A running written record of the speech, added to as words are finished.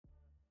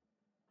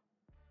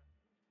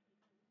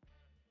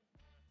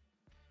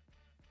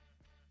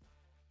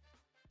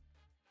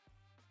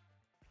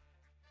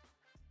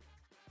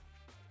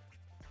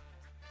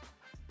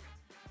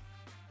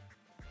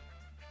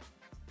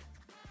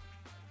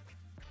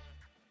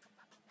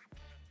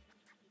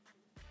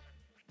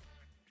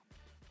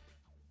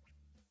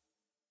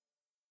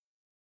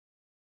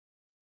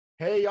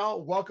Hey,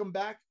 y'all, welcome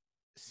back.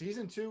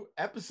 Season two,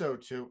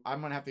 episode two.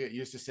 I'm going to have to get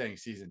used to saying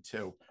season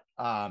two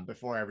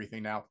before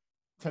everything now.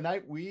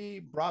 Tonight, we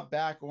brought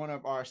back one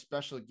of our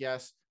special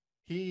guests.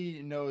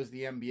 He knows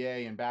the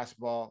NBA and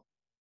basketball,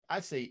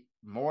 I'd say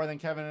more than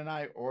Kevin and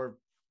I, or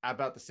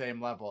about the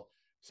same level.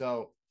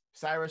 So,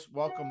 Cyrus,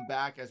 welcome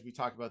back as we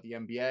talk about the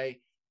NBA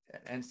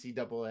and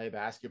NCAA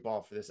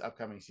basketball for this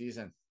upcoming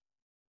season.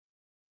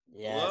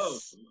 Hello,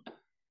 Yes.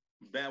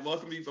 man.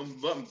 Welcome me from.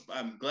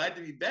 I'm glad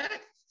to be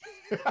back.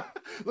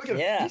 Look at him.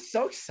 Yeah. He's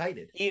so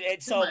excited. And I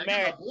got so, my, I got my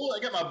Merritt. bull. I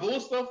got my bull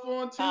stuff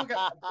on too. I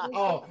got my bull stuff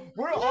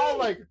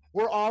Oh, on.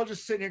 we're all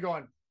just sitting here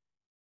going,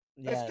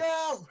 let's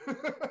Yes.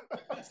 go.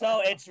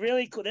 So it's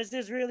really cool. This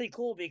is really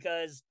cool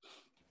because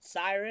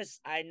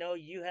Cyrus, I know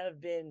you have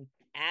been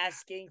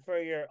asking for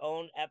your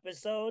own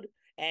episode,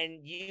 and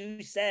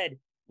you said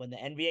when the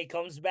NBA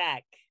comes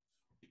back,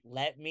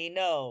 let me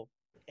know.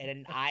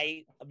 And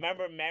I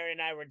remember Mary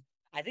and I were,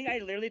 I think I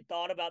literally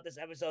thought about this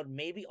episode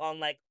maybe on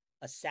like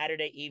a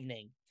Saturday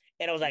evening.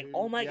 And I was like,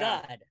 oh my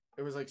Yeah. God,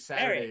 It was like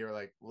Saturday. Merritt, You were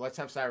like, well, let's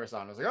have Cyrus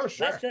on. I was like, oh, let's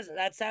sure. just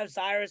let's have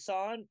Cyrus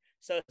on.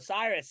 So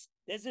Cyrus,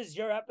 this is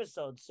your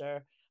episode,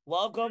 sir.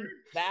 Welcome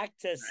back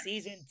to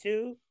season Nice.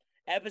 2,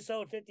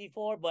 episode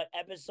 54, but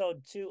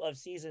episode 2 of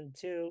season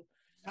 2.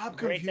 Stop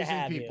Great to confusing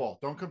have you. people.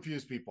 Don't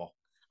confuse people.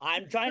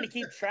 I'm trying to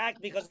keep track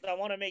because I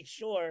want to make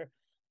sure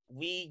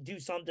we do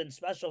something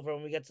special for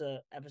when we get to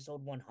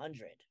episode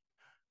 100.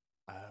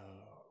 Oh.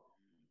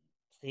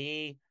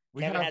 See,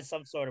 We Kevin have has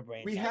some sort of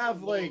brain we cell.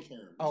 have Long like term.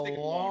 a Let's take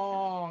a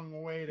long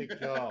long way to term.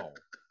 go.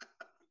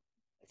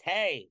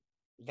 Hey,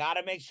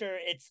 gotta make sure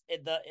it's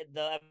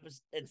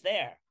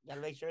there.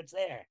 Gotta make sure it's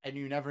there. And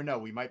you never know.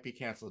 We might be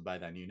canceled by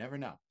then. You never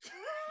know.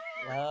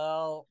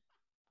 Well,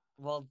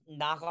 well,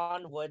 knock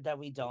on wood that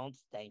we don't.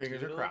 Thank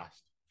Fingers are you.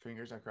 crossed.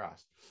 Fingers are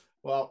crossed.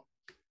 Well,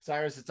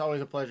 Cyrus, it's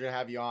always a pleasure to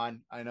have you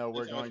on. I know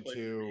we're It's always a going pleasure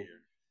to be to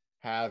here.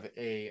 have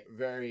a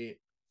very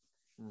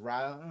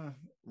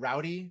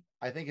rowdy,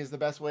 I think is the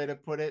best way to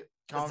put it,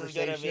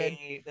 conversation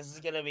This is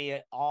gonna be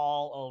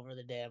all over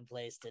the damn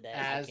place today. I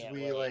as can't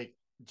we wait. like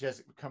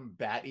just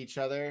combat each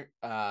other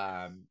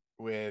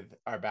with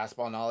our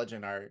basketball knowledge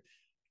and our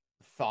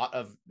thought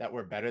of that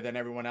we're better than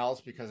everyone else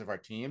because of our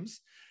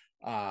teams,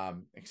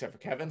 except for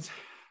Kevin's,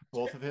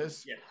 both of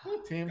his Yeah.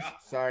 Whew, teams. God,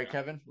 Sorry, God.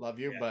 Kevin, love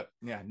you, Yeah. but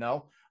yeah,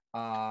 no.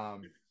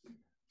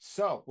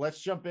 So let's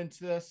jump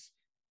into this.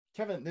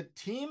 Kevin, the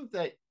team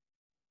that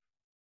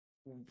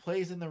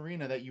plays in the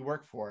arena that you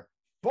work for,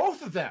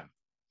 both of them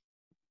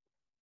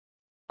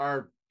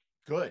are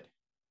good.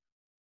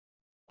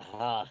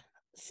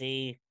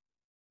 See,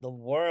 the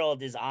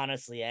world is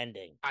honestly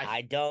ending. I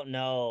I don't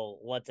know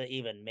what to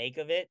even make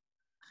of it,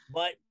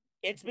 but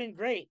it's been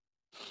great.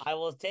 I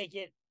will take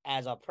it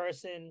as a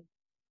person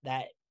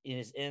that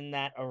is in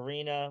that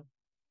arena.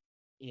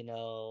 You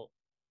know,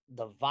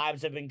 the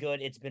vibes have been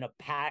good. It's been a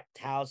packed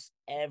house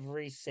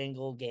every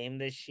single game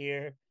this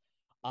year.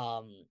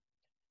 Um,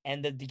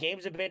 and the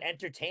games have been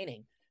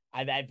entertaining.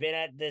 I've been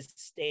at this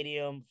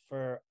stadium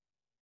for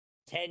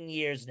 10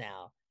 years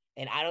now,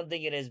 and I don't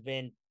think it has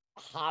been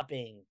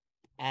hopping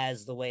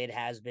as the way it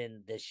has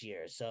been this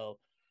year. So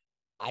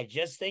I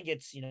just think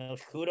it's,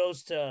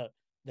 kudos to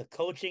the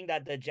coaching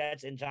that the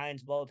Jets and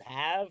Giants both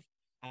have.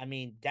 I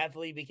mean,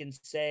 definitely we can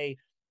say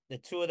the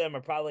two of them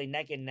are probably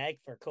neck and neck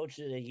for coach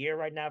of the year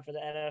right now for the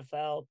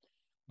NFL.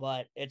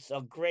 But it's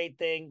a great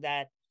thing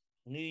that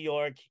New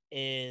York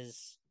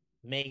is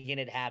making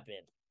it happen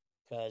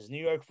because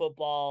New York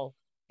football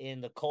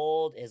in the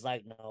cold is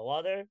like no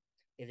other.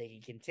 If they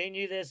can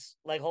continue this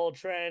like whole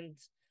trend,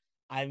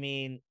 I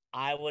mean,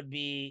 I would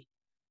be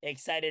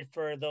excited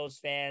for those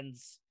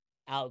fans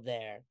out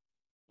there,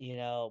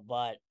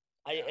 but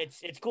Yeah.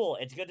 it's cool.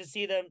 It's good to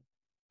see them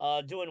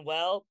doing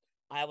well.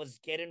 I was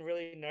getting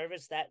really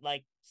nervous that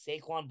like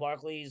Saquon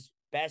Barkley's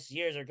best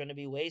years are going to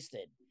be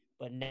wasted,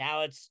 but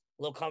now it's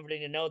a little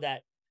comforting to know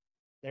that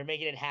they're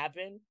making it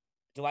happen.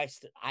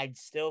 I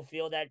still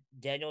feel that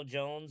Daniel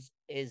Jones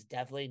is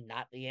definitely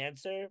not the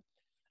answer.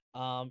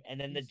 And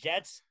then the he's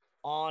Jets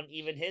on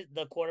even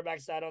the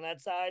quarterback side on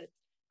that side,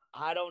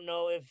 I don't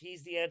know if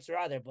he's the answer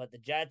either, but the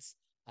Jets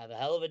have a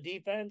hell of a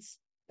defense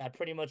that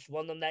pretty much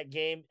won them that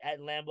game at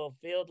Lambeau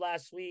Field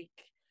last week.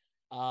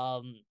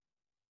 Um,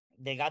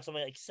 they got some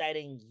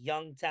exciting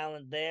young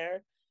talent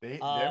there. they're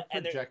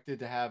And they're projected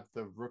to have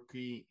the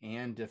rookie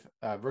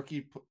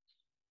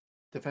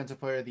defensive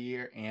player of the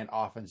year and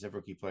offensive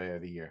rookie player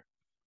of the year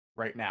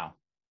right now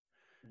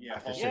Yeah.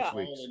 after Hall, six yeah, Hall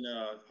weeks. and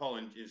Hall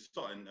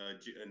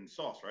and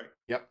Sauce, right?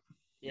 Yep.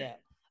 Yeah. yeah.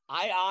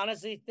 I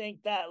honestly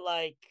think that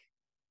like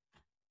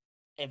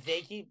if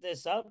they keep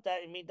this up, that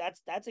I mean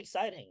that's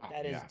exciting. Oh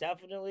That is yeah.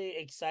 definitely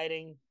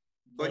exciting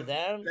for But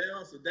them.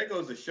 that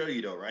goes to show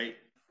you though, right?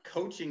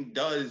 Coaching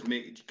does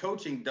make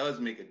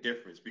a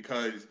difference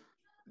because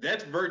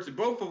that's virtually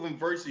both of them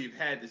virtually have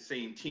had the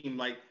same team.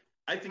 Like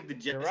I think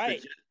You're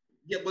right.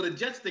 Yeah, but the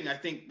Jets thing I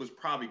think was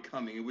probably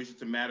coming. It was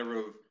just a matter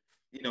of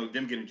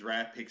them getting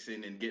draft picks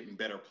in and getting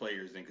better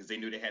players in because they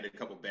knew they had a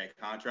couple bad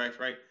contracts,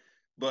 right?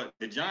 But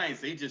the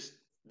Giants,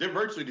 they're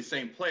virtually the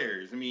same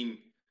players. I mean,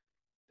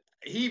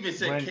 he even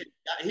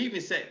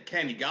set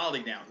Kenny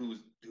Galladay down,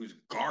 who's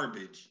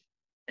garbage,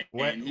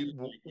 and he was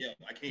like, "Yeah,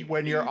 I can't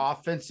when pay your you."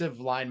 offensive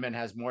lineman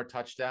has more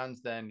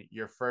touchdowns than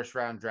your first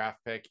round draft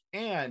pick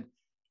and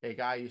a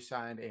guy you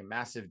signed a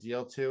massive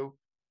deal to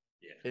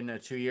in a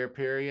 2-year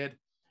period,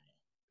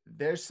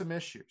 there's some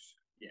issues.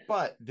 Yeah.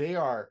 But they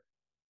are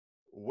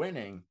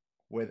winning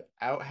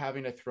without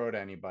having to throw to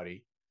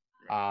anybody.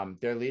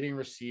 Their leading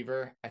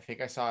receiver, I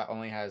think I saw,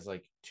 only has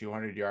like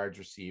 200 yards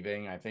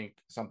receiving. I think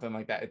something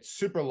like that. It's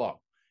super low.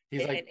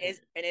 He's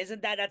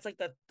isn't that's like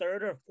the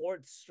third or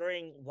fourth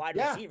string wide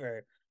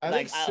receiver? I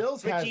think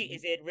Sills Richie,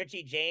 is it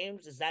Richie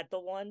James? Is that the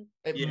one?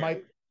 It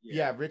might.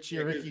 Yeah, Richie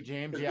or Ricky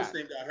James. Yeah, this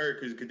name got hurt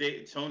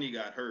because Tony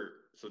got hurt.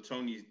 So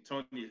Tony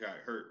got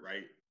hurt,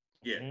 right?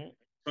 Yeah,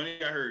 Tony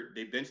got hurt.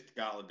 They benched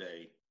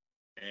Galladay,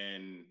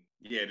 and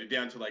they're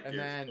down to like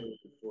their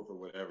fourth or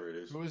whatever it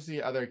is. Who was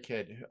the other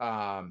kid?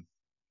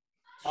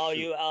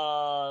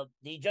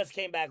 He just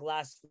came back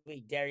last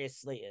week, Darius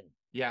Slayton.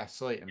 Yeah,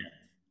 Slayton.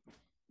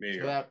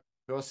 Yeah.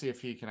 We'll see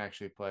if he can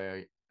actually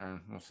play.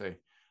 We'll see.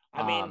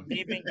 I mean,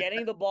 they've been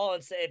getting the ball,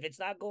 and if it's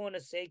not going to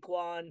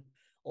Saquon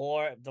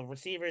or the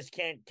receivers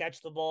can't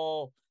catch the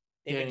ball,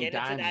 they've been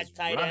getting to that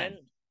tight end.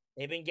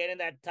 They've been getting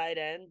that tight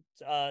end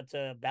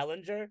to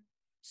Bellinger.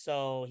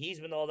 So he's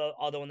been the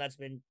other one that's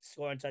been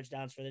scoring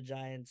touchdowns for the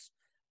Giants.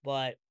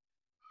 But,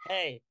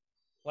 hey,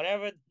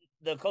 whatever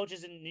the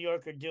coaches in New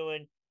York are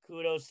doing,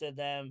 kudos to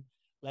them.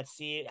 Let's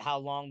see how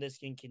long this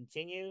can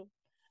continue.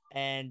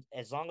 And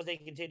as long as they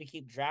continue to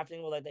keep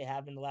drafting like they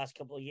have in the last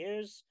couple of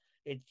years,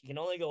 it can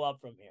only go up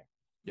from here.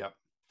 Yep.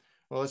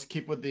 Well, let's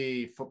keep with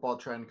the football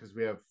trend because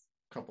we have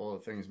a couple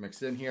of things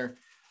mixed in here.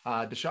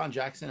 Deshaun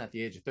Jackson at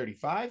the age of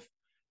 35,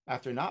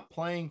 after not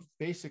playing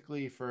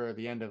basically for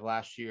the end of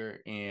last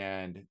year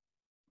and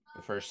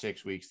the first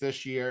 6 weeks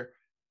this year,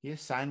 he is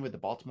signed with the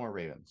Baltimore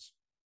Ravens.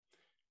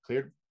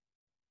 Cleared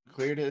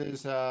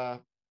his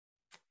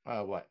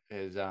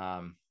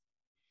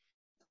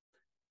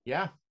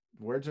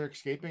words are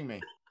escaping me.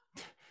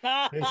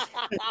 Here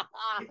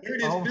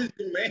it is,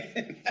 physical,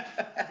 man.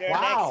 Your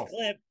next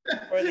clip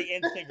for the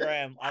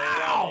Instagram.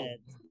 I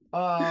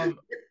love it.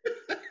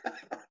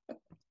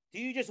 Do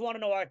you just want to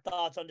know our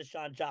thoughts on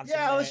Deshaun Jackson?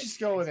 Yeah, let's just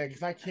go with it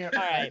because I can't.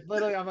 All right.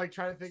 Literally, I'm like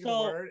trying to think of the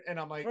word, and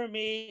I'm like, for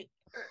me,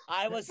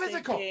 I was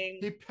physical. Thinking,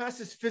 he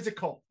passes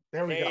physical.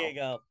 There you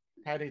go.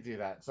 How did he do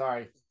that?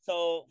 Sorry.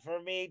 So for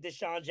me,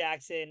 Deshaun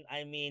Jackson,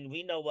 I mean,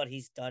 we know what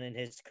he's done in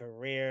his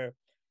career.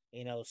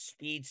 You know,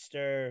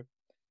 speedster.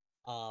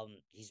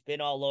 He's been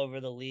all over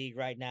the league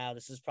right now.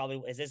 Is this his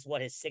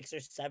 6th or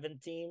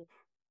 7th team?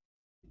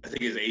 I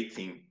think his 8th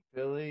team.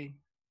 Philly,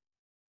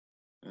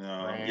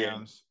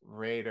 Rams,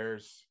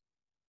 Raiders.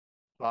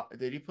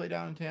 Did he play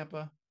down in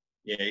Tampa?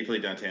 Yeah, he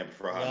played down in Tampa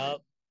for a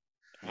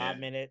hot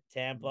minute.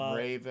 Tampa.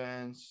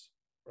 Ravens.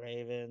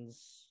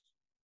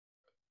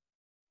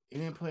 He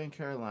didn't play in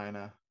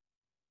Carolina.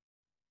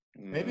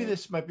 Maybe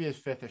this might be his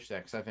 5th or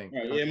 6th, I think.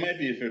 Yeah, it might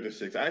be his 5th or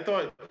 6th. I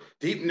thought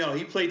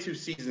he played 2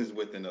 seasons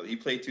with another. He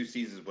played 2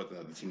 seasons with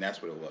another team.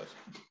 That's what it was.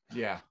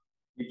 Yeah.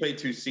 He played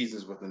 2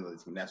 seasons with another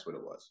team. That's what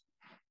it was.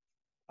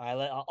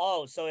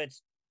 So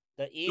it's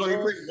the Eagles. No,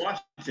 he played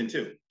Washington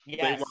too.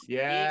 Yes.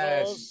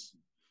 Yes.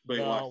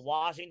 Eagles,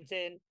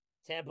 Washington,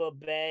 Tampa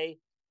Bay.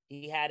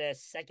 He had a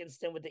 2nd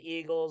stint with the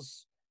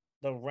Eagles,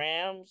 the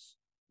Rams,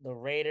 the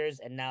Raiders,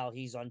 and now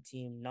he's on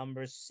team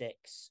number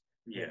 6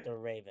 with the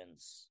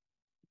Ravens.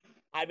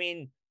 I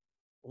mean,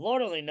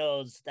 Lord only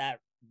knows that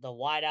the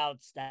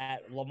wideouts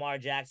that Lamar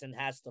Jackson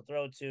has to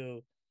throw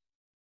to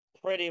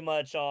pretty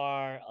much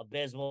are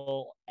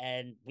abysmal,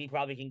 and we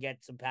probably can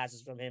get some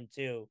passes from him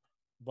too.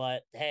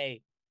 But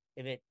hey,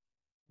 if it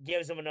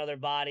gives him another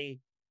body,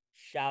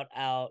 shout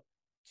out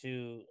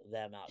to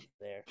them out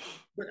there.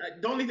 But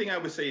the only thing I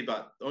would say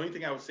about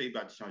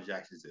Deshaun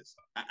Jackson is this: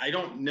 I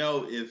don't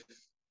know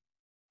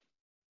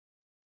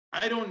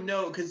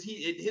because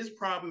his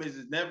problem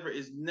is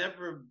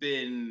never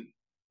been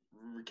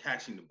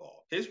catching the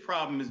ball. His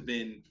problem has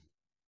been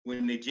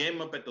when they jam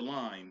him up at the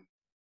line.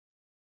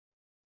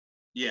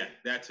 Yeah,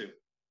 that too.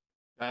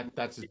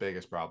 That's his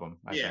biggest problem.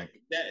 I think.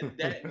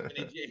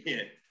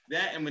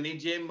 And when they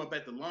jam him up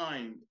at the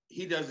line,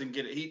 he doesn't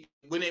get it.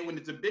 When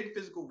it's a big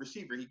physical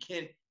receiver, he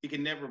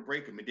can never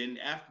break him. And then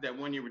after that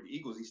 1 year with the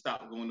Eagles, he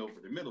stopped going over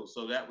the middle.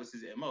 So that was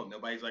his MO.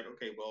 Nobody's like,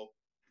 okay, well,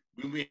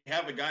 we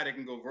have a guy that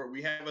can go.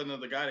 We have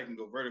another guy that can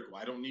go vertical.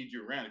 I don't need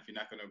you around if you're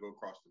not going to go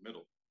across the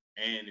middle.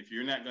 And if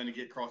you're not going to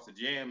get across the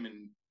jam,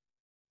 and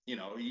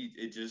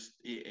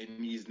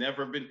he's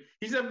never been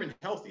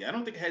healthy. I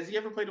don't think has he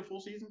ever played a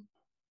full season?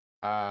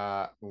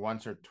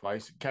 Once or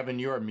twice. Kevin,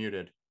 you are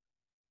muted.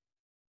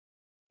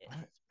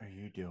 What are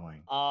you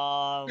doing?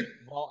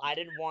 Well, I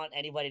didn't want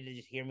anybody to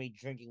just hear me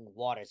drinking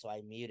water, so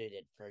I muted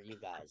it for you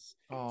guys.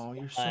 Oh,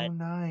 you're so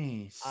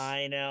nice.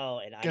 I know.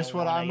 And guess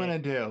what I'm gonna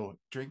do?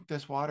 Drink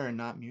this water and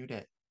not mute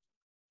it.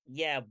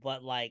 Yeah,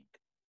 but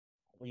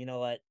you know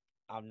what?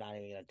 I'm not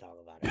even gonna talk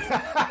about it.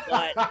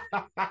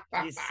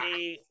 But you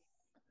see,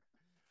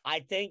 I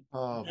think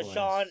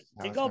Deshaun.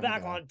 To go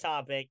back on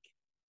topic,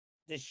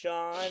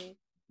 Deshaun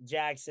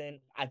Jackson.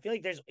 I feel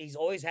like he's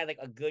always had like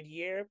a good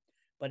year,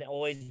 but it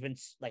always been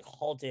like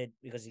halted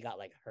because he got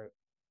like hurt.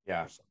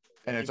 Yeah, Or something.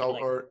 and Like, it's he'd be,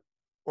 all like,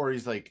 or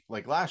he's like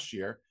last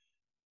year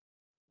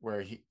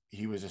where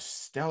he was a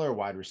stellar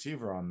wide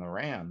receiver on the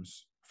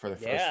Rams for the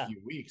first yeah,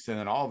 few weeks, and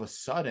then all of a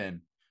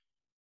sudden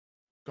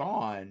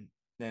gone.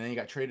 And then he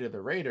got traded to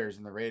the Raiders,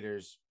 and the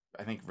Raiders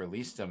I think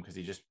released him because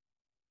he just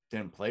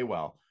didn't play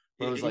well.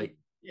 But it was like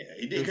yeah,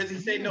 he did because he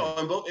said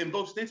no in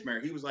both stints,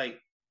 Mary. He was like,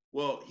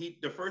 well,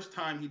 the first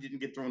time he didn't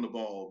get thrown the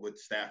ball with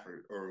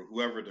Stafford or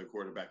whoever the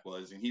quarterback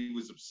was, and he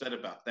was upset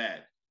about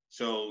that.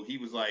 So he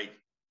was like,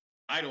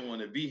 I don't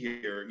want to be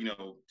here,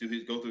 go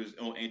through his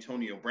own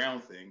Antonio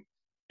Brown thing.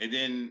 And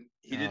then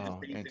he did the same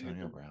thing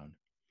Antonio Brown.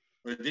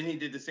 But then he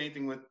did the same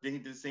thing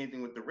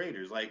with the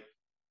Raiders. Like,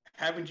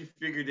 haven't you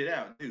figured it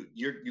out, dude?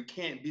 You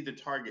can't be the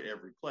target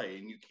every play,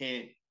 and you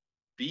can't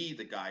be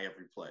the guy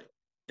every play.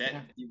 That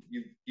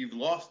you've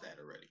lost that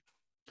already.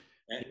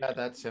 Yeah,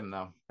 that's him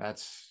though.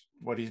 That's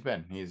what he's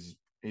been. He's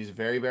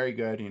very, very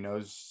good. He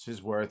knows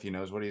his worth. He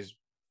knows what he's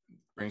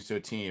brings to a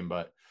team.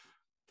 But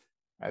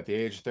at the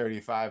age of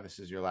 35, this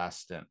is your last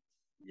stint.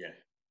 Yeah,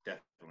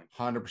 definitely.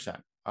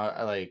 100%.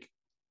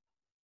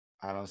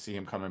 I don't see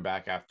him coming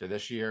back after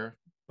this year,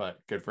 but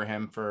good for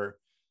him for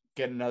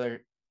getting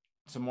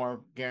some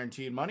more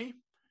guaranteed money,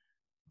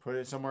 put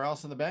it somewhere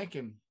else in the bank,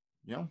 and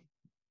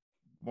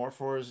more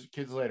for his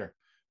kids later.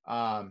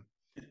 I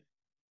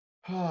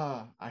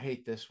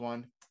hate this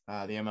one.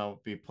 The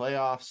MLB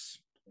playoffs.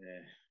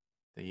 Yeah.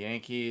 The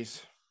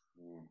Yankees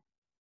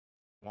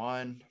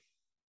won.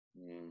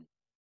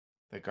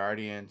 The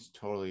Guardians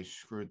totally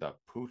screwed the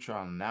pooch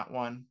on that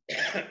one.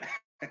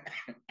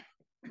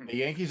 The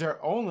Yankees are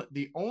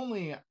the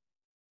only,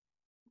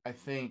 I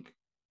think,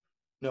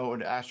 no,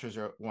 the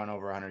Astros won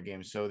over 100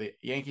 games. So the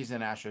Yankees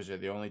and Astros are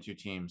the only two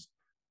teams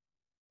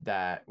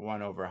that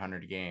won over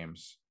 100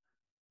 games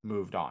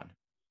moved on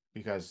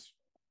because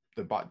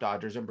the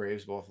Dodgers and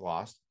Braves both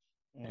lost.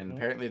 Mm-hmm. And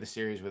apparently the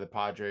series with the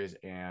Padres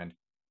and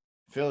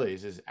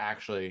Phillies is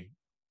actually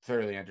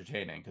thoroughly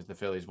entertaining because the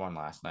Phillies won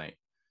last night.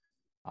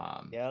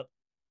 Yep.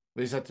 At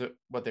least that's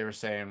what they were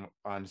saying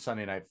on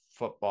Sunday Night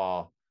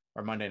Football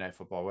or Monday Night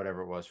Football,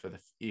 whatever it was, for the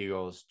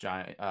Eagles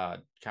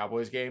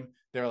Cowboys game.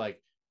 They're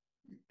like,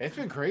 it's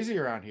been crazy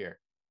around here.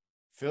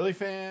 Philly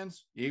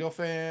fans, Eagle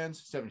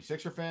fans,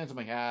 76er fans. I'm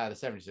like, the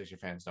 76er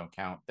fans don't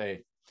count. They're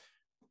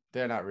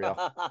not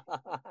real.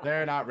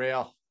 They're not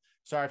real.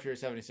 Sorry if you're a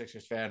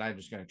 76ers fan. I'm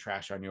just going to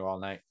trash on you all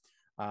night.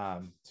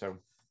 So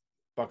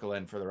buckle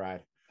in for the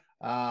ride.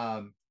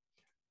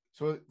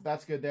 So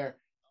that's good there.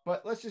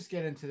 But let's just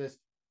get into this.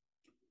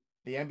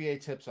 The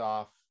NBA tips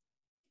off.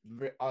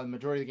 The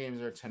majority of the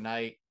games are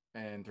tonight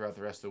and throughout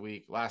the rest of the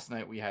week. Last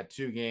night we had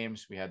two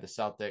games. We had the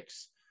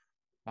Celtics.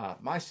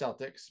 My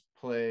Celtics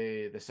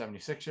play the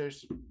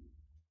 76ers.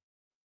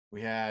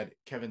 We had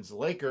Kevin's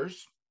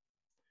Lakers,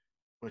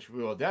 which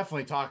we will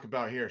definitely talk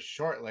about here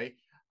shortly.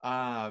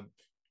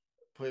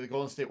 Play the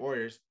Golden State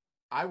Warriors.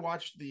 I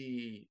watched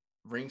the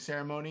ring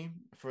ceremony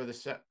for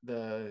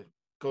the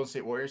Golden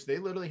State Warriors. They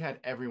literally had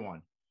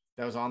everyone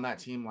that was on that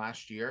team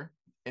last year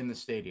in the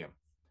stadium.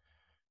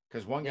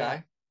 Because one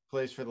guy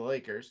plays for the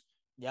Lakers.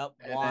 Yep,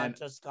 Juan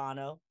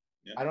Toscano.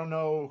 I don't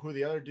know who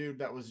the other dude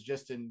that was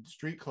just in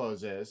street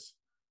clothes is.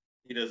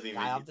 He doesn't even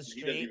have a team.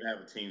 He doesn't even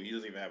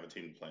have a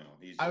team to play on.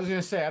 I was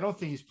gonna say I don't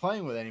think he's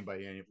playing with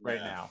anybody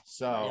right now.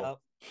 So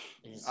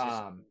he's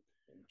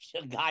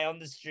just a guy on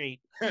the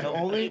street.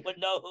 Nobody would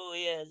know who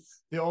he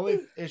is. The only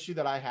issue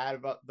that I had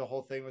about the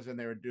whole thing was when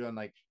they were doing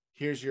like,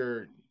 here's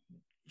your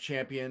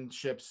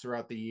championships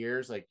throughout the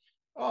years, like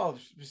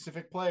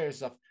specific players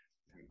stuff.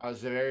 I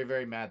was very,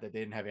 very mad that they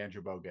didn't have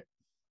Andrew Bogut.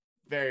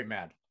 Very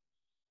mad.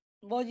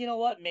 Well, you know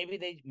what?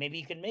 Maybe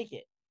you can make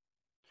it.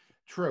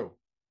 True.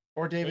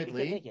 Or David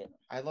Lee.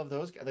 I love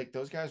those guys. Like,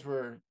 those guys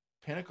were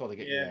pinnacle to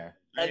get you there.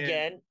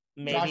 Again,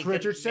 maybe Josh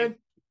Richardson,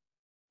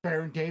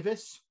 Baron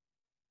Davis.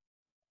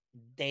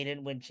 They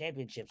didn't win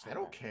championships. I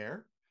don't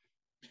care.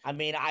 I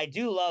mean, I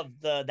do love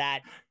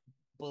that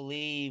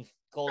believe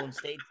Golden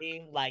State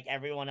team like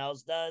everyone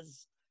else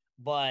does,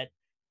 but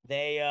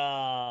they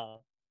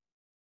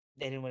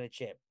didn't win a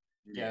chip.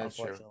 Yeah, that's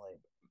true.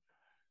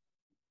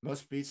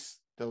 Most beats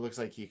that looks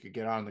like he could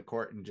get on the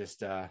court and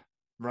just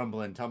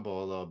rumble and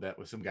tumble a little bit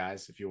with some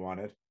guys if you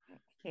wanted.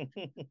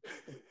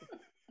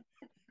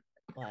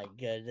 My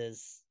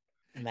goodness,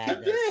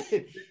 madness.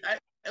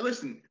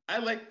 Listen, I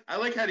like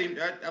how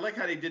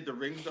they did the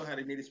rings though. How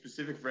they made it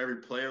specific for every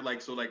player.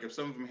 Like, so, like if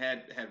some of them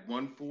had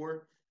 1-4,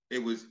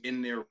 it was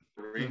in their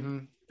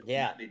ring. Mm-hmm.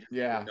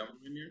 Yeah,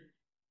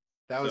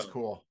 that was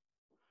cool.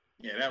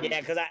 Yeah,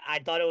 because I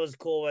thought it was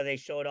cool where they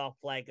showed off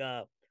like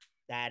that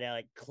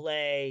like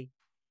Clay,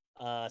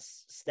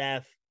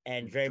 Steph,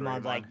 and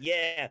Draymond's like,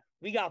 yeah,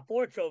 we got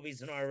 4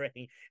 trophies in our ring,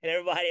 and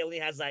everybody only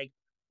has like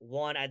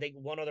 1. I think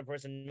one other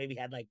person maybe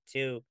had like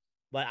 2,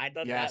 but I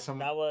thought that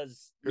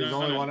was there's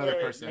only one other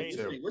person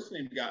too. What's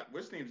name's got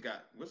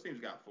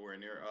 4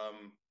 in there.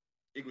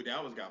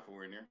 Iguodala's got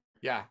 4 in there.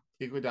 Yeah,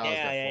 Iguodala's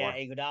Yeah, got yeah, 4.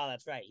 yeah. Iguodala,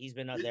 that's right. He's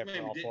been out there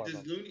for all four of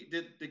them.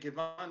 Did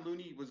Kevon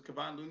Looney was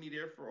Kevon Looney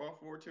there for all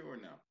 4 too or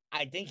no?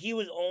 I think he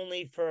was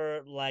only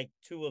for like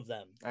 2 of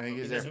them. I think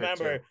he's Because there for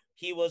 2. remember,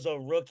 he was a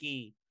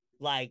rookie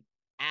like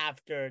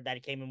after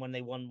that came in when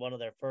they won one of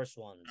their first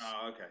ones.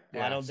 Oh, okay. So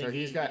Yeah, I don't so think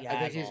he's he got. I think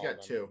has he's all got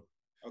of them. 2.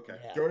 Okay.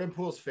 Yeah. Jordan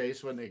Poole's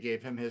face when they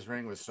gave him his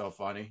ring was so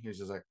funny. He was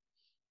just like,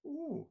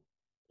 "Ooh."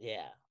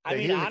 Yeah. Like, I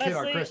mean, he was a kid on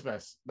honestly,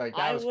 Christmas. Like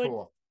that was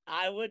cool.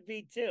 I would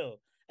be too.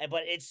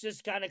 But it's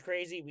just kind of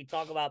crazy. We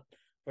talk about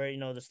for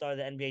the start of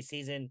the NBA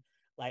season.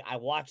 Like I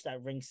watched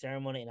that ring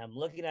ceremony and I'm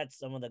looking at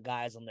some of the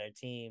guys on their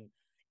team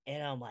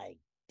and I'm like,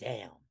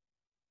 damn.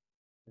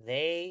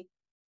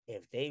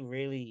 If they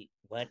really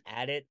went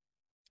at it,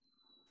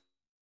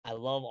 I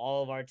love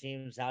all of our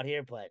teams out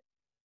here, but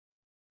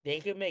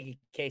they could make a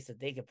case that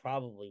they could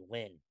probably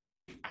win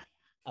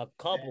a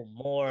couple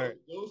more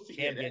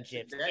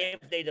championships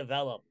if they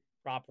develop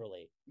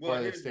properly. Well,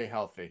 or they stay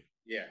healthy.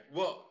 Yeah.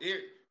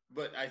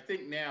 But I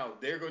think now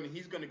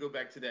he's going to go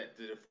back to the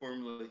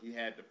formula he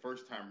had the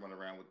first time run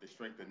around with the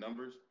strength of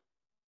numbers.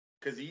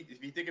 Because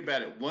if you think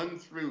about it, 1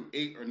 through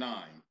 8 or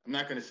 9, I'm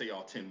not going to say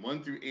all 10,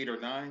 1 through 8 or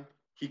 9,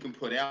 he can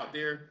put out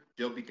there.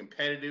 They'll be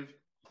competitive.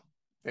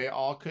 They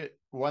all could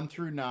 1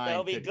 through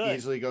 9 could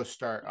easily go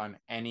start on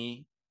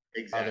any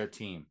other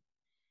team,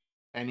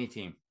 any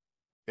team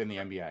in the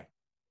NBA.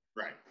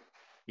 Right.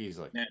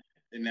 Easily.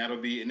 And that'll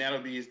be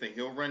his thing.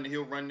 He'll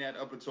run that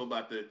up until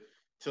about the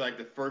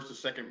first or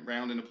second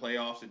round in the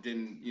playoffs. It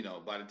didn't,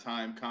 by the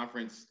time the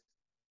conference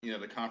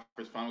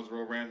finals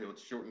roll around, he'll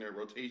shorten their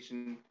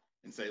rotation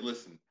and say,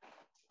 listen,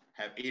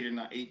 have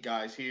 8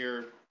 guys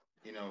here,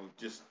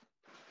 just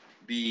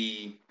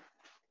be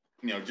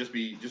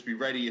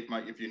ready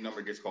if your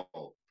number gets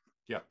called.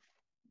 Yeah.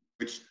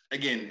 Which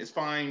again is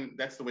fine.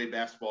 That's the way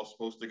basketball is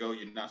supposed to go.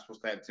 You're not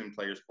supposed to have 10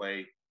 players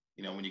play,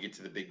 when you get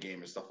to the big game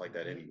and stuff like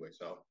that anyway.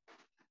 So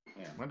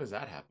yeah. When does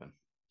that happen?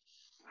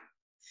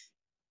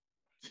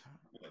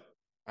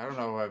 I don't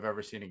know if I've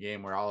ever seen a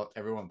game where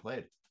everyone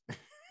played.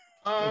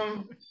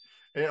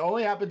 It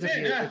only happens if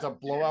it's a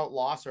blowout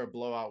loss or a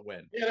blowout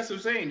win. Yeah, that's what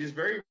I'm saying. Just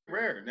very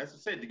rare. And that's what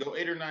I said. To go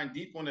 8 or 9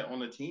 deep on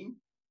the team.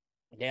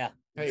 Yeah.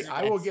 Hey,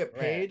 I will get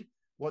paid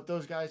what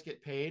those guys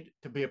get paid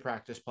to be a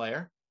practice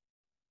player.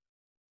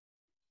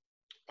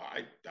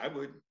 I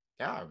would.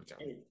 Yeah, I would.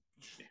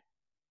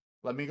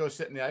 Let me go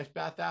sit in the ice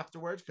bath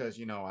afterwards because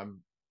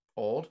I'm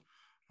old,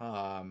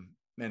 and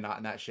not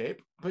in that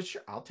shape. But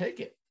sure, I'll take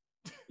it.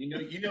 You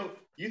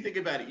think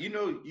about it.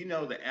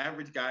 The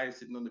average guy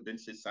sitting on the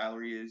bench, his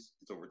salary is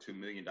over $2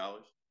 million.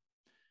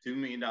 $2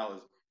 million. $2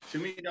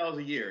 million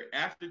a year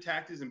after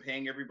taxes and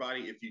paying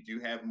everybody. If you do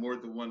have more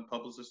than one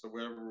publicist or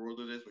whatever world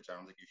it is, which I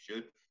don't think you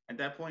should, at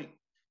that point,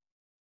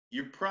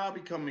 you're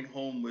probably coming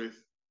home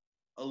with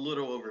a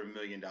little over $1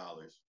 million,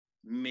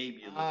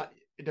 maybe a little.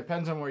 It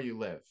depends on where you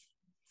live.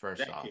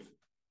 First off,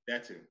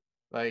 that too.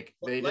 Like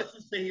let's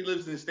just say he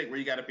lives in a state where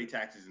you got to pay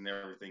taxes and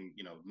everything,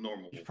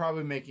 normal. He's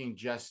probably making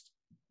just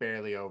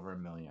barely over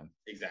 $1 million.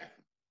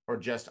 Exactly. Or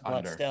just but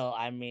under. Still,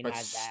 I mean,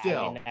 that's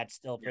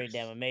still pretty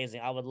damn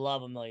amazing. I would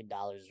love $1 million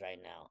right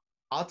now.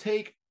 I'll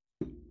take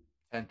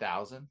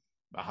 10,000,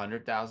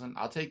 100,000.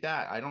 I'll take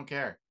that. I don't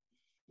care.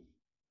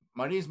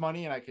 Money is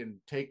money, and I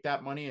can take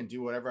that money and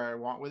do whatever I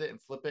want with it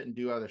and flip it and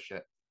do other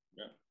shit.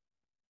 Yeah.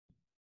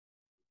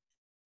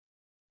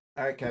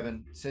 All right,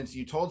 Kevin. Since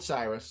you told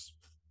Cyrus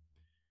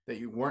that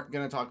you weren't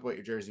going to talk about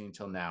your jersey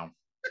until now,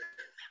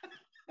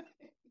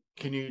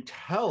 can you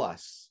tell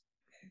us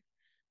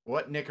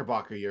what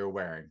Knickerbocker you're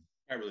wearing?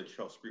 I really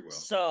trust Sprewell.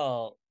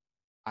 So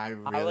I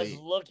was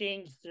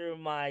looking through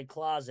my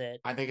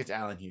closet. I think it's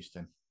Allen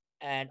Houston.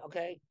 And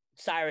okay,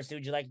 Cyrus,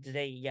 would you like to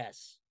take a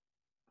guess?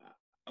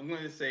 I'm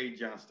going to say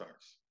John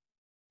Starks.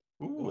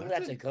 Ooh,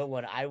 that's a good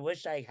one. I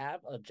wish I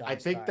have a John. I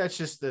think Starks. that's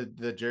just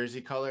the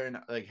jersey color and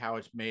like how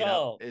it's made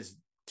up is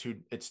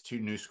too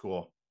new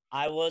school.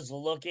 I was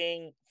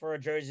looking for a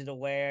jersey to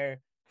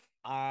wear.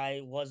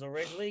 I was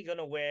originally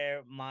gonna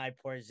wear my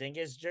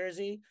Porzingis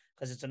jersey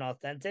because it's an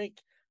authentic,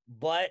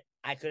 but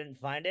I couldn't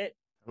find it.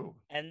 Ooh.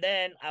 And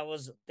then I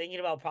was thinking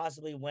about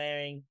possibly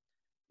wearing,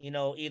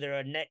 either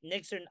a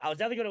Knicks or I was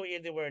definitely gonna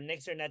either wear a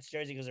Knicks or Nets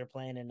jersey because they're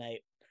playing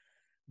tonight.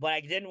 But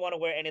I didn't want to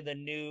wear any of the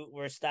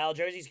newer style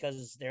jerseys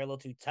because they're a little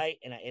too tight,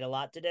 and I ate a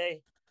lot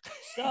today.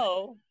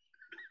 So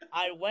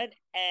I went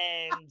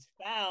and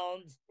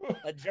found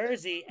a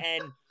jersey,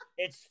 and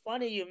it's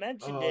funny you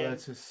mentioned him. Oh,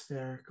 that's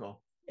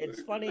hysterical.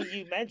 It's funny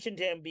you mentioned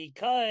him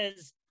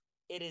because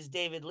it is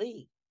David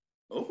Lee.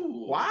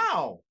 Oh,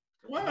 wow.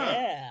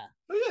 Yeah.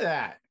 Look at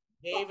that.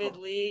 David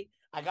Lee.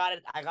 I got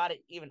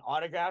it even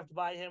autographed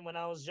by him when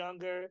I was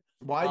younger.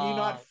 Why do you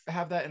not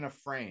have that in a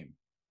frame?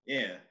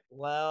 Yeah.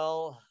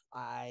 Well,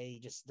 I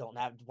just don't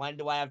have. When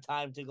do I have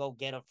time to go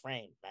get a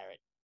frame, Barrett?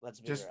 Let's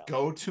be just real.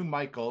 Go to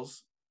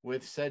Michael's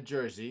with said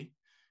jersey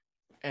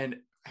and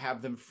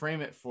have them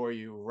frame it for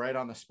you right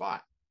on the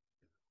spot.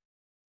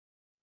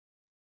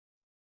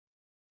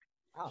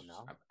 I don't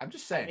know. I'm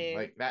just saying,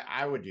 like that.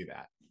 I would do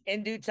that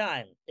in due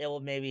time. It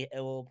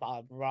will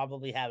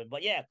probably happen.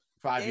 But yeah,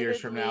 5 years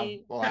David from Lee.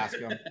 now, we'll ask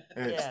him.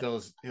 Yeah.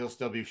 He'll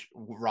still be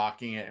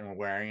rocking it and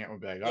wearing it. We'll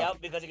be like, oh.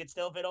 Yep, because it can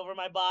still fit over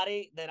my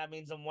body, then that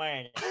means I'm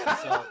wearing it.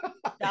 So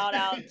shout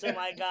out to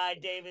my guy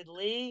David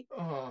Lee,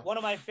 one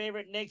of my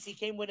favorite Knicks. He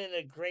came within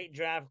a great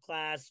draft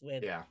class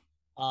with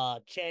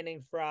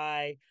Channing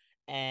Frye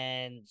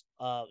and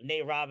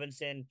Nate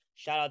Robinson.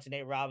 Shout out to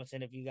Nate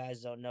Robinson. If you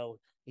guys don't know,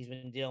 he's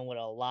been dealing with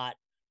a lot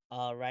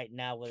right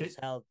now with his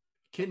health.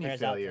 Kidney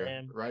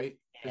failure, right?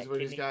 Yeah, is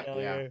what he's got.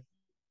 Failure.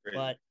 Yeah.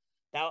 But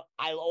that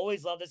I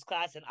always love this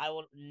class, and I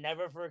will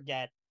never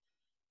forget.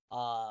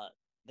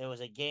 There was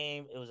a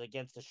game. It was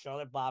against the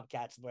Charlotte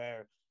Bobcats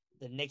where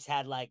the Knicks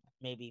had like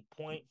maybe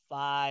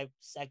 0.5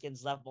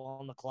 seconds left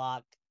on the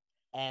clock,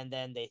 and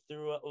then they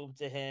threw a oop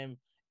to him,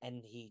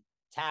 and he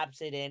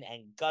taps it in,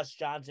 and Gus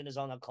Johnson is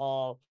on the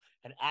call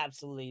and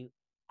absolutely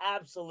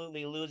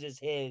loses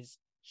his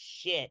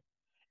shit.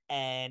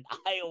 And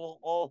I will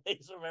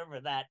always remember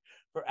that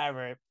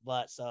forever.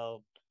 But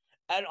so,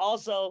 and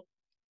also,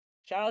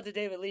 shout out to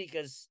David Lee,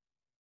 because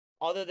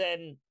other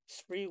than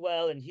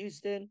Spreewell in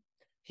Houston,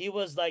 he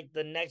was like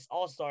the next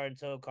All-Star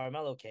until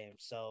Carmelo came.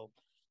 So,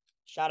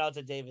 shout out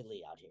to David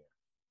Lee out here.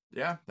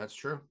 Yeah, that's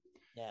true.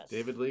 Yes.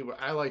 David Lee.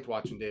 I liked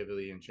watching David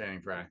Lee and Channing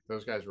Frye.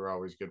 Those guys were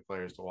always good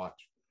players to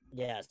watch.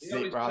 Yes.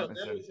 Nate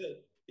Robinson.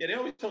 They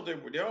always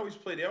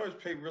played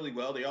really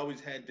well. You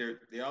always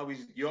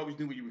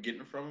knew what you were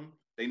getting from them.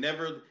 They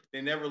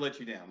never let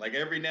you down. Like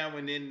every now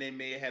and then they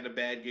may have had a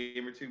bad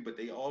game or two, but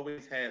they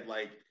always had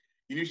like,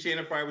 you knew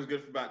Channing Frye was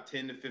good for about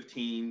 10 to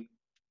 15.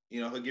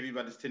 You know, he'll give you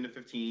about his 10 to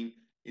 15.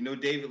 You know,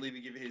 David Lee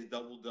would give you his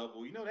double.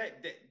 You know,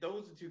 that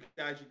those are two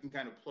guys you can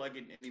kind of plug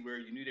in anywhere.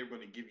 You knew they were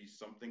going to give you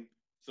something.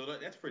 So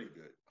that's pretty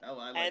good. I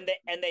like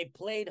they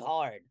played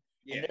hard.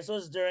 Yeah. And this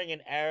was during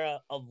an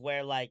era of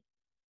where like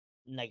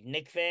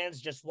Knick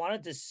fans just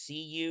wanted to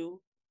see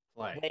you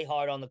play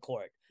hard on the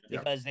court,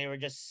 because they were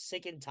just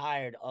sick and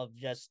tired of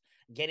just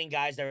getting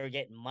guys that were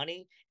getting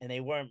money, and they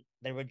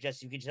were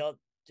just, you could tell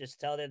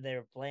that they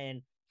were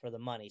playing for the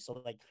money.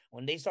 So like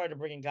when they started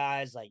bringing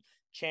guys like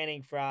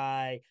Channing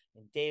Frye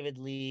and David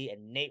Lee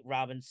and Nate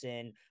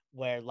Robinson,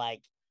 where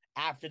like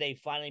after they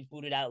finally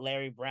booted out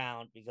Larry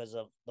Brown because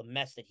of the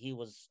mess that he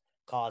was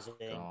causing,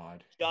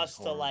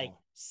 just to like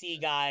see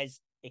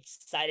guys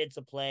excited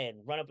to play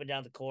and run up and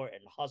down the court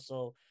and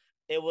hustle.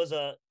 These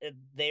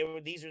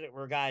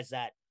were guys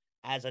that,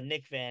 as a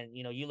Knicks fan,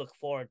 you know, you look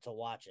forward to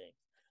watching.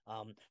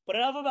 But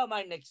enough about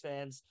my Knicks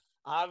fans.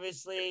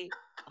 Obviously,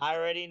 I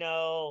already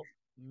know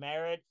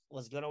Merritt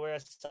was gonna wear a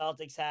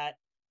Celtics hat.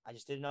 I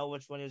just didn't know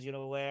which one he was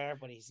gonna wear,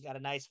 but he's got a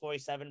nice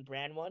 47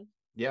 brand one.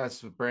 Yeah,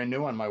 it's a brand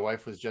new one. My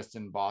wife was just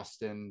in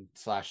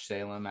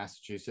Boston/Salem,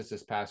 Massachusetts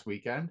this past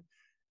weekend,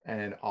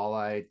 and all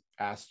I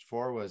asked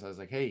for was, I was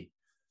like, hey,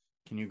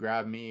 can you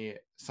grab me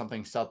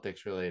something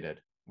Celtics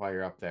related while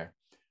you're up there?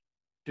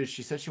 Dude,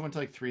 she said she went to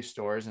like 3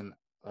 stores, and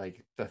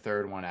like the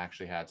third one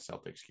actually had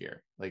Celtics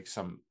gear, like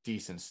some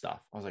decent stuff.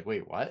 I was like,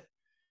 wait, what?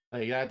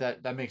 Like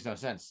that makes no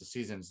sense. The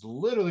season's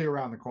literally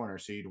around the corner,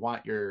 so you'd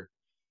want your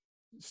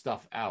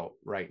stuff out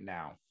right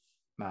now.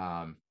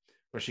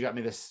 But she got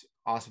me this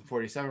awesome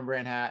 47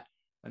 brand hat,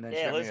 and then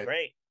it looks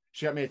great.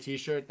 She got me a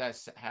T-shirt that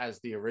has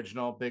the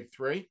original Big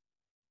Three,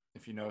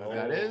 if you know who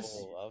that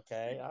is.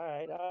 Okay, all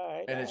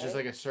right. And it's just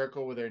like a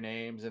circle with their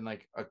names and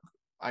like a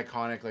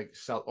iconic like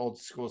old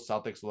school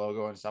Celtics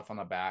logo and stuff on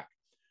the back.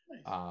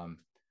 Nice.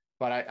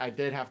 But I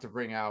did have to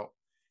bring out,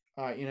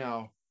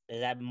 is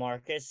that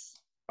Marcus?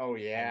 Oh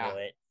yeah,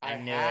 I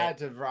had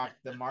to rock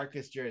the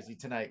Marcus jersey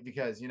tonight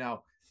because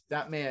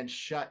that man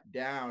shut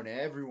down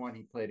everyone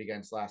he played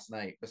against last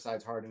night.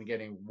 Besides Harden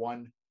getting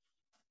one,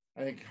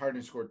 I think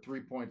Harden scored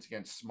 3 points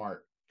against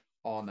Smart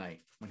all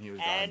night when he was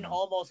and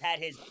almost had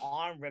his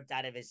arm ripped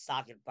out of his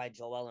socket by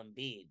Joel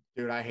Embiid.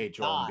 Dude, I hate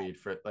Joel Embiid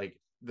for like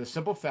the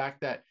simple fact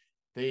that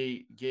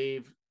they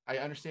gave. I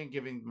understand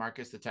giving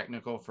Marcus the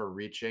technical for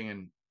reaching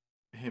and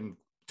him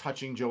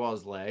touching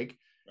Joel's leg,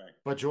 right?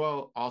 But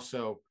Joel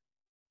also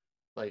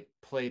like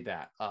played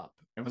that up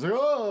and was like,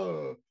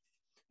 oh.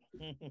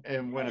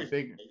 And when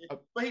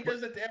but he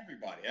does that to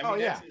everybody. I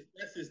mean,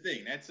 that's his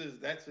thing. That's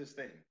his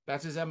thing.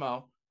 That's his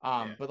MO.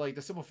 But like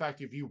the simple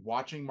fact of you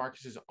watching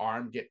Marcus's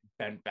arm get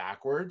bent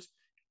backwards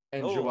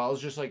and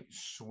Joel's just like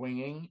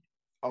swinging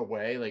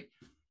away, like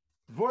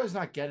the boy's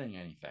not getting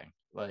anything.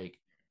 Like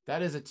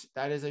that is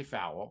a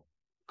foul.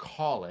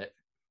 Call it,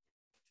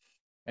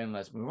 and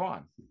let's move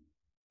on.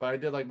 But I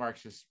did like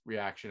Marcus's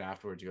reaction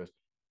afterwards. He goes,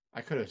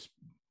 "I could have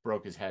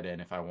broke his head in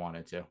if I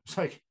wanted to." It's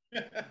like,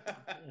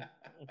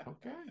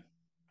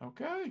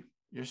 okay,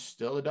 you're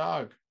still a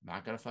dog.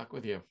 Not gonna fuck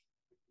with you.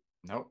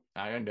 Nope,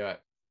 not gonna do it.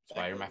 That's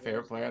why you're my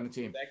favorite player on the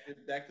team.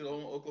 Back to the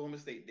Oklahoma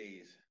State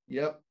days.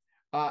 Yep.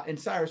 And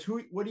Cyrus,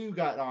 what do you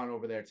got on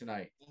over there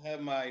tonight? I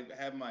have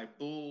my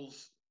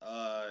Bulls.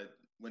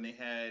 When they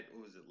had,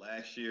 what was it,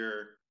 last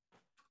year?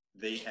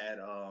 They had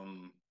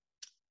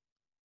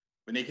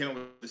when they came up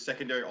with the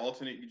secondary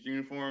alternate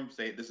uniforms.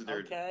 This is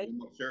their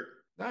shirt.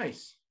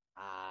 Nice.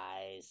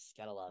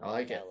 Gotta love it. I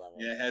like it.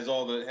 Yeah, it has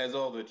all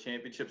the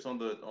championships on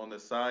the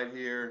side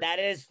here. That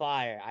is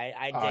fire.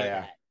 I dig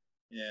that.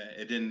 Yeah,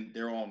 and then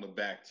they're all on the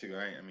back too.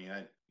 I mean,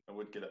 I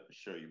would get up and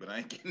show you, but I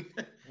ain't getting.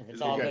 It's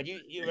It's all You're all good.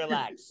 good. You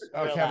relax.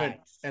 Oh, Kevin,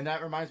 Relax. and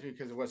that reminds me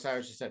because of what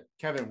Cyrus just said.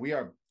 Kevin, we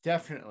are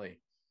definitely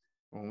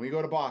when we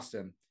go to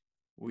Boston,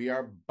 we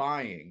are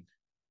buying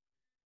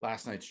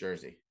last night's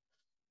jersey.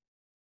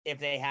 If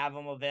they have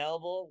them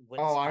available with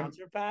Oh,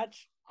 sponsor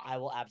patch, I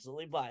will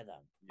absolutely buy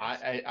them.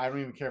 yes. I don't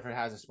even care if it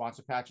has a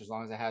sponsor patch as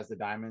long as it has the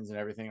diamonds and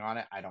everything on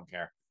it. I don't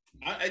care.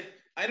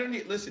 I don't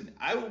need listen.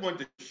 I would want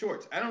the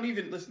shorts. I don't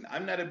even listen.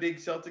 I'm not a big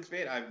Celtics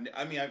fan.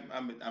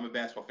 I'm a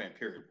basketball fan.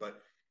 Period.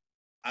 But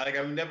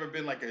I've never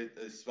been like a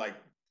like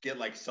get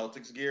like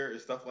Celtics gear or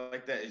stuff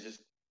like that. It's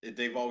just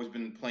they've always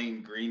been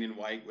plain green and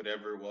white,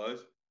 whatever it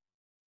was.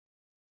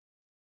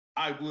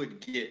 I would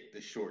get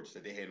the shorts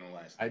that they had on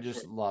last I night.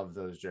 just love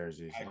those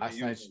jerseys. The Last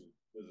night's uniform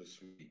was a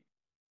sweet.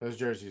 those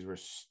jerseys were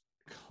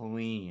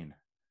clean,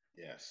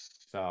 Yes.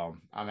 so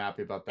I'm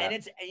happy about that. And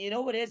it's you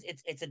know what it is?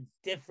 It's a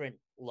different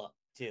look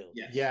too.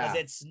 Yes. Because Yeah,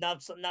 it's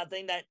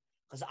nothing that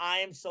because I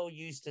am so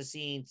used to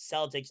seeing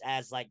Celtics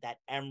as like that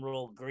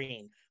emerald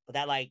green, but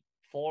that like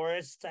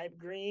forest type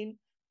green,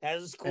 that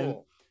is and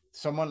cool.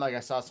 someone like I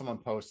saw someone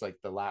post like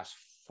the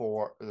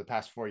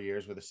past 4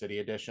 years with the city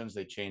editions.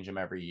 They change them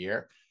every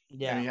year,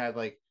 Yeah. and you had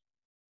like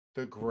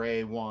the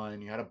gray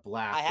one, you had a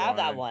black. I have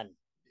that one.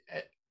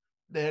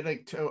 They had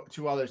like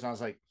two others, and I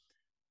was like,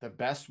 the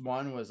best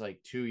one was like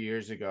 2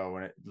 years ago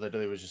when it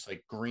literally was just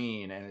like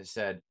green, and it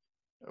said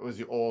it was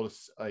the old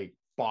like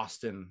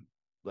Boston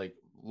like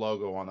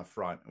logo on the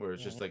front, where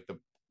it's just like the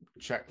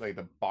check like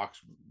the box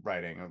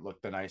writing. It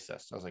looked the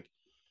nicest. I was like,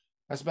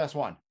 that's the best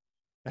one.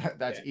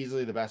 That's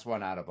easily the best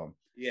one out of them.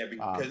 Yeah,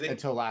 because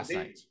until last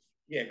night.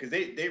 Yeah, because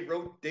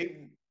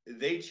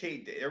they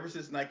changed ever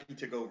since Nike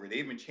took over.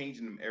 They've been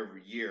changing them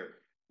every year.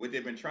 What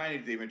they've been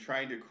trying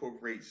to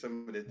incorporate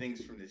some of the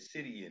things from the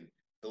city. And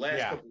the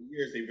last couple of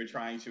years, they've been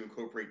trying to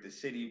incorporate the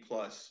city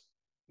plus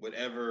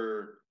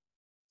whatever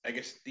I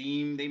guess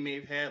theme they may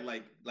have had.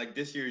 Like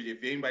this year, if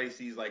anybody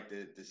sees like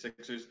the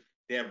Sixers,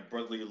 they have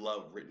brotherly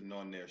love written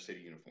on their city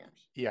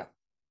uniforms. Yeah.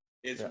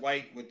 It's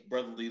white with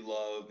brotherly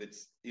love.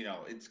 It's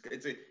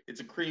it's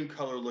a cream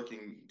color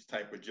looking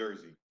type of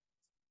jersey.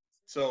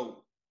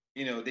 So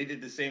they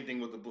did the same thing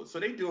with the blue. So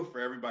they do it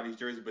for everybody's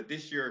jersey. But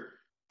this year,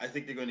 I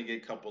think they're going to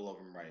get a couple of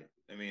them right.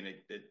 I mean,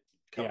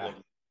 a couple of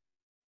them.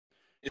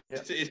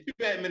 It's too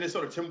bad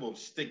Minnesota Timberwolves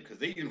stink because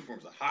their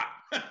uniforms are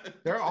hot.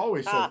 They're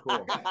always so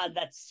cool.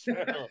 That's true.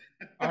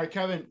 All right,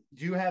 Kevin,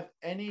 do you have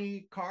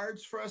any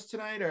cards for us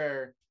tonight,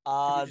 or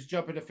can we just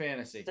jump into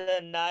fantasy?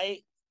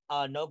 Tonight,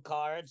 no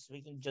cards.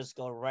 We can just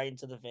go right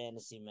into the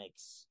fantasy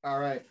mix.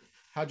 All right.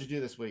 How'd you do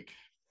this week?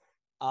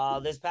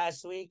 This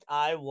past week,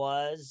 I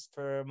was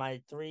for my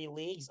 3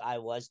 leagues. I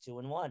was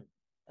 2-1.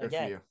 Good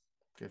for you.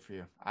 Good for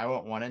you. I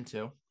went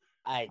 1-2.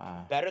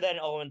 Better than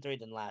 0-3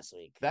 than last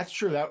week. That's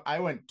true. That I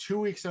went 2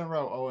 weeks in a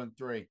row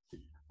 0-3.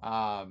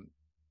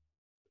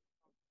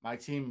 My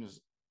teams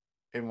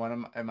in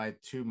my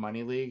 2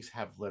 money leagues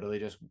have literally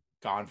just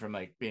gone from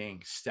like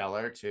being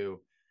stellar to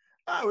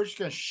we're just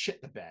gonna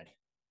shit the bed.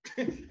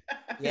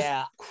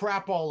 Yeah,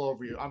 crap all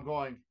over you. I'm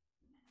going.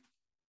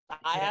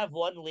 I have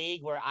one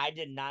league where I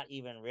did not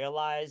even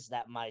realize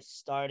that my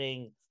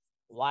starting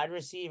wide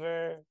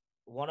receiver,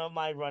 one of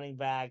my running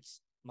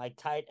backs, my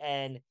tight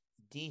end,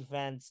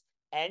 defense,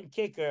 and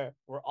kicker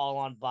were all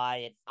on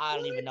bye, and I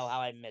don't even know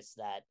how I missed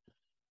that.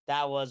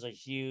 That was a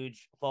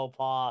huge faux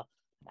pas.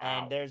 Wow.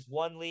 And there's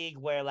one league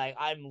where like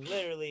I'm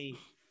literally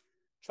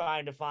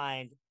trying to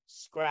find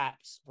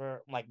scraps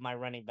for like my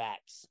running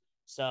backs.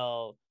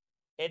 So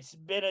it's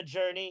been a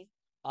journey.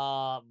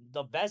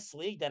 The best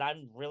league that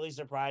I'm really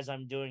surprised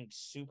I'm doing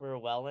super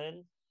well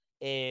in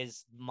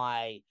is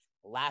my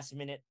last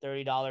minute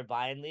 $30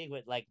 buy-in league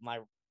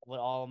with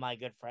all of my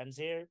good friends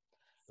here.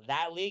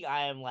 That league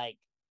I am like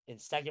in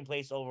second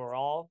place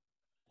overall,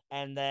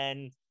 and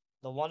then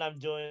the one I'm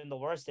doing the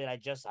worst in,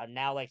 I'm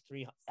now like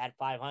 3 at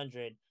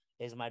 500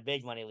 is my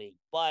big money league.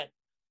 But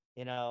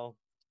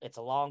it's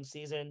a long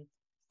season.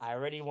 I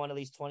already won at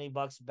least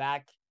 $20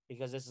 back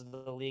because this is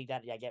the league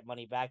that I get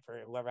money back for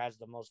whoever has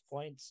the most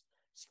points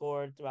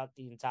scored throughout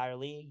the entire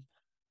league.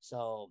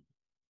 So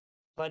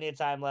plenty of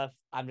time left.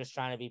 I'm just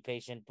trying to be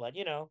patient, but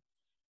you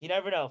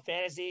never know.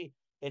 Fantasy,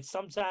 it's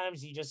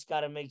sometimes you just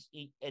got to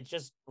it's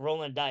just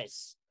rolling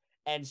dice.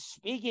 And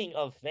speaking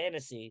of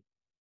fantasy,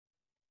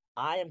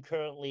 I am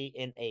currently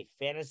in a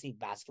fantasy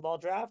basketball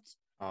draft.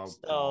 Oh, so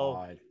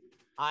God.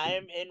 I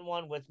am in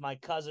one with my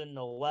cousin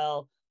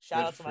Noel.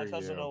 Shout out to my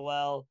cousin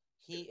Noel.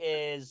 He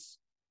is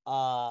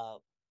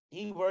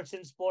he works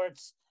in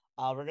sports.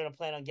 We're gonna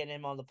plan on getting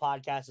him on the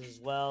podcast as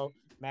well.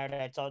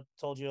 Meredith, I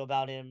told you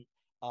about him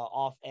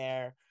off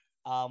air.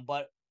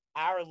 But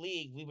our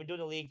league, we've been doing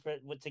the league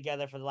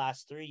together for the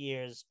last 3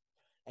 years,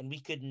 and we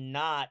could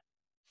not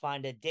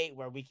find a date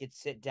where we could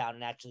sit down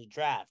and actually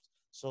draft.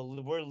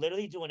 So we're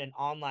literally doing an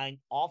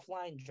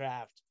offline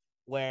draft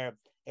where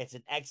it's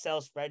an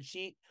Excel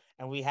spreadsheet,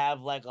 and we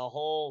have like a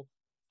whole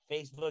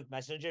Facebook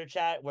Messenger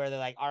chat where they're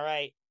like, all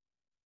right,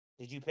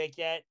 did you pick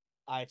yet?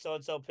 All right,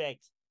 so-and-so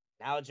picked.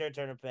 Now it's your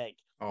turn to pick.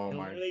 Oh And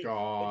my literally,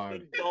 God.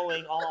 it's been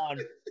going on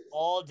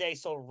all day.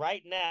 So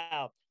right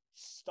now,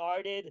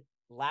 started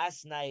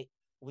last night.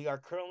 We are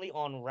currently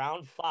on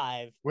round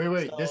 5.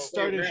 Wait. This So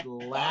started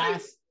round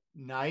last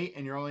night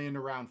and you're only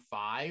into round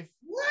 5?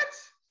 What?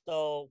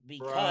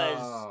 because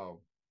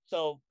Bro.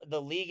 so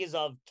the league is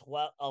of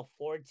 12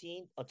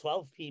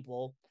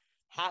 people.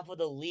 Half of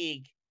the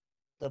league,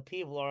 the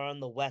people are on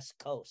the West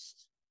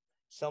Coast.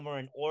 Some are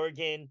in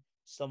Oregon,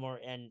 some are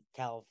in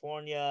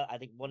California. I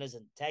think one is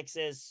in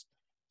Texas.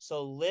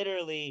 So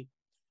literally,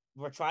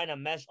 we're trying to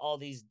mesh all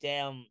these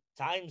damn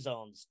time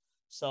zones.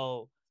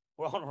 So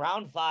we're on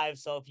round 5.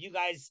 So if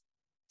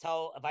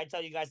I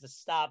tell you guys to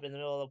stop in the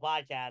middle of the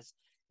podcast,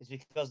 it's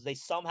because they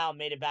somehow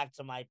made it back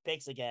to my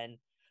picks again.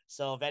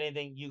 So if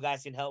anything, you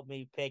guys can help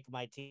me pick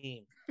my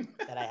team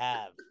that I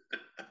have.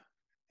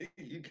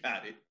 You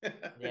got it.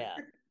 Yeah.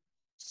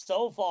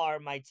 So far,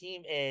 my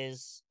team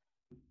is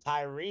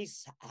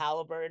Tyrese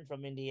Halliburton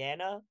from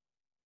Indiana,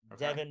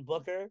 Okay. Devin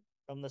Booker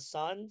from the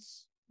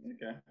Suns,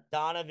 Okay.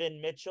 Donovan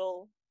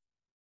Mitchell,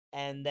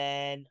 and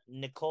then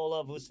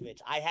Nikola Vucevic.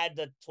 I had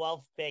the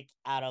 12th pick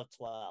out of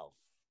 12.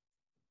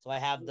 So I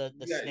have the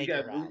snake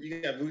around.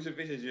 You got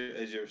Vucevic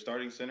as your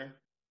starting center.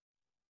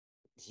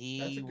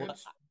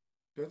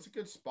 That's a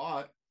good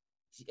spot.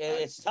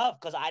 It's tough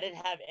because I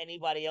didn't have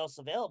anybody else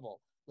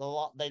available.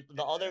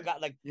 The other guy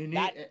like You need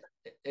that.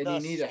 and you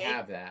need to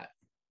have that.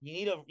 You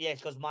need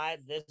because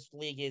this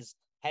league is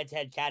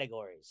head-to-head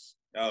categories.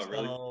 Oh,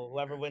 really? So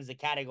whoever wins the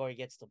category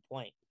gets the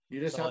point. You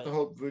just have to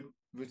hope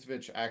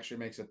Vucevic actually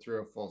makes it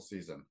through a full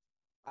season.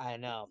 I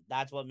know.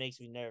 That's what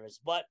makes me nervous.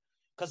 But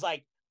because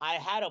I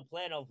had a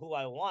plan of who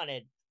I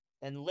wanted,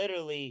 and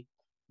literally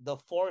the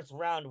 4th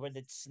round where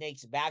the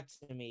snakes back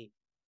to me,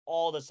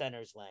 all the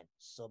centers went.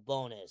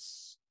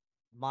 Sabonis,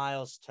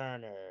 Miles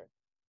Turner,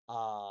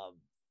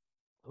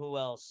 who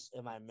else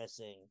am I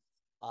missing?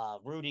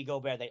 Rudy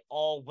Gobert. They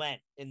all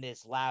went in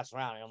this last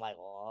round, and I'm like,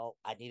 well,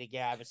 I need to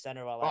get a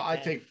center.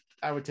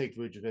 I would take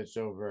Vucevic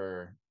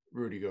over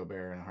Rudy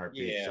Gobert in a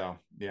heartbeat. Yeah. So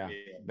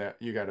that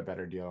you got a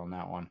better deal on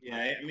that one.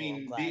 Yeah, I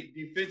mean,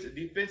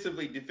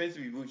 defensively,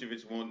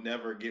 Vucevic won't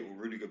never get what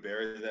Rudy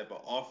Gobert is at,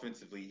 but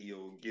offensively,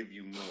 he'll give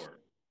you more.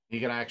 He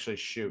can actually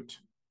shoot.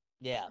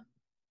 Yeah.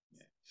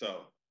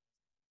 So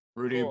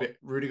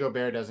Rudy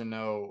Gobert doesn't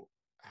know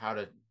how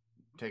to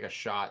take a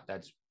shot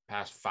that's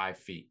past 5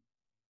 feet.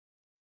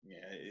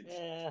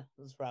 Yeah,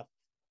 it's rough.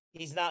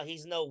 He's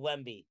no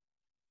Wemby.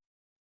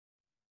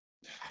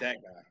 That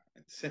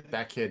guy.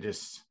 That kid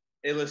just.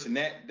 Hey, listen,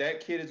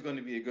 that kid is going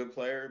to be a good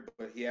player,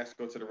 but he has to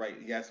go to the right.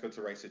 He has to go to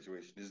the right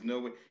situation. There's no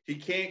way he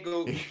can't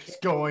go. He's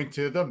going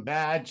to the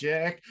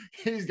Magic.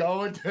 He's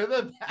going to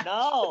the Magic.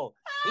 No,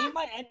 he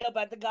might end up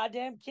at the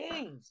goddamn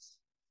Kings.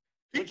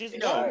 Which is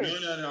no.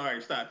 All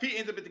right, stop. If he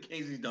ends up at the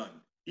Kings, he's done.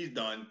 He's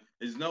done.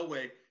 There's no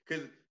way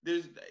because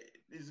there's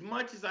as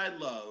much as I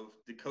love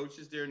the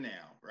coaches there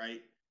now, right?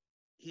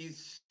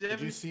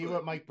 Did you see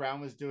what Mike Brown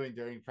was doing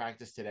during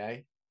practice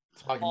today?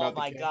 Talking about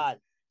my God.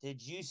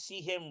 Did you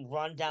see him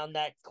run down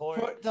that court?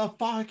 Put the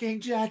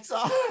fucking Jets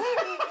on.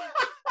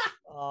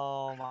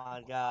 Oh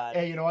my God.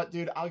 Hey, you know what,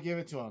 dude? I'll give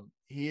it to him.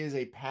 He is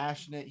a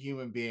passionate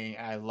human being,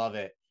 and I love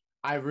it.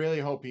 I really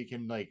hope he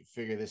can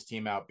figure this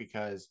team out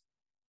because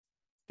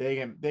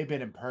they've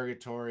been in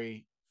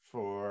purgatory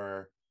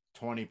for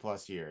 20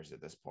 plus years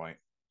at this point.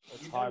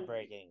 It's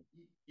heartbreaking.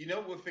 You know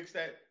what would fix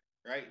that,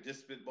 right?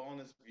 Just spitballing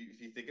this, if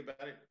you think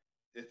about it.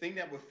 The thing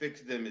that would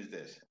fix them is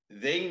this.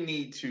 They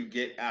need to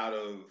get out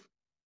of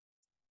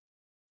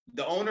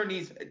the owner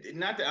needs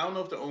not that I don't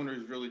know if the owner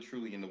is really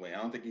truly in the way.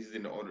 I don't think he's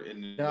in the owner.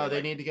 No,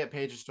 they need to get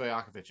Peja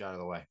Stojakovic out of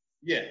the way.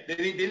 Yeah, they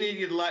need to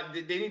get a lot.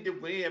 They need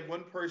to have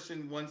one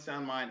person, one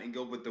sound mind, and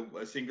go with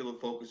a singular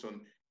focus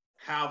on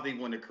how they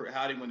want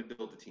to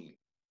build the team.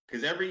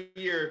 Because every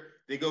year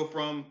they go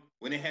from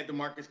when they had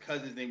DeMarcus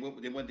Cousins, they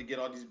wanted to get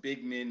all these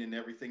big men and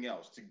everything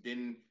else. To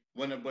then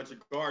win a bunch of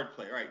guard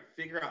play. All right,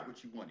 figure out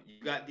what you want.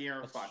 You got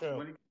De'Aaron Fox.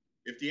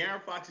 If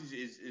De'Aaron Fox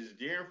is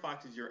De'Aaron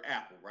Fox is your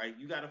apple, right?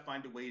 You got to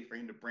find a way for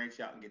him to branch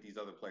out and get these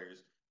other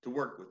players to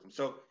work with him.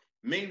 So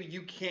maybe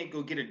you can't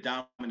go get a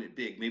dominant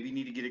big. Maybe you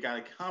need to get a guy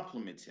that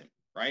complements him,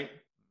 right?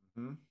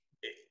 Mm-hmm.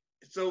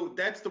 So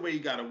that's the way you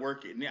got to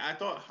work it. And I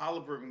thought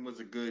Halliburton was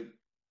a good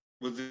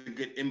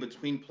in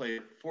between player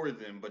for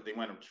them, but they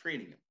wound up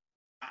trading him.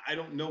 I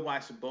don't know why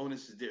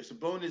Sabonis is there.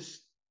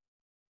 Sabonis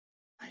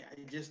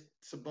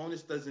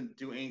doesn't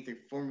do anything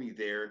for me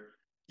there.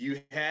 You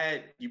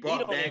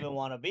brought don't even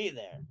want to be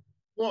there.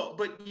 Well,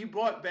 but you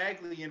brought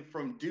Bagley in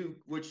from Duke,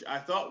 which I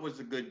thought was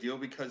a good deal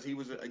because he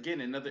was again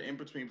another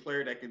in-between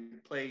player that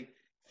could play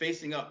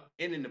facing up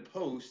in the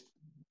post,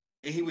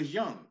 and he was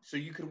young, so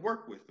you could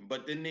work with him.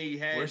 But then they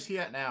had where's he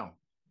at now?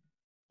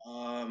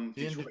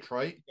 He in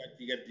Detroit.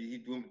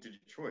 He went to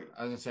Detroit.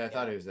 I was gonna say I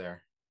thought he was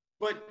there,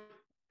 but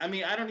I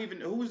mean I don't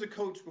even who was the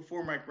coach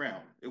before Mike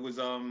Brown. It was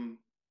Oh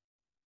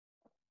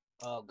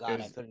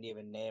God, I couldn't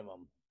even name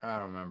him. I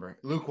don't remember.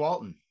 Luke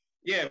Walton.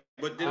 Yeah,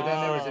 but then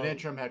there was an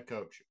interim head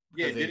coach.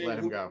 Yeah, they let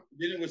him go.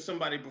 Then it was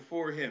somebody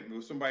before him. It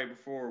was somebody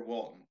before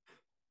Walton.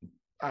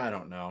 I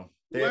don't know.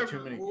 They have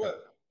too many.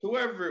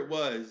 Whoever it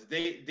was,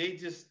 they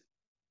just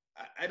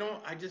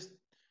I just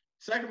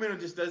Sacramento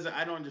just doesn't.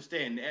 I don't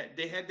understand.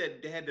 They had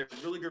that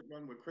really good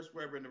run with Chris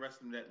Webber and the rest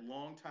of them that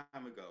long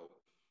time ago.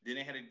 Then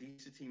they had a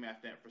decent team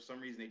after that. For some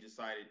reason, they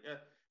decided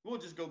we'll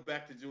just go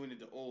back to doing it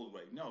the old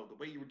way. No, the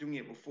way you were doing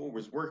it before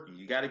was working.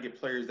 You got to get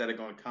players that are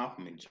going to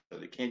complement each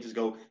other. They can't just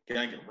go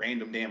get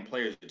random damn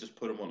players and just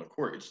put them on the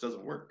court. It just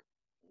doesn't work.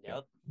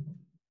 Yep.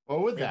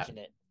 Well, with that,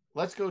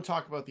 let's go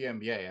talk about the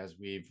NBA, as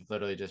we've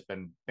literally just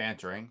been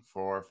bantering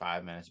for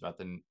 5 minutes about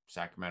the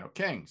Sacramento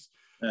Kings.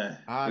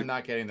 I'm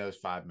not getting those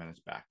 5 minutes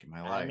back in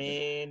my life. I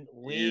mean,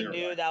 we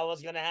knew that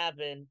was going to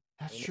happen.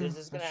 That's true. This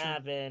is going to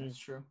happen. That's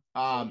true.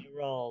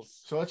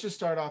 Rolls. So let's just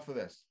start off with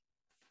this.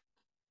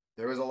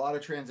 There was a lot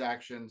of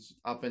transactions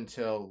up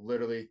until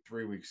literally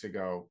 3 weeks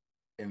ago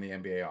in the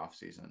NBA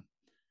offseason.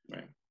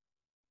 Right.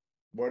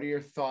 What are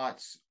your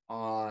thoughts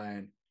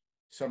on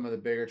some of the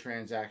bigger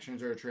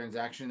transactions, or a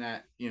transaction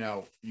that,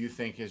 you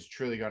think is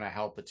truly going to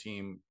help a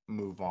team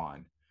move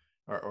on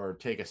or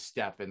take a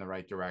step in the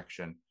right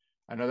direction?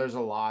 I know there's a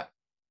lot,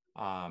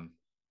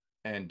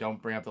 and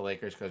don't bring up the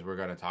Lakers because we're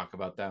going to talk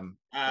about them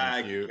in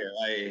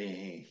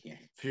a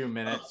few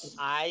minutes.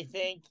 I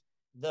think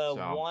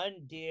one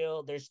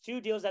deal, there's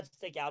two deals that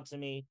stick out to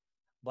me,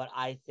 but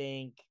I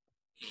think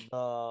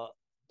the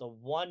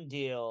one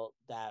deal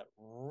that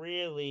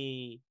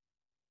really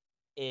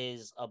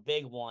is a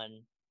big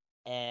one,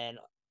 and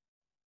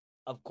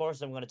of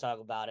course I'm going to talk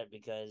about it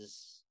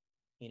because,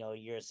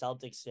 you're a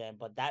Celtics fan,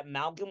 but that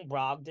Malcolm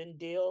Brogdon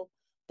deal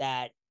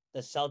that the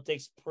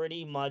Celtics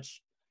pretty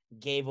much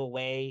gave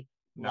away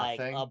like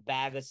a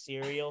bag of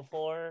cereal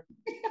for,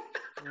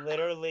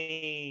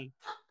 literally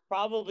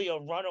probably a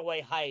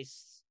runaway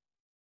heist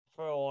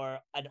for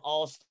an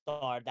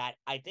all-star that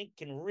I think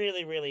can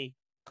really, really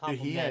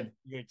complement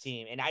your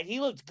team. And he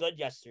looked good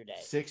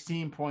yesterday.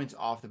 16 points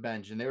off the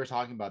bench. And they were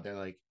talking about, they're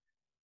like,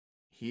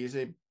 he's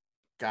a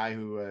guy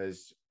who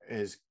was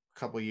his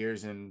couple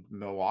years in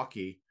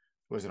Milwaukee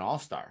was an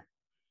all-star.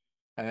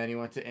 And then he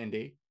went to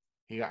Indy.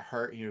 He got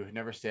hurt. He would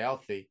never stay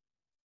healthy.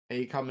 And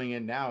he coming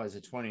in now as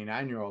a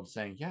 29-year-old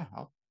saying, yeah,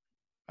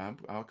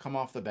 I'll come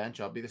off the bench.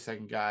 I'll be the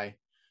second guy,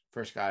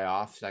 first guy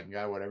off, second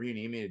guy, whatever you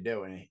need me to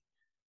do. And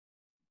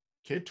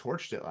kid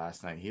torched it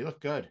last night. He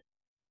looked good.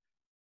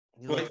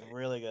 He looked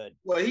really good.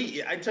 Well,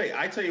 I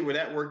tell you where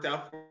that worked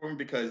out for him,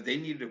 because they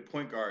needed a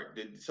point guard.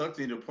 The Celtics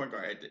needed a point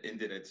guard at the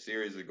end of that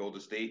series at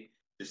Golden State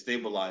to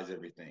stabilize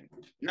everything.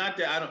 Not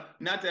that I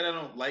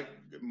don't like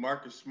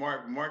Marcus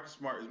Smart. Marcus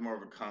Smart is more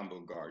of a combo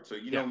guard. So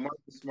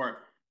Marcus Smart,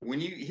 when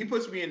he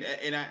puts me in,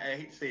 and I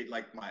hate to say it,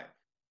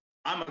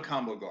 I'm a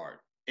combo guard.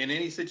 In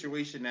any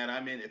situation that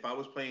I'm in, if I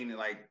was playing in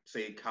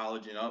say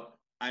college and up,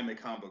 I'm a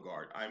combo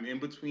guard. I'm in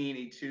between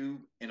a 2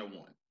 and a 1,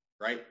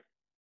 right?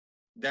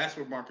 That's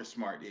what Marcus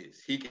Smart is.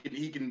 He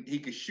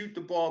can shoot the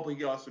ball, but he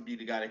can also be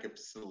the guy that can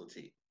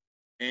facilitate.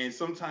 And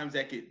sometimes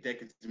that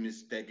gets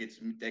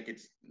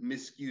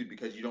miscued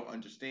because you don't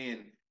understand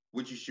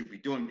what you should be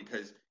doing,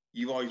 because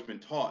you've always been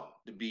taught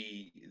to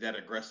be that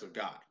aggressive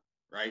guy,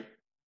 right?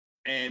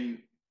 And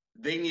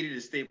they needed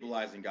a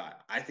stabilizing guy.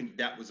 I think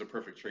that was a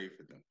perfect trade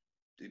for them.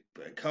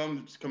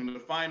 Come to the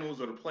finals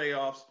or the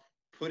playoffs,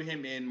 put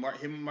him in.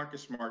 Him and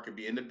Marcus Smart could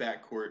be in the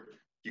backcourt.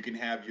 You can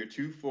have your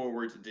 2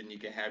 forwards, and then you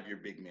can have your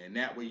big man.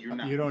 That way, you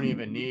don't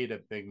even need a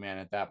big man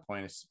at that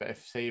point.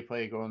 If say you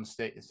play Golden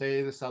State,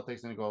 say the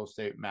Celtics and the Golden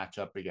State match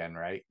up again,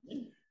 right?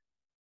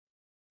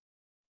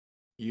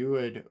 You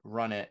would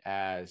run it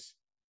as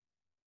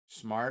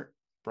Smart,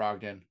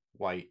 Brogdon,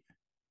 White,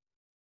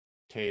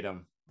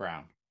 Tatum,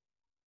 Brown.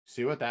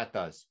 See what that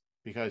does,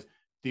 because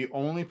the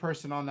only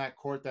person on that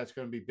court that's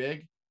going to be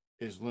big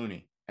is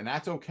Looney, and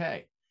that's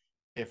okay.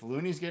 If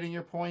Looney's getting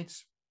your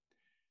points,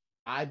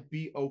 I'd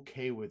be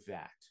okay with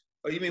that.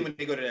 Oh, you mean when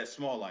they go to that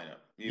small lineup?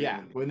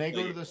 When they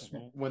go to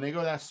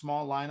that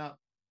small lineup,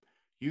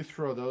 you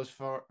throw those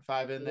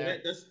 5 in there.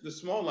 That's the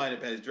small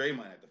lineup has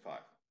Draymond at the 5.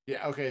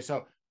 Yeah. Okay.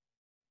 So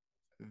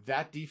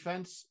that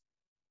defense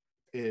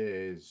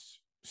is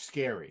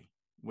scary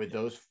with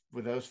those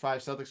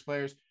 5 Celtics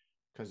players,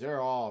 because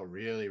they're all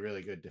really,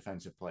 really good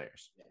defensive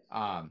players.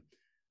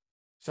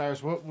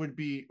 Cyrus, what would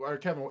be, or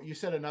Kevin, you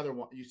said another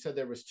one. You said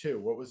there was 2.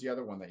 What was the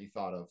other one that you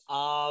thought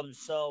of?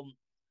 So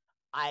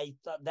I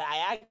thought that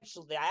I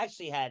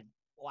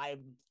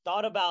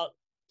thought about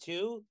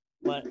 2,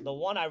 but the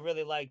one I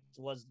really liked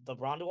was the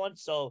Brogdon one.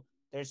 So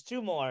there's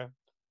 2 more.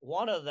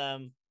 One of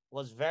them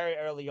was very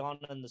early on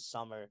in the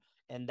summer,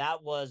 and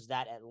that was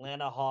that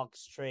Atlanta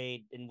Hawks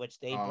trade in which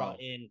they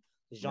brought in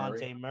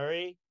DeJounte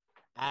Murray,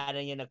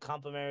 adding in a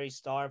complimentary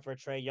star for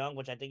Trae Young,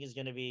 which I think is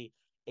going to be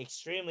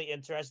extremely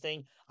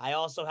interesting. I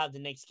also have the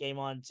Knicks game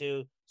on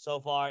too. So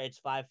far,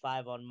 it's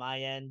 5-5 on my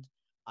end.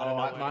 I don't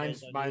know.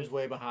 Mine's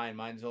way behind.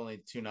 Mine's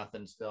only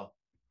 2-0 still.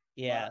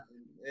 Yeah.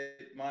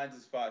 Mine's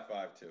is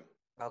 5-5 too.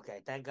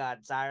 Okay, thank God,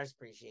 Cyrus.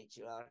 Appreciate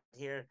you out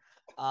here.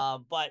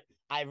 But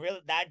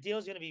that deal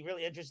is going to be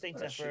really interesting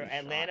for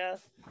Atlanta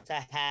to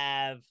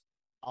have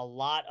a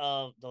lot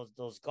of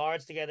those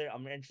guards together.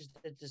 I'm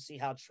interested to see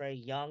how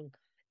Trae Young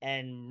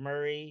and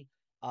Murray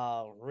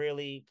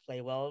really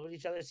play well with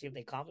each other, see if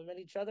they complement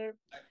each other.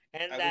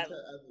 And I would, that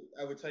t-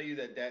 I would tell you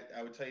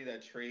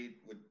that trade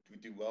would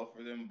do well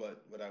for them.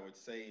 But what I would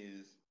say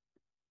is,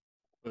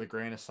 With a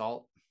grain of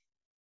salt.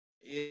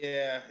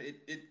 yeah,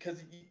 it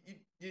because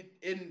you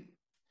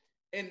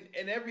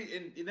in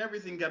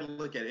everything got to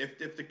look at it.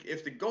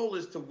 If the goal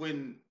is to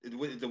win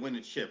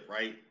a chip,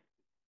 right?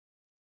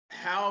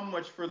 How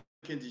much further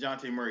can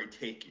DeJounte Murray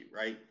take you,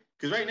 right?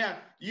 Because right now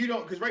you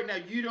don't. Because right now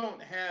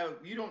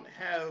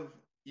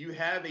you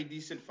have a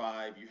decent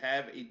five, you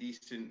have a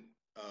decent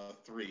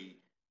three,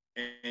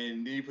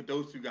 and then you put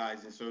those two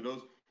guys in. So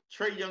those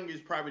Trey Young is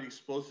probably the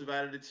explosive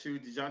out of the two.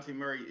 DeJounte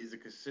Murray is a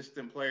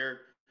consistent player.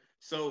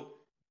 So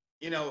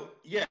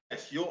yes,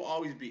 you'll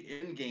always be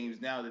in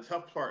games. Now the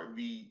tough part would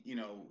be,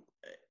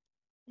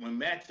 when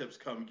matchups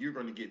come, you're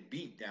going to get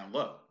beat down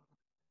low.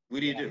 What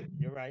do you do?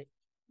 You're right.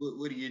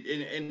 What do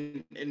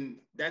you and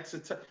that's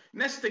and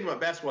that's the thing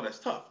about basketball that's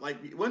tough. Like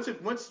once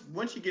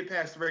you get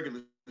past the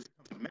regular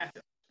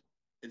matchup,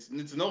 it's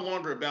no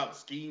longer about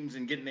schemes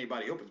and getting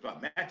anybody open. It's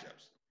about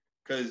matchups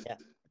because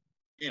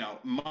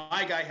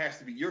my guy has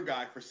to be your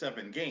guy for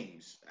 7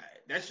 games.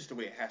 That's just the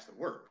way it has to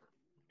work.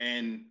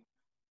 And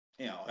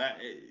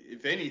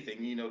if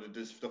anything,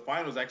 the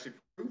finals actually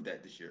proved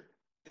that this year.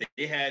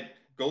 They had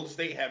Golden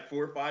State had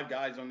 4 or 5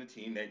 guys on the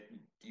team that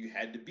you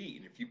had to beat,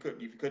 and if you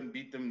couldn't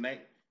beat them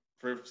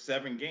for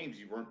 7 games,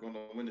 you weren't going to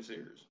win the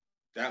series.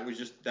 That was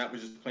just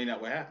plain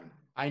out what happened.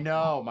 I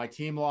know my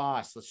team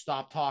lost. Let's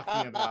stop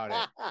talking about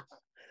it.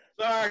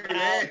 Sorry,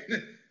 man.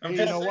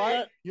 You know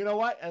what? You know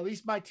what? At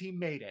least my team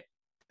made it.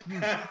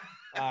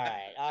 All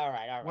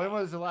right. When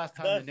was the last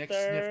time the Knicks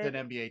sniffed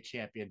an NBA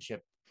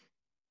championship?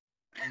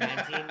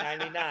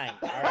 1999.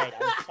 All right,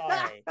 I'm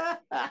sorry.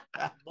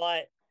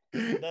 But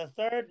the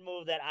third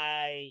move that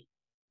I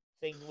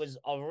think was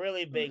a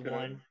really big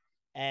one,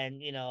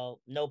 and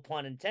no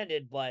pun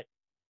intended, but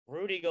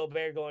Rudy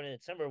Gobert going to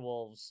the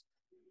Timberwolves,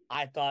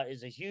 I thought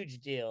is a huge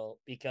deal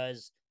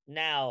because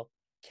now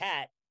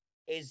Cat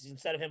is,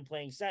 instead of him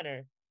playing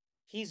center,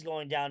 he's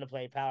going down to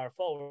play power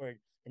forward.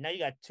 And now you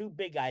got 2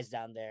 big guys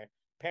down there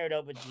paired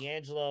up with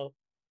D'Angelo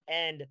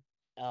and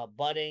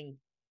budding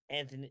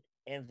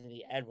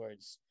Anthony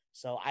Edwards.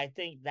 So I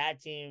think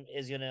that team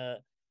is gonna.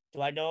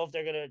 Do I know if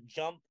they're gonna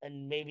jump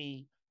and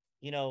maybe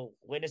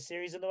win a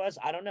series in the West?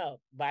 I don't know,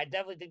 but I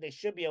definitely think they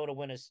should be able to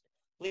win at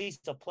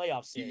least a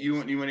playoff series. You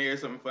want to hear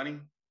something funny?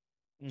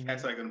 Mm-hmm.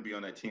 Cat's not going to be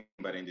on that team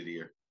by the end of the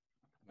year.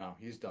 No,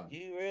 he's done.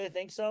 You really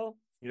think so?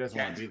 He doesn't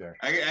want to be there.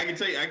 I can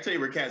tell you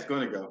where Cat's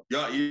going to go.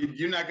 Y'all,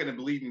 you're not going to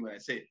believe me when I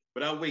say it,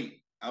 but I'll wait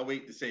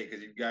to say it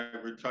because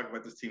we're talking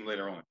about this team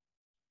later on.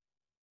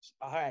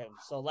 All right,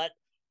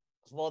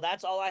 well,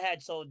 that's all I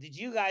had. So, did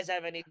you guys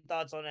have any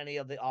thoughts on any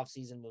of the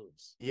offseason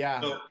moves?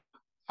 Yeah, so,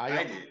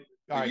 I did.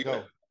 All right,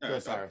 go,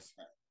 Cyrus.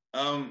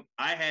 I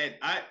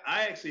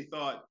actually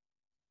thought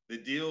the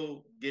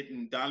deal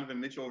getting Donovan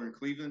Mitchell over in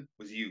Cleveland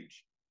was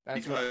huge.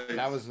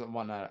 That was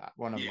one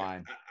of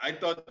mine. I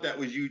thought that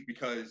was huge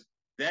because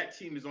that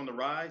team is on the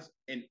rise,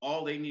 and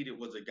all they needed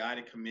was a guy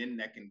to come in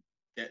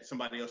that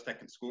somebody else that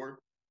can score.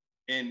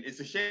 And it's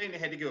a shame they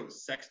had to go with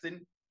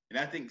Sexton. And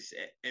I think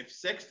if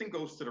Sexton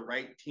goes to the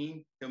right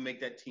team, he'll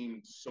make that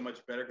team so much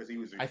better because he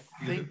was a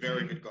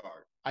very good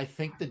guard. I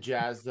think the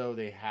Jazz, though,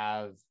 they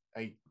have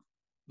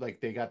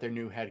they got their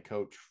new head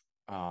coach,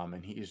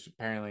 and he's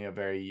apparently a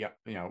very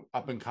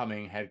up and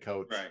coming head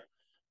coach,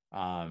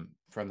 right?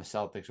 From the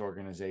Celtics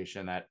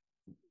organization that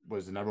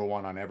was the number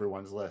 1 on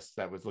everyone's list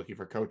that was looking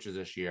for coaches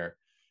this year.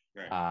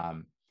 Right.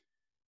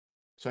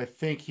 So I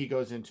think he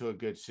goes into a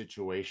good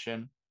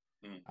situation.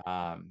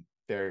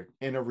 They're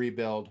in a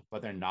rebuild,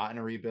 but they're not in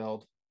a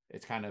rebuild.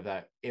 It's kind of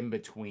that in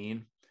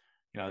between.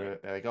 They're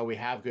like, oh, we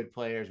have good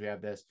players. We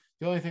have this.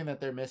 The only thing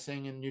that they're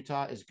missing in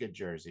Utah is good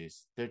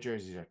jerseys. Their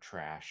jerseys are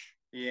trash.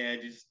 Yeah,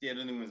 the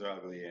new ones are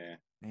ugly. Yeah.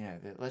 Yeah,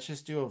 let's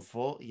just do a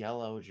Volt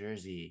yellow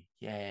jersey.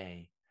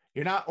 Yay!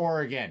 You're not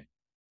Oregon.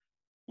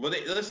 Well,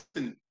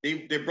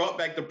 they brought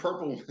back the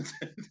purple ones.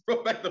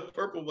 Brought back the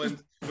purple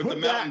ones with the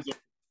mountains.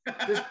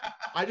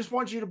 I just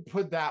want you to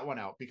put that one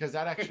out because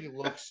that actually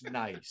looks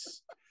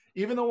nice.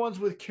 Even the ones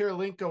with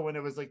Kirilenko when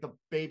it was like the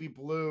baby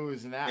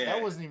blues and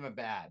that wasn't even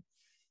bad.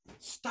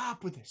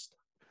 Stop with this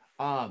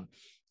stuff.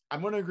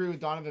 I'm going to agree with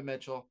Donovan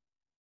Mitchell,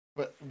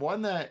 but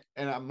and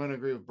I'm going to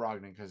agree with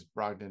Brogdon because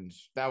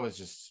that was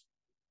just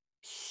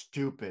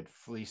stupid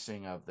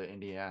fleecing of the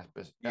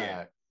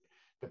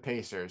the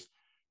Pacers.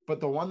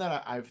 But the one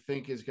that I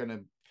think is going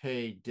to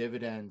pay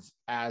dividends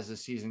as the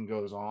season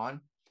goes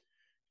on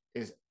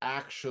is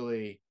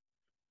actually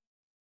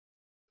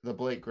the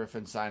Blake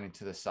Griffin signing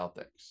to the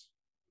Celtics.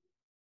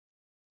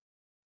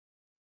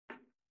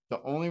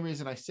 The only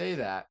reason I say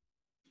that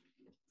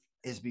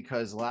is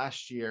because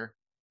last year,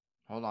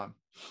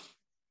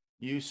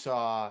 you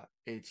saw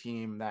a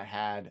team that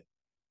had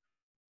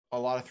a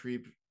lot of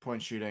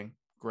 3-point shooting.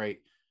 Great.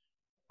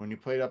 When you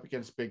played up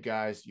against big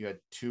guys, you had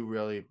two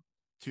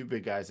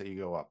big guys that you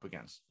go up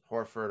against,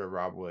 Horford or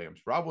Rob Williams.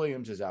 Rob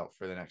Williams is out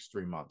for the next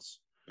 3 months.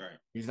 Right.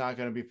 He's not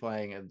going to be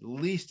playing at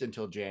least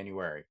until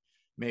January,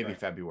 maybe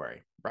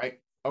February, right?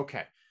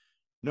 Okay.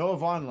 Noah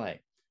Vonleh,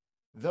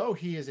 though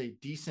he is a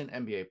decent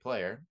NBA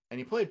player, and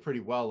he played pretty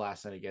well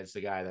last night against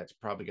a guy that's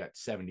probably got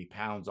 70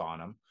 pounds on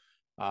him,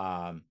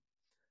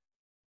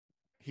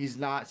 he's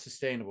not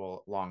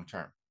sustainable long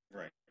term.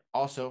 Right.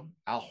 Also,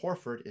 Al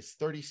Horford is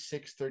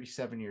 36,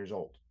 37 years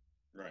old.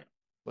 Right.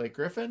 Blake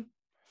Griffin,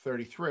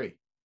 33.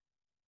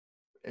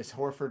 Is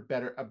Horford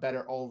a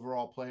better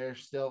overall player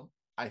still?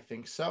 I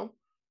think so.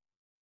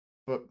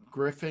 But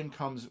Griffin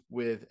comes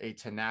with a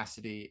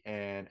tenacity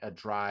and a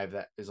drive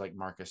that is like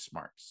Marcus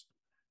Smart's.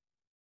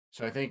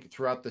 So I think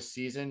throughout the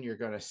season, you're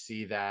going to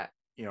see that,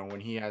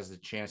 when he has the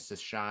chance to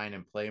shine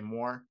and play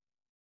more,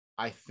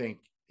 I think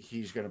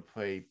he's going to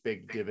play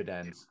big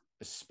dividends,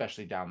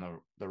 especially down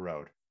the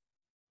road.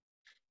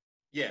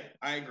 Yeah,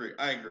 I agree.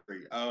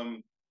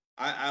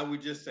 I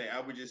would just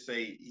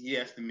say he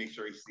has to make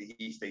sure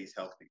he stays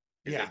healthy.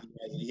 Yeah,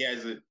 he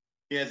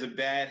has a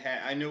bad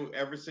hat. I know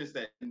ever since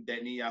that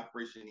knee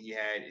operation he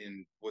had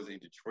in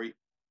Detroit.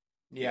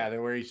 Yeah,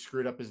 where he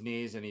screwed up his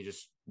knees and he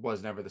just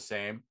was never the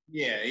same.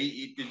 Yeah,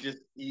 it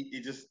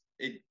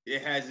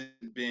hasn't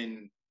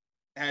been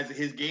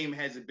his game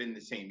hasn't been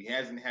the same. He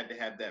hasn't had to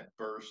have that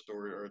burst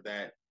or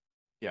that.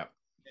 Yeah.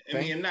 I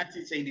mean, I'm not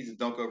saying he needs to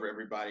dunk over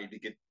everybody to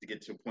get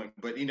to a point,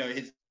 but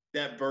his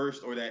that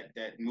burst or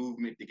that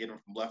movement to get him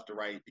from left to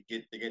right to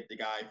get the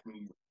guy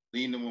from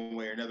leaning one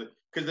way or another.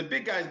 Because the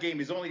big guy's game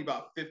is only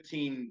about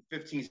 15,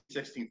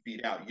 16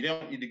 feet out. You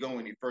don't need to go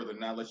any further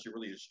now unless you're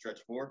really a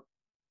stretch four.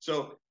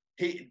 So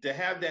to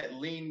have that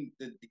lean,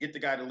 to get the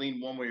guy to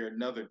lean one way or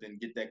another, then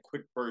get that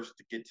quick burst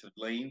to get to the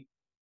lane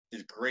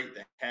is great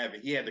to have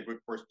it. He had the quick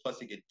burst, plus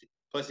he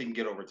can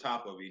get over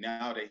top of you.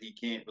 Now that he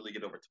can't really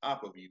get over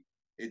top of you,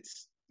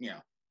 it's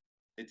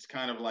it's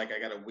kind of like I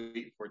got to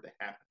wait for it to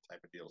happen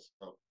type of deal.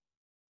 So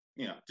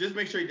just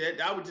make sure that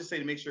I would just say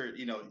to make sure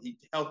he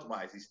health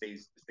wise he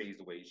stays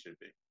the way he should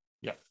be.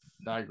 Yeah,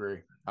 I agree.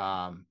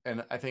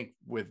 And I think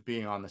with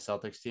being on the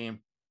Celtics team,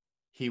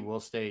 he will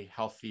stay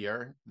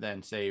healthier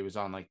than say he was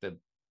on like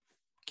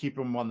keep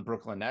him on the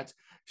Brooklyn Nets.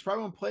 He's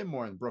probably going to play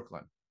more in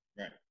Brooklyn,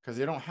 right? Because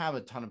they don't have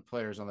a ton of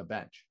players on the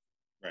bench,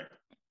 right?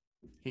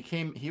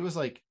 He was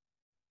like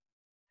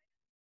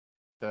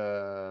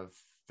the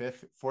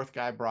fourth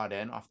guy brought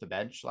in off the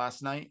bench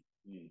last night.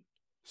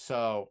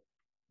 So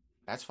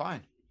that's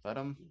fine. Let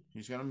him.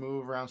 He's going to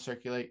move around,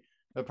 circulate.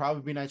 There'll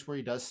probably be nights where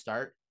he does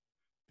start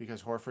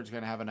because Horford's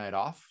going to have a night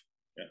off.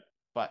 Yeah.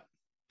 But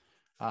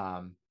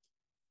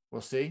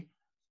we'll see.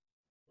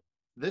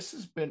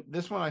 This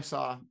one I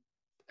saw,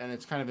 and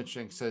it's kind of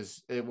interesting.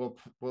 Says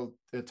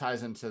it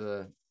ties into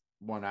the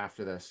one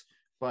after this.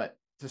 But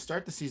to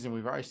start the season,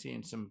 we've already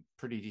seen some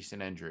pretty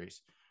decent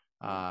injuries.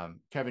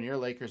 Kevin, your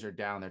Lakers are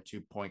down their 2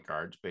 point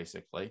guards,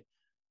 basically.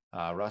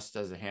 Russ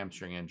does a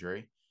hamstring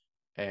injury,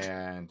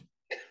 and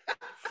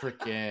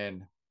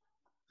freaking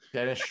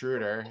Dennis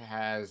Schroeder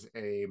has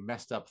a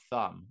messed up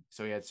thumb.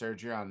 So he had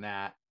surgery on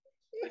that.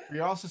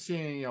 You're also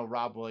seeing,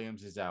 Rob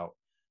Williams is out.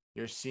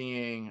 You're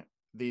seeing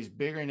these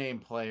bigger name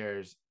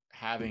players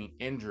having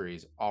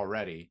injuries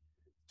already.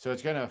 So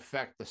it's going to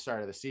affect the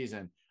start of the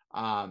season.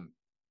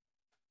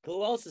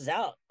 Who else is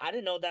out? I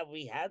didn't know that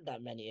we had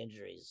that many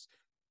injuries.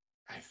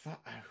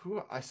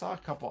 I saw a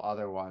couple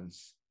other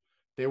ones.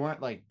 They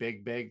weren't like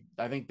big.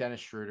 I think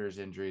Dennis Schroeder's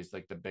injury is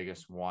like the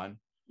biggest one.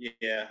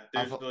 Yeah,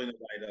 there's really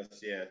nobody else.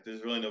 Yeah,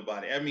 there's really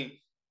nobody. I mean,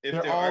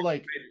 if they're all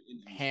like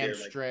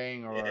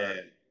hamstring or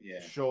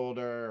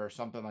shoulder or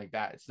something like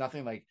that. It's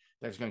nothing like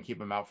that's going to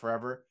keep him out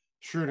forever.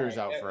 Schroeder's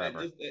out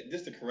forever.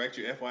 Just to correct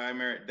you, FYI,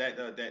 Merritt,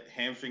 that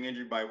hamstring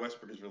injury by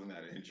Westbrook is really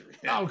not an injury.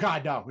 Oh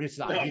God, no, it's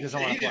not. No, he doesn't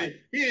want to play.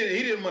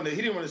 He didn't want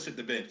to sit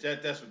the bench.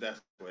 That's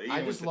what.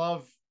 I just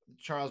love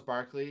Charles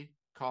Barkley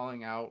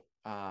calling out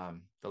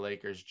the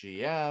Lakers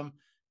GM,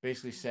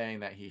 basically saying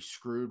that he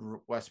screwed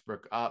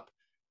Westbrook up.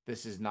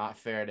 This is not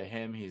fair to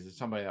him. He's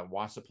somebody that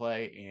wants to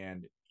play,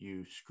 and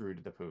you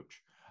screwed the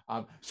pooch.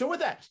 So with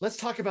that, let's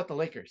talk about the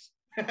Lakers.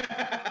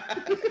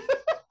 But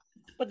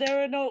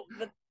there are no.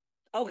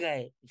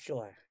 Okay,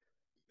 sure.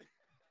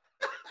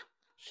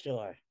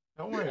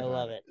 Don't worry. I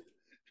love it.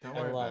 Don't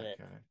worry. I love it.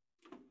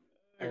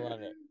 I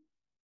love it.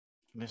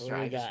 Mister,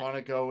 I just want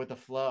to go with the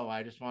flow.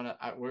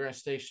 We're going to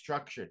stay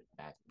structured.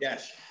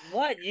 Yes.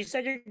 What? You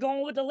said you're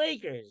going with the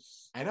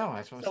Lakers. I know.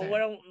 That's what I'm saying.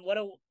 So what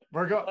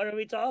are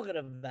we talking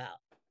about?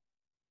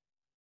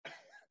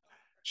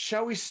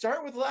 Shall we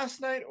start with last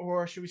night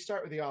or should we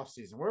start with the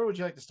offseason? Where would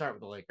you like to start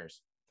with the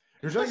Lakers?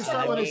 Would you like to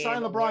start when they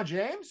signed LeBron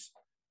James?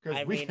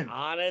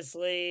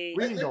 Honestly,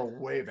 we can go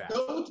way back.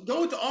 Go with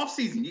the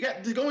offseason. You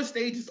got to go in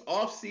stages: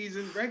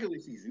 offseason, regular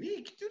season.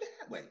 You can do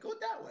that way. Go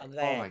that way.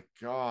 Okay. Oh my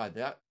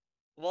God,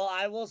 Well,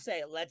 I will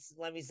say,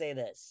 let me say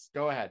this.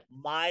 Go ahead.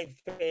 My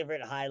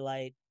favorite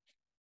highlight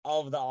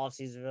of the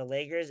offseason for the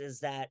Lakers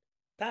is that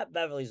Pat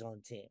Beverly's on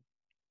the team.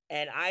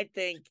 And I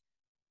think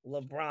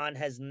LeBron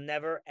has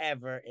never,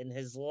 ever in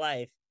his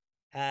life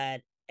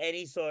had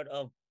any sort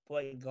of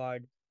point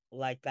guard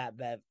like Pat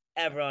Bev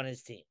ever on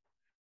his team.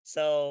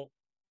 So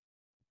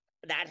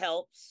that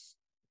helps.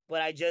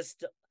 But I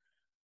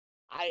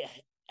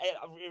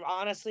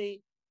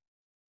honestly,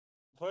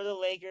 for the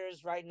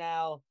Lakers right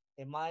now,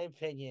 in my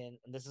opinion,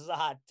 and this is a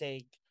hot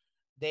take,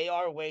 they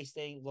are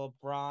wasting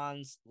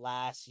LeBron's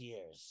last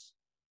years.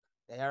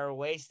 They are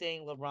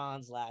wasting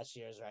LeBron's last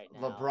years right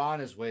now. LeBron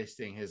is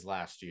wasting his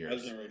last I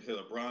was years. going to say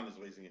LeBron is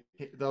wasting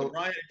it. Though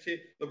LeBron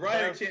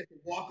had a chance to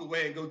walk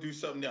away and go do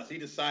something else. He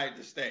decided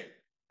to stay.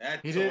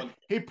 That's he did.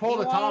 He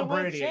pulled a Tom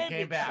Brady and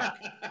came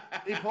back.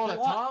 He pulled a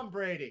Tom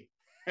Brady.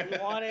 He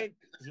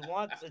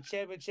wants a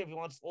championship. He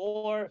wants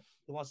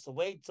to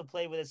wait to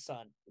play with his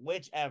son,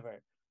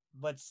 whichever.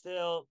 But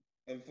still,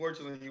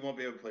 unfortunately, he won't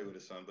be able to play with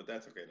his son. But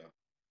that's okay though.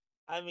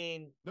 I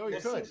mean, no, he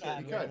could.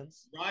 He could.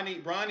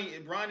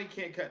 Bronny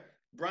can't cut.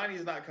 Bronny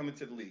is not coming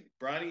to the league.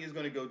 Bronny is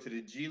going to go to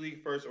the G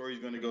League first, or he's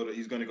going to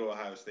go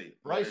Ohio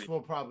State. Bryce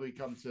will probably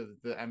come to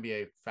the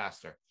NBA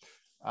faster.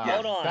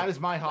 Hold on. That is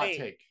my hot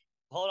take.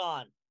 Hold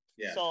on.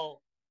 Yeah.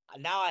 So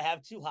now I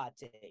have two hot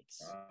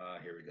takes.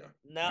 Here we go.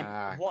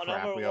 Now,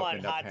 number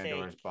one hot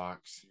Pandora's take.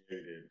 Box.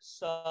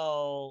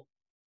 So,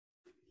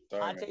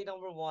 hot take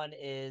number one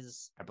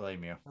is I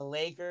blame you. The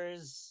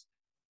Lakers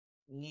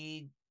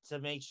need to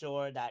make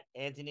sure that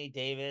Anthony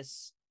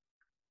Davis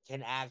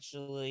can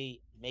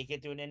actually make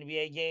it through an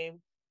NBA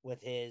game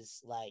with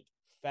his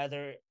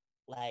feather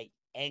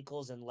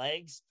ankles and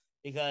legs,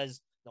 because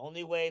the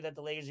only way that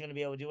the Lakers are going to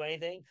be able to do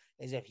anything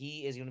is if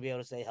he is going to be able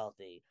to stay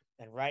healthy.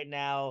 And right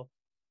now,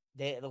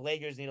 the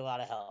Lakers need a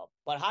lot of help.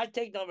 But hot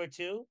take number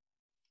two.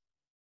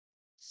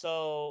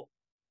 So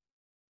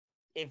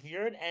if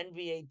you're an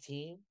NBA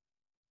team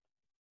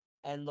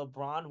and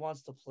LeBron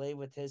wants to play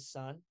with his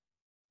son,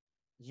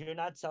 you're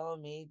not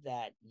telling me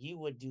that you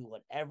would do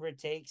whatever it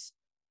takes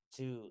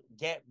to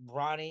get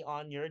Bronny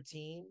on your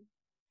team,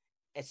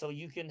 and so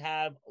you can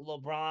have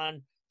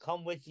LeBron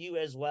come with you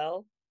as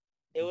well.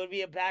 It would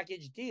be a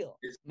package deal.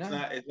 It's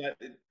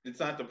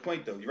not the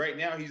point though. Right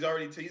now, he's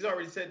already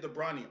said to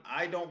Bronny,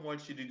 "I don't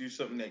want you to do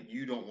something that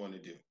you don't want to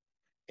do."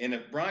 And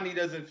if Bronny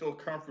doesn't feel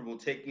comfortable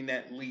taking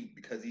that leap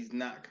because he's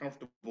not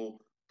comfortable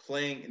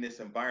playing in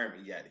this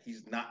environment yet,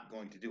 he's not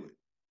going to do it.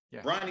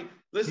 Yeah. Bronny,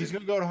 listen, he's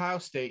going to go to Ohio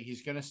State.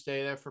 He's going to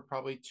stay there for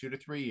probably 2 to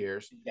 3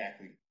 years.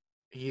 Exactly.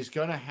 He's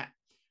going to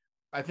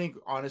I think,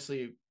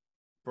 honestly,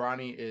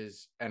 Bronny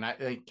is, and I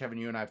think, Kevin,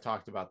 you and I have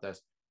talked about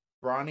this,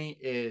 Bronny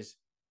is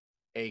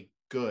a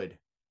good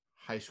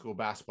high school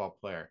basketball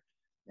player.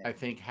 Yeah. I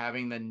think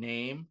having the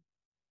name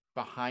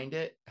behind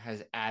it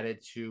has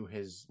added to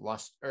his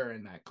luster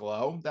and that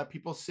glow that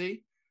people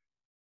see.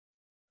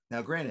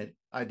 Now, granted,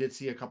 I did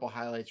see a couple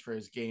highlights for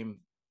his game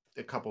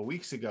a couple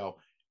weeks ago,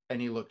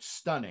 and he looked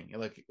stunning. It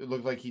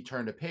looked like he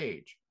turned a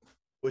page,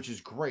 which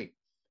is great.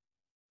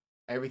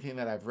 Everything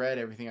that I've read,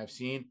 everything I've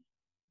seen,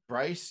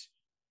 Bryce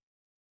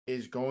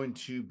is going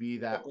to be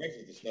that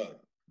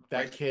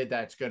kid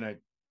that's going to,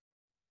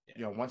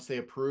 once they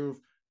approve,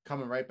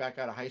 coming right back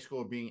out of high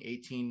school, being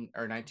 18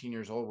 or 19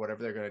 years old,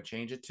 whatever they're going to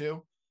change it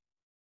to,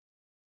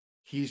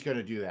 he's going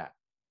to do that,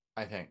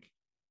 I think.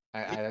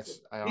 I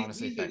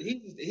honestly think.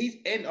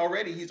 He's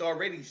already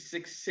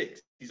 6'6".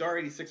 He's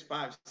already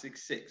 6'5",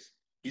 6'6".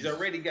 He's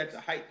already got the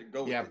height to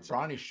go. Yeah,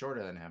 Bronny's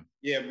shorter than him.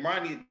 Yeah,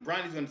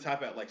 Bronny's going to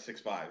top out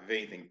 6'5". If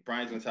anything,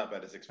 Bronny's going to top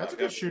out at 6'5". That's a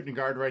good shooting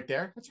guard right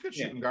there. That's a good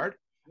shooting guard.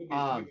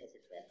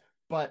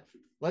 But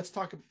let's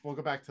talk. We'll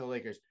go back to the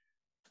Lakers.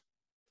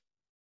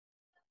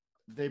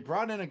 They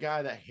brought in a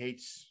guy that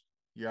hates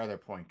your other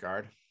point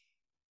guard.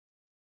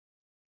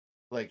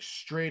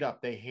 Straight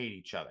up, they hate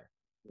each other.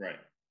 Right.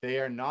 They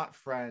are not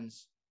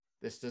friends.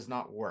 This does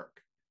not work.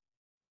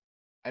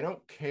 I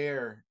don't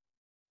care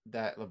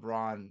that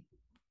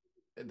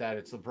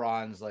it's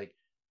LeBron's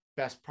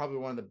best, probably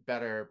one of the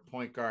better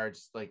point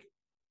guards,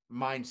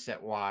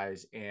 mindset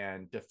wise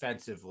and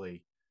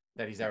defensively,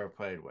 that he's ever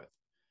played with.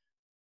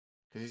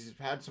 Because he's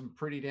had some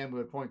pretty damn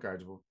good point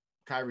guards. Well,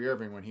 Kyrie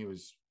Irving, when he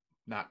was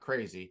not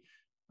crazy,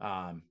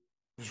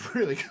 was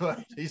really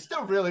good. He's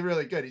still really,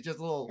 really good. He's just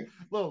a little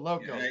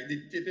loco.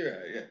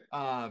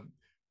 Yeah.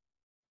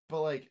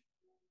 But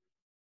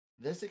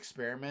this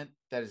experiment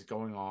that is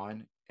going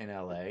on in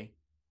LA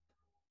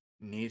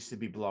needs to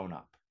be blown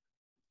up.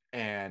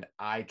 And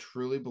I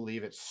truly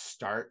believe it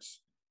starts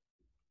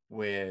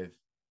with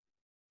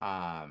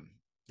the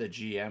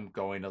GM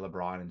going to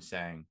LeBron and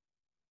saying,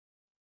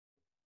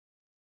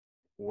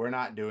 we're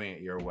not doing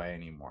it your way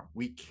anymore.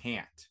 We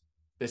can't.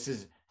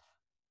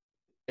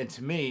 And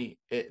to me,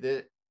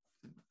 the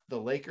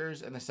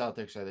Lakers and the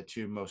Celtics are the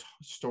two most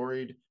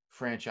storied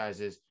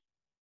franchises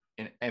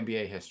in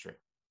NBA history.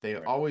 They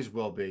always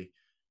will be.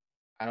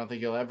 I don't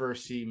think you'll ever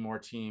see more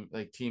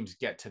teams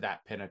get to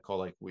that pinnacle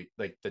like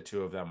the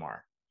two of them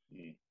are.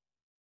 Mm.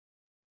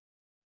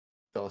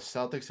 The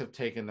Celtics have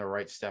taken the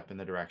right step in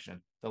the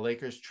direction. The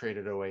Lakers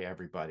traded away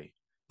everybody.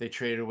 They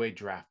traded away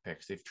draft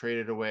picks. They've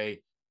traded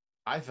away.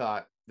 I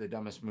thought the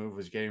dumbest move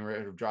was getting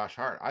rid of Josh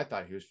Hart. I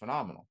thought he was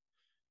phenomenal.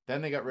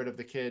 Then they got rid of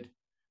the kid.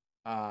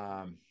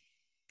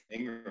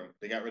 Ingram.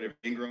 They got rid of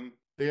Ingram.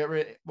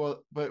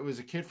 But it was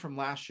a kid from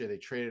last year they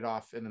traded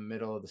off in the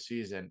middle of the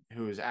season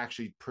who was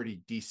actually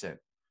pretty decent.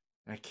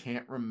 And I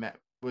can't remember.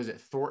 Was it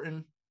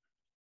Thornton?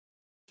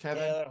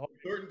 Kevin? Taylor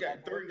Thornton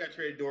got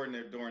traded during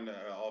the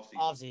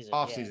offseason.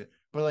 off season.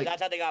 But like,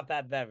 that's how they got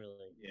Pat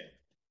Beverly. Yeah.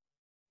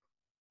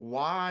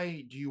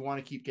 Why do you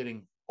want to keep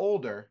getting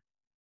older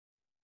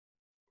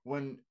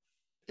when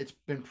it's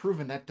been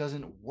proven that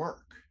doesn't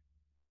work?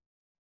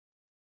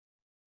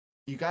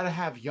 You got to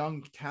have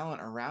young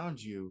talent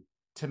around you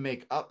to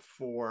make up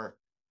for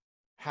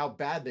how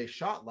bad they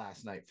shot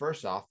last night.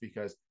 First off,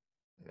 because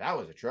that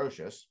was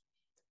atrocious.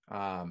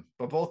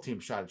 But both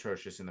teams shot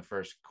atrocious in the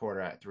first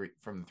quarter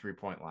from the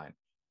 3-point line.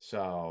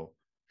 So,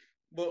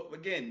 well,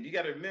 again, you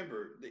got to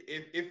remember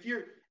if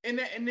you're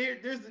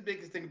there's the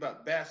biggest thing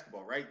about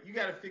basketball, right? You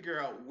got to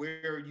figure out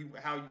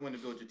how you want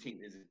to build your team.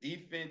 Is it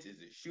defense?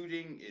 Is it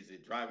shooting? Is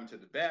it driving to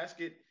the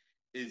basket?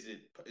 Is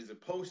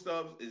it post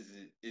ups?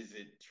 Is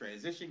it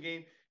transition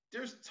game?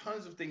 There's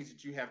tons of things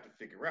that you have to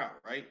figure out,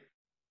 right?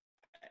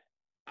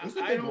 Who's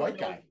the big white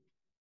guy?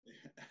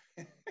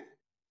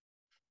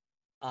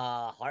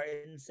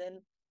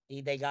 Hartenson.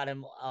 They got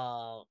him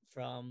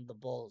from the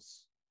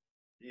Bulls.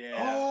 Yeah.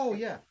 Oh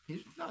yeah,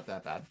 he's not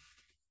that bad.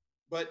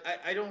 But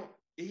I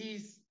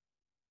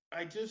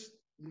just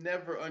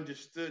never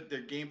understood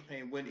their game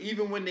plan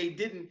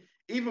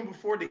even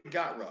before they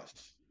got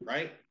Russ,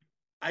 right?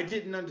 I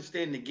didn't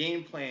understand the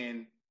game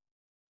plan.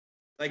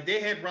 Like they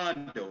had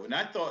Rondo, and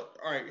I thought,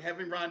 all right,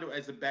 having Rondo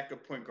as a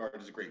backup point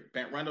guard is great.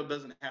 Rondo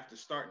doesn't have to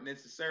start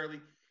necessarily.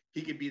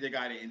 He could be the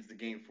guy that ends the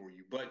game for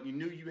you. But you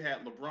knew you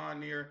had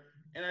LeBron there.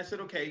 And I said,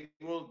 okay,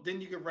 well,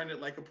 then you could run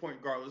it like a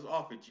point guardless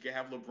offense. You could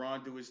have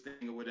LeBron do his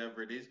thing or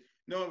whatever it is.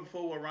 Knowing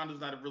full well Rondo's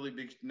not a really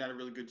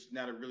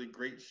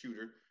great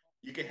shooter.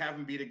 You can have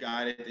him be the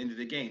guy at the end of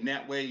the game.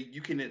 That way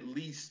you can at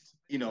least,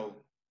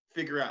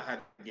 figure out how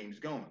the game's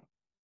going.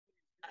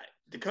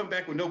 To come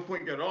back with no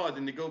point guard at all,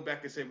 then to go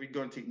back and say we're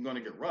going to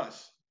get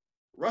Russ.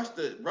 Russ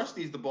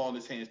needs the ball in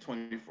his hands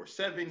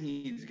 24/7.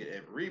 He needs to get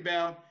every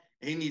rebound.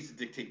 He needs to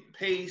dictate the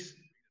pace.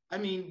 I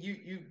mean,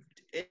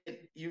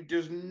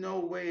 there's no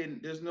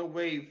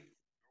way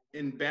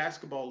in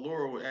basketball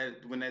lore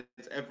when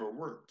that's ever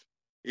worked.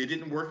 It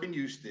didn't work in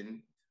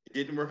Houston. It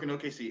didn't work in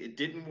OKC. It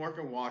didn't work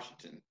in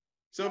Washington.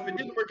 So if it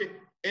didn't work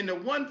in the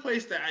one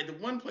place that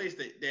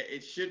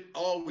it should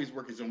always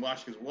work is in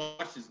Washington, because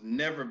Washington's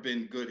never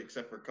been good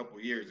except for a couple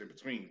of years in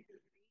between.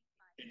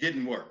 It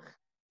didn't work.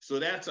 So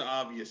that's an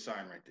obvious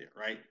sign right there,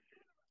 right?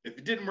 If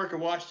it didn't work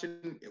in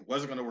Washington, it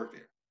wasn't going to work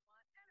there.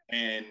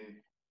 And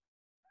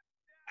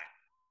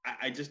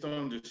I just don't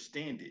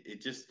understand it.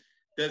 It just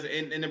doesn't.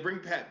 And to bring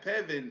Pat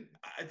Bev in,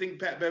 I think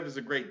Pat Bev is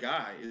a great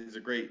guy, is a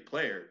great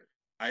player.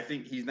 I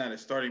think he's not a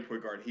starting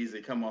point guard. He's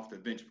a come off the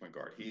bench point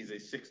guard. He's a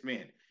sixth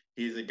man.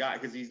 He's a guy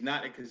because he's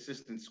not a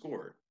consistent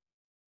scorer.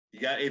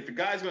 If the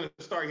guy's going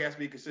to start, he has to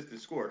be a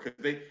consistent scorer. Because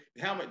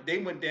they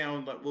went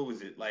down, like, what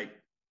was it? Like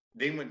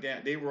they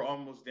were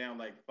almost down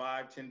like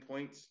 5-10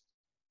 points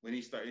when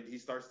he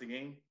starts the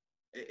game.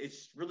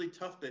 It's really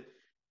tough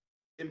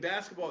in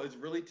basketball, it's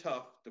really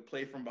tough to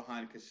play from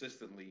behind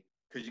consistently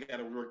because you got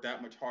to work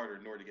that much harder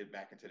in order to get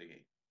back into the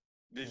game.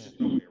 There's just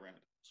no way around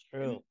it. It's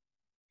true.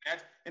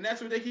 And that's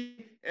what they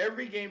keep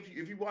every game.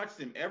 If you watch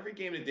them, every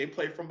game that they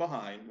play from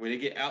behind, where they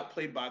get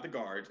outplayed by the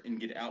guards and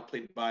get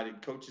outplayed by the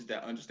coaches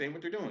that understand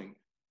what they're doing,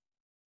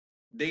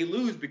 they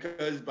lose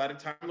because by the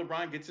time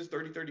LeBron gets his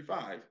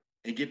 30-35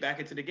 and get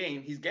back into the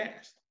game, he's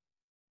gassed.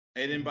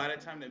 And then by the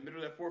time the middle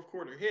of that fourth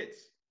quarter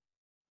hits,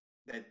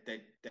 that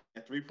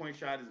 3-point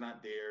shot is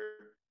not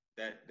there.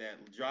 That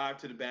drive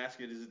to the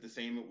basket isn't the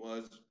same it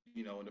was,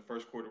 in the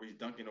first quarter where he's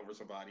dunking over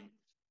somebody.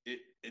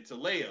 It's a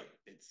layup.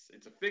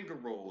 It's a finger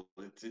roll.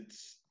 It's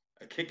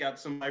a kick out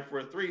to somebody for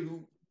a three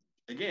who,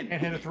 again,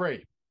 can't hit a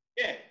three.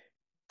 Yeah.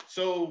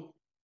 So,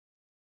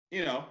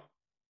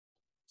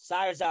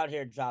 Cyrus out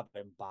here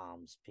dropping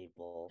bombs,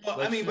 people. Well,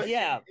 let's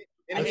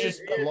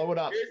just blow it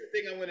up. Here's the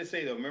thing I'm going to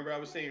say, though. Remember I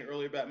was saying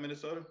earlier about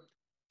Minnesota?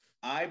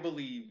 I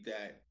believe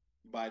that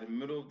by the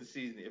middle of the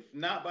season, if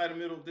not by the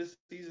middle of this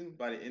season,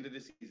 by the end of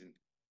the season,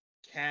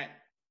 Cat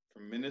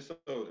from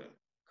Minnesota,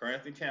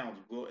 Karl-Anthony Towns,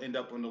 will end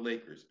up on the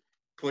Lakers,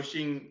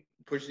 pushing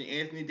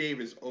Anthony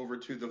Davis over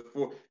to the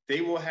 4. They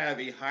will have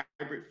a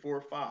hybrid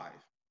 4-5,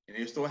 and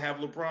they'll still have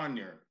LeBron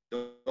there.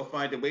 They'll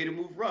find a way to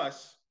move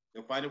Russ.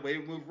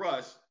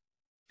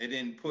 And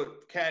then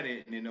put Cat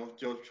in, and then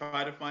they'll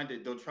try to find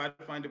it. They'll try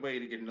to find a way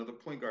to get another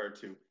point guard or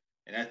two.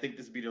 And I think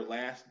this will be their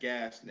last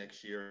gas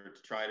next year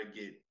to try to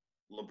get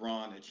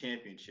LeBron a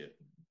championship.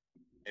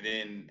 And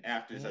then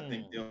after this, I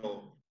think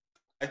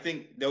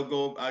they'll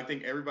go. I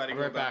think everybody I'll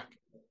go right back.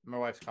 My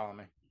wife's calling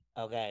me.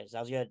 Okay,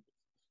 sounds good.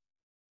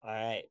 All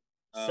right.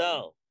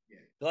 So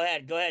yeah.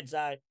 Go ahead,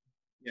 Cy.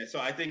 Yeah.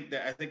 So I think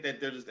that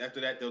they'll just after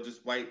that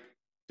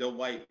they'll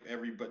wipe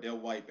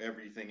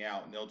everything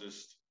out, and they'll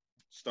just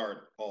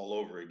start all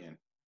over again.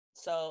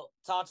 So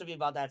talk to me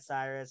about that,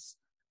 Cyrus.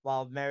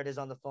 While Merritt is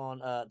on the phone,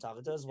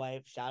 talking to his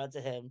wife. Shout out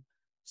to him.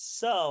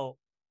 So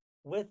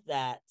with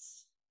that,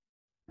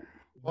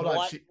 Hold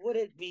on, would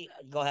it be?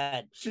 Go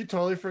ahead. She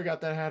totally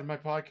forgot that I had my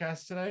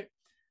podcast tonight.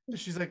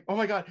 She's like, "Oh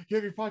my god, you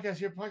have your podcast!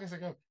 You have a podcast!" I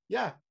go,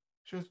 "Yeah."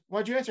 She goes,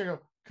 "Why'd you answer?" I go,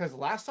 "Because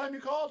last time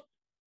you called,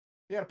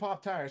 He had a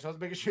pop tire, so I was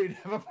making sure he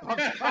didn't have a pop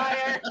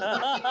tire.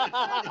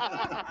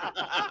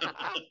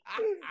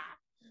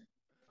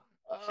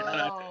 Shout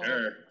out to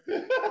her.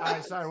 All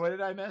right, sorry. What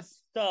did I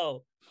miss?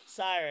 So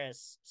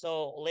Cyrus.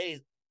 So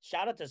ladies,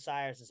 shout out to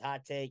Cyrus's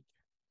hot take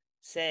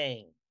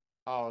saying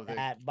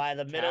that by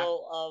the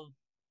middle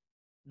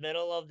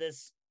of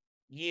this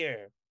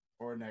year,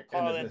 or next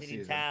Karl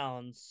Anthony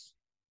Towns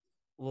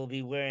will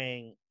be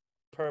wearing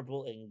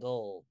purple and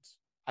gold.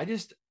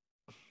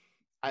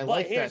 I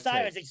like here, that.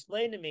 Cyrus,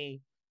 explain to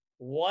me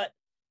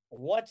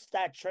what's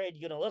that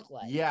trade gonna look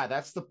like? Yeah,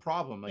 that's the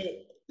problem. Like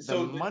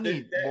the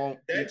money won't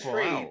equal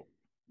out.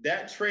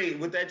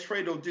 What that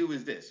trade will do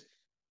is this.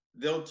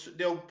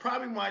 They'll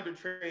probably wind up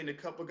trading a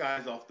couple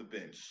guys off the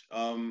bench.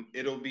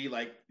 It'll be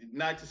like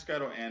not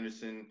Toscano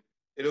Anderson.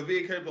 It'll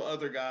be a couple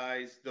other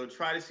guys. They'll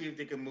try to see if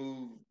they can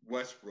move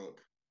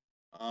Westbrook.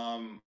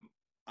 I'm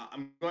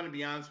going to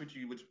be honest with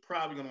you. What's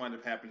probably going to wind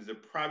up happening is they're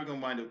probably going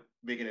to wind up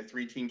making a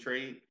 3-team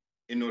trade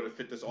in order to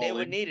fit this all in. They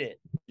would need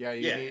it. Yeah,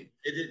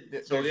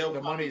 so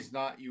the money's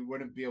not. You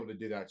wouldn't be able to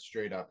do that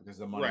straight up because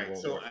the money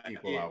won't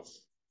equal out.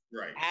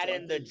 Right. Add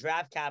in the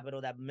draft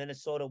capital that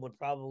Minnesota would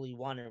probably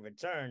want in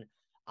return.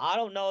 I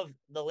don't know if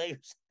the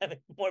Lakers have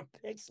any more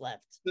picks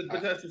left.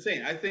 But that's the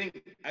thing. I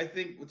think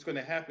what's going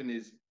to happen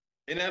is,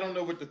 and I don't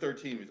know what the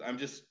third team is. I'm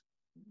just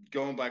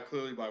going by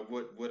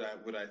what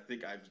I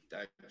think I've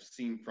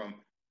seen from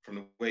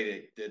the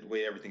way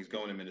everything's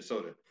going in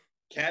Minnesota.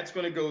 Cat's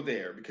going to go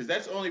there because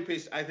that's the only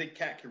place I think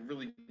Cat can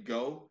really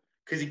go,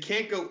 because he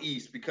can't go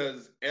east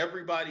because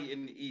everybody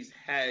in the east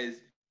has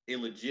a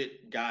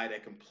legit guy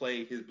that can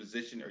play his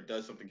position or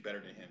does something better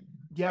than him.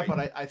 Yeah, right?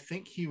 But I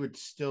think he would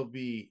still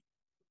be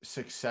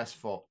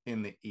successful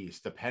in the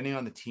East, depending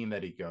on the team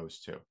that he goes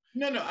to.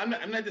 No, I'm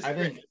not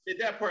disagreeing. At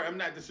that part, I'm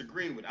not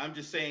disagreeing with. I'm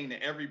just saying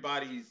that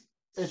everybody's.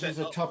 It's just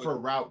a tougher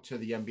route to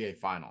the NBA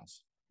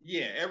Finals.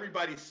 Yeah,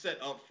 everybody's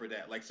set up for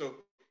that. Like, so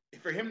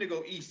for him to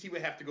go east, he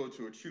would have to go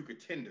to a true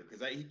contender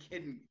because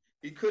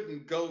he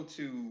couldn't go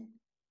to,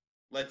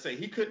 let's say,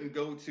 he couldn't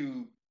go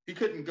to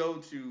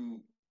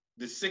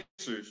the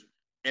Sixers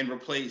and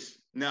replace.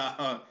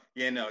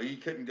 He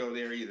couldn't go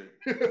there either.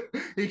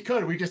 He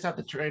could. We just have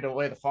to trade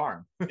away the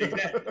farm.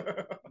 Exactly.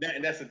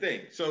 That's the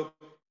thing. So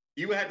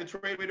you would have to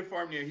trade away the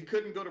farm there. He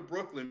couldn't go to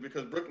Brooklyn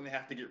because Brooklyn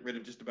have to get rid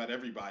of just about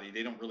everybody.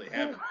 They don't really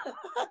have it.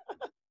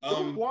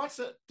 Who wants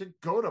to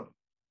go to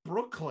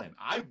Brooklyn?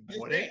 I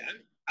wouldn't.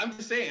 I'm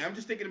just saying. I'm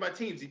just thinking about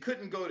teams. He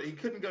couldn't go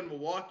to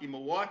Milwaukee.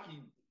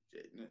 Milwaukee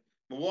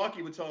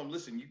would tell him,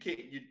 "Listen, you can't.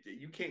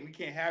 We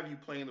can't have you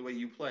playing the way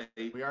you play.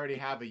 We already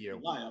have a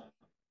you."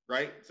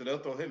 Right? So they'll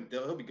throw him.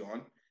 He'll be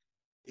gone.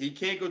 He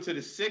can't go to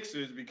the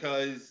Sixers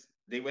because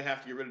they would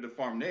have to get rid of the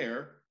farm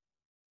there.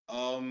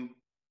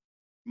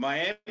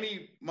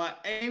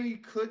 Miami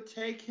could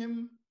take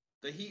him.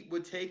 The Heat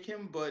would take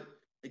him, but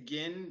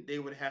again, they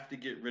would have to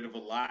get rid of a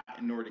lot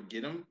in order to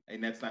get him,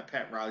 and that's not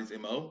Pat Riley's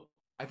MO.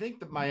 I think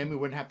that Miami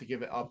wouldn't have to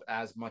give it up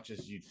as much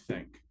as you'd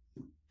think,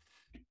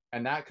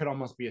 and that could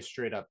almost be a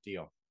straight up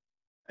deal.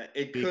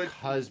 It could,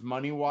 because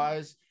money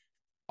wise,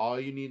 all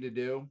you need to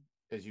do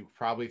is you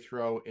probably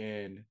throw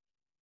in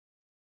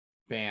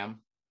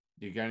Bam.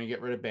 You're going to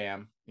get rid of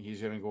Bam.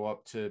 He's going to go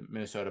up to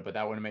Minnesota, but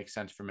that wouldn't make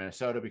sense for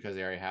Minnesota because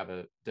they already have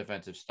a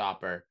defensive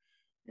stopper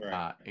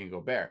in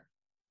Gobert.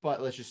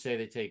 But let's just say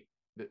they take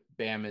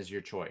Bam as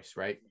your choice,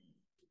 right?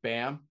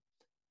 Bam,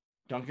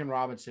 Duncan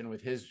Robinson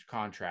with his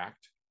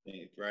contract.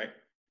 Right.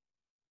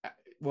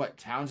 What,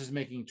 Towns is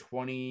making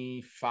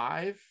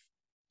 25?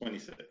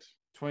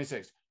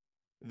 26.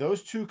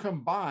 Those two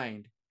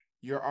combined,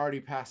 you're already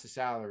past the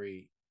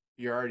salary.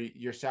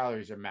 Your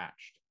salaries are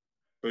matched.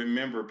 But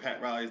remember,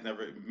 Pat Riley.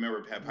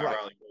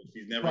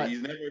 He's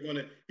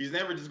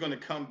never just going to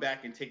come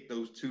back and take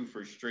those two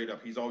for straight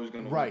up. He's always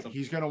going to want something.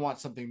 He's going to want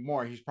something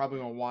more. He's probably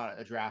going to want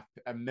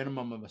a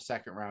minimum of a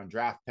second round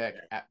draft pick,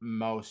 at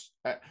most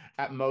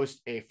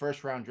a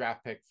first round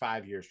draft pick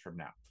 5 years from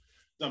now.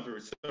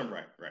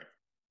 Right.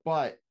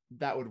 But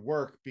that would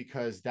work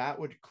because that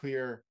would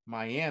clear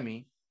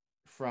Miami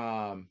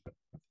from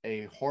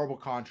a horrible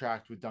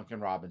contract with Duncan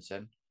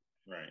Robinson.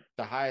 Right.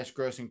 The highest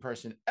grossing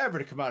person ever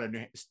to come out of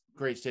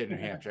great state of New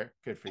Hampshire.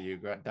 Good for you,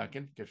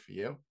 Duncan. Good for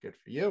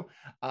you.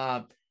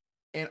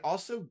 And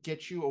also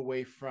get you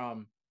away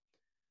from,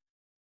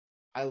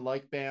 I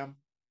like Bam,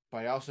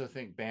 but I also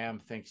think Bam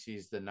thinks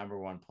he's the number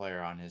one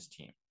player on his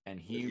team.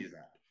 And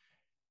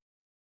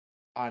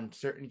on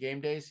certain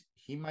game days,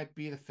 he might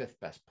be the fifth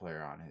best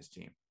player on his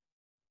team.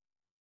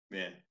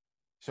 Yeah.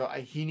 So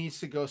he needs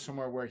to go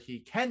somewhere where he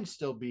can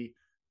still be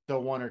the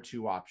 1 or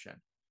 2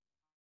 option.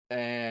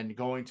 And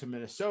going to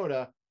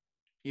Minnesota,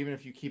 even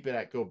if you keep it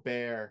at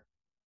Gobert,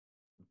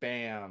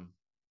 Bam,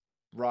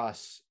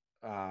 Russ,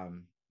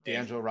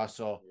 D'Angelo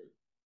Russell,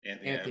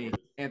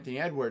 Anthony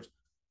Edwards,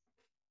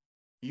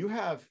 you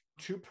have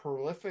 2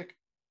 prolific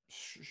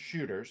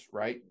shooters,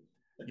 right?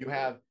 You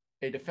have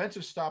a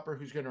defensive stopper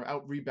who's going to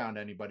out-rebound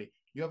anybody.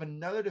 You have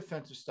another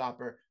defensive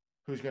stopper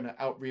who's going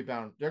to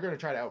out-rebound. They're going to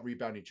try to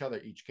out-rebound each other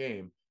each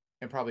game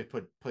and probably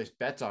place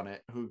bets on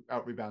it, who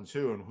out-rebounds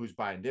who and who's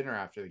buying dinner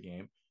after the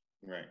game.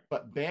 Right.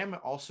 But Bam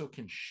also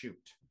can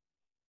shoot.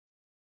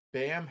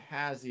 Bam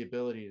has the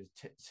ability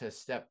to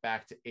step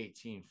back to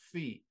 18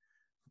 feet,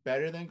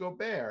 better than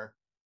Gobert,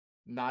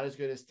 not as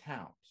good as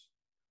Towns.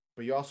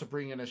 But you also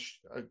bring in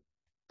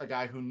a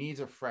guy who needs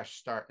a fresh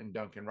start in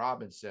Duncan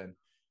Robinson,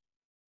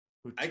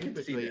 who I can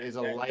see typically that. is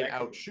a light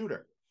out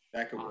shooter.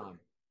 That could work.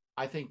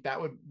 I think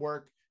that would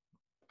work.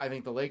 I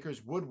think the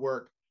Lakers would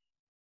work,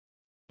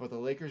 but the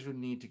Lakers would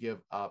need to give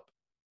up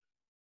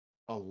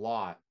a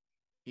lot,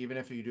 even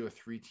if you do a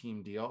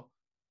 3-team deal.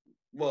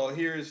 Well,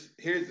 here's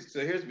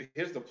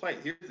the play.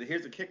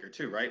 Here's the kicker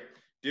too, right?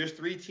 There's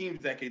 3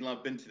 teams that can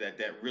lump into that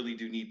really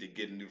do need to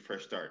get a new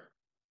fresh start.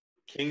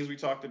 Kings we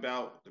talked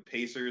about, the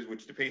Pacers,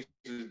 which the Pacers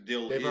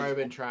deal They've already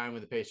been trying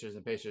with the Pacers,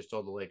 and the Pacers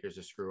told the Lakers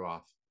to screw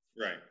off.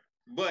 Right.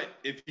 But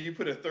if you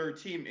put a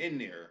 3rd team in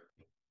there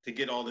to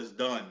get all this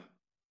done,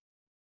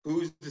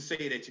 who's to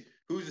say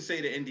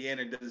that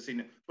Indiana doesn't say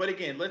no? But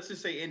again, let's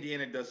just say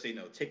Indiana does say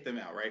no. Take them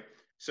out, right?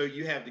 So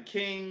you have the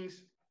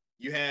Kings,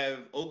 you have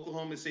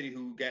Oklahoma City,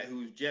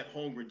 whose Jet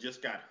Holmgren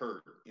just got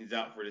hurt, he's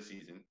out for the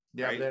season.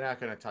 Yeah, right? They're not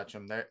going to touch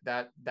him.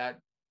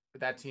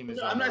 That team is.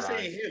 No, I'm not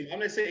saying him. I'm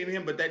not saying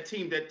him, but that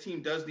team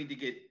does need to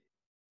get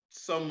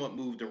somewhat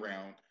moved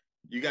around.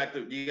 They got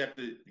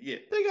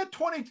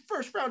 20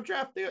 first round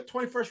draft. They got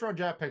 20 first round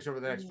draft picks over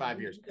the next 5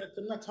 years.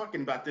 I'm not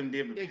talking about them.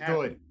 They're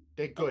good.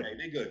 They're good. Okay,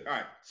 they're good. All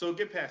right, so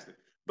get past it.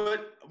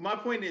 But my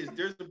point is,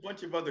 there's a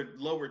bunch of other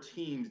lower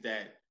teams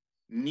that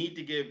need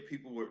to get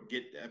people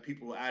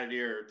out of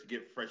there to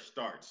get fresh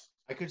starts.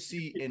 I could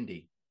see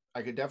Indy.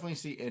 I could definitely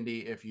see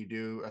Indy if you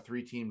do a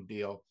 3-team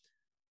deal.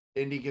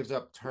 Indy gives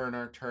up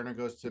Turner. Turner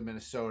goes to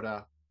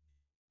Minnesota.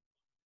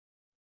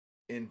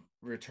 In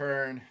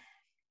return,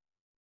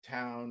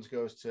 Towns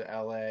goes to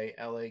LA.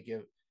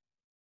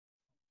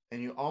 And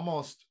you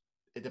almost,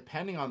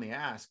 depending on the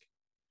ask,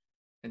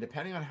 and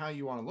depending on how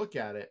you want to look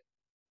at it,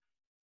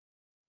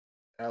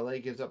 LA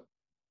gives up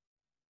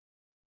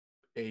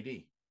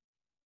AD.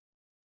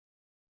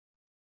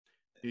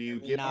 Do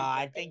you give up?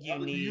 I think you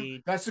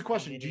need. That's the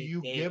question. Do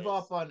you give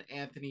up on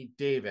Anthony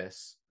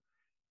Davis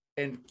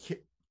and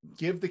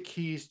give the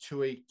keys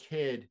to a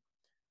kid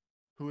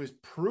who is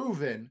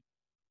proven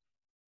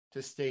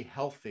to stay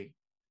healthy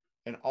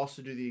and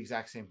also do the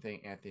exact same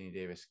thing Anthony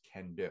Davis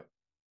can do?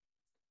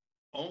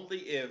 Only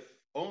if.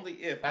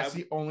 That's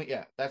the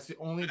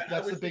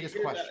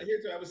biggest question.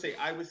 Here's what I would say.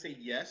 I would say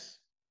yes,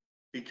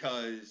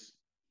 because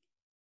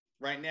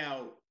right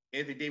now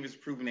Anthony Davis has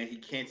proven that he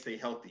can't stay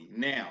healthy.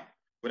 Now,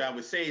 what I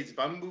would say is if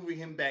I'm moving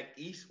him back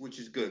east, which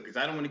is good, because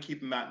I don't want to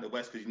keep him out in the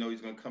west, because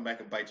he's going to come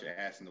back and bite your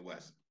ass in the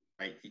west.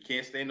 Right? He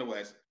can't stay in the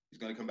west. He's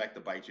going to come back to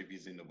bite you if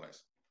he's in the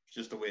west. It's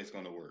just the way it's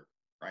going to work.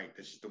 Right?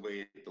 That's just the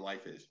way the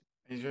life is.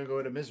 He's going to go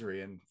into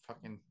misery in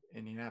fucking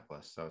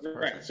Indianapolis. So it's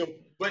perfect. Right. So,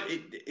 but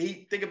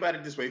think about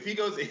it this way: if he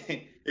goes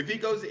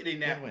to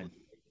Indianapolis,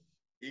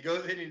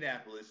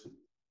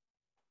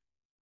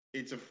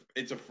 It's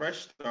a fresh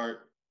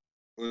start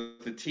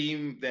with a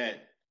team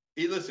that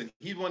he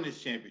won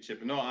this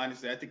championship. In all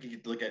honesty, I think he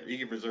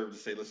could reserve to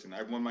say, listen,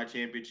 I won my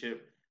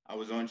championship. I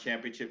was on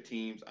championship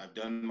teams. I've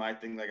done my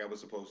thing like I was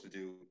supposed to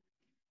do.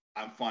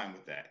 I'm fine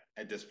with that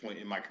at this point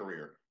in my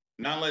career.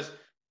 Not unless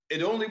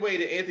the only way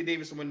that Anthony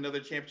Davis will win another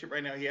championship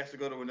right now, he has to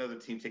go to another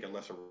team, take a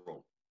lesser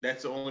role.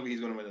 That's the only way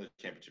he's going to win another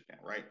championship now,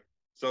 right?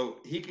 So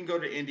he can go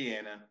to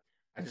Indiana.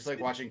 I just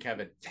like watching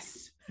Kevin.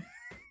 Yes.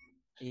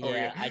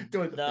 Yeah,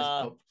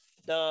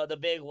 the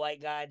big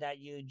white guy that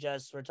you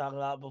just were talking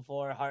about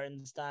before,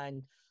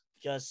 Hartenstein,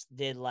 just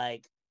did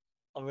like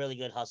a really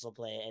good hustle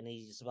play, and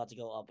he's about to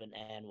go up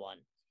and 1.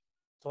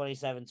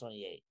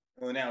 27-28.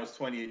 Well, now it's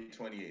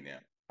 28-28 now.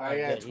 I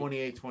got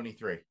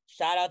 28-23.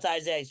 Shout out to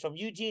Isaiah. He's from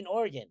Eugene,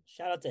 Oregon.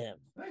 Shout out to him.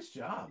 Nice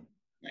job.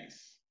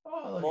 Nice.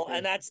 Oh, well,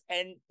 and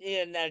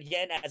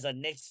again, as a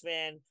Knicks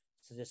fan,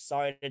 so just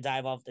sorry to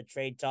dive off the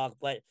trade talk,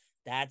 but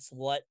that's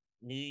what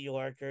New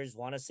Yorkers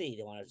want to see.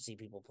 They want to see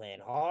people playing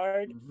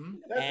hard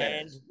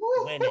and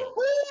winning,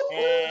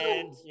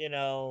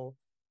 and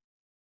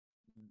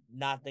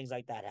not things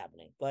like that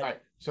happening. But all right,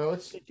 so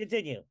let's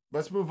continue.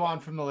 Let's move on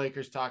from the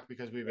Lakers talk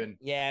because we've been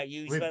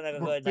you spent like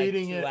a good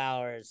 2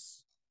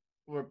 hours.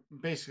 We're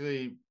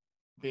basically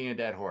being a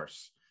dead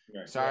horse.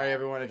 Right. Sorry,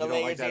 everyone, if you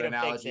don't like that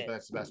analogy, but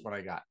that's the best one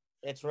I got.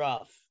 It's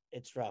rough.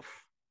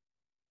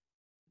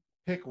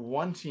 Pick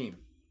one team.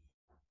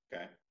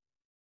 Okay.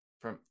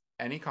 From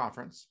any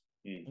conference.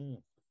 Mm.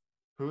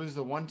 Who is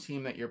the one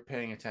team that you're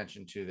paying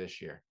attention to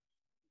this year?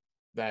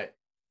 That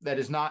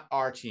is not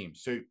our team.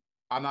 So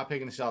I'm not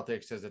picking the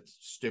Celtics because it's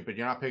stupid.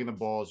 You're not picking the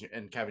Bulls,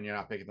 and Kevin, you're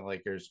not picking the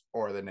Lakers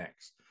or the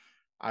Knicks.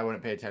 I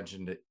wouldn't pay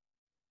attention to.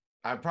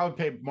 I'd probably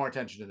pay more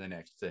attention to the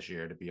Knicks this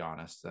year, to be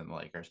honest, than the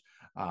Lakers.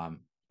 But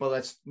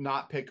let's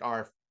not pick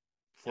our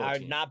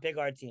teams. Not pick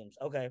our teams.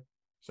 Okay.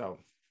 So,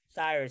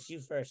 Cyrus, you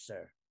first,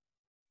 sir.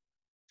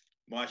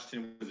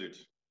 Washington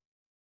Wizards.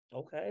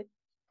 Okay.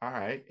 All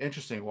right.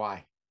 Interesting.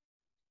 Why?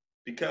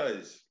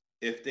 Because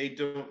if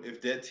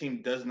that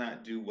team does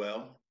not do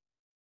well,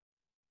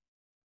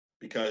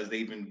 because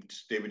they've been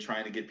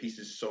trying to get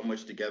pieces so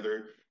much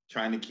together,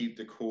 trying to keep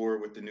the core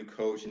with the new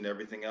coach and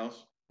everything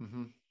else,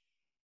 Mm-hmm.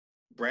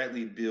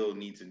 Bradley Beal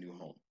needs a new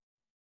home.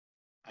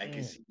 I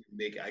can Mm. see him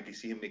make. I can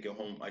see him make a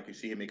home. I can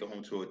see him make a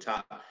home to a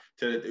top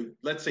to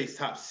let's say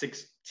top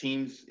 6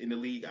 teams in the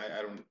league.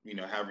 I don't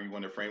however you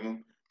want to frame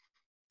them.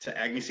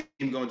 I can see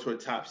him going to a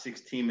top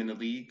 6 team in the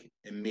league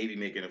and maybe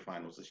making the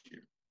finals this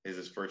year. Is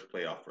his first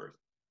playoff first.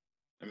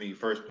 I mean,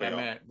 first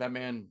playoff. That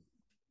man.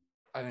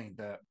 I think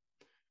the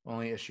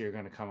only issue you're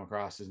going to come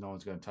across is no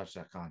one's going to touch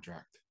that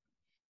contract.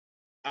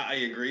 I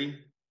agree.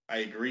 I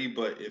agree.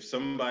 But if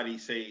somebody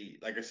say,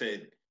 like I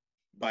said,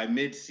 by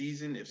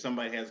mid-season, if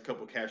somebody has a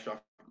couple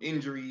catastrophic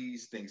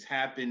injuries, things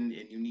happen,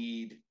 and you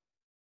need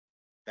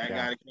that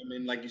guy to come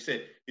in, like you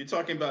said, you're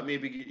talking about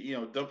maybe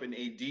dumping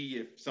AD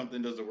if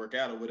something doesn't work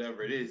out or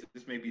whatever it is.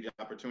 This may be the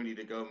opportunity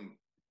to go and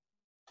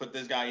put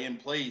this guy in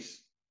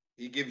place.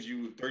 He gives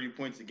you 30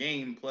 points a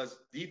game plus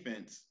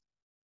defense.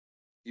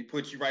 He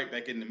puts you right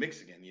back in the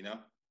mix again. Yeah,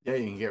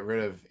 you can get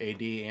rid of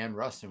AD and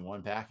Russ in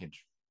one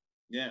package.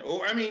 Yeah,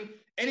 or I mean,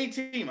 any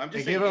team. I'm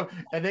just saying, give him,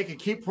 and they can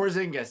keep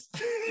Porzingis.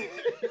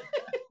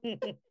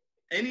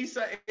 any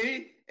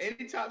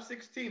top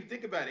 6 team.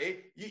 Think about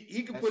it.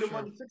 He could put him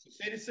on the Sixers.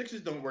 Say the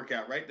Sixers don't work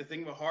out, right? The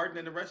thing with Harden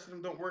and the rest of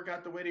them don't work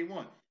out the way they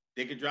want.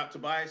 They could drop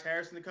Tobias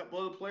Harris and a couple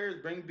other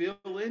players, bring Bill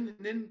in, and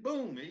then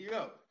boom, there you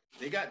go.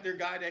 They got their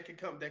guy that can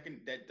come,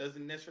 that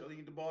doesn't necessarily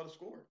need the ball to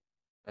score.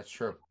 That's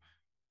true.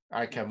 All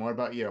right, Kevin, what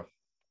about you?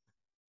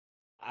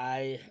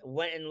 I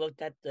went and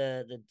looked at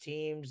the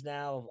teams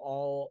now of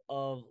all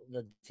of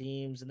the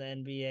teams in the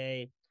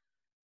NBA.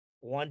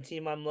 One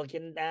team I'm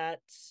looking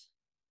at,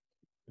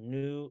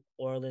 New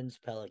Orleans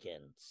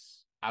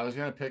Pelicans. I was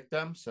going to pick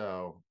them,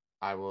 so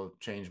I will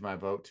change my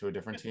vote to a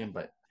different team,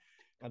 but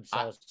I'm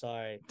so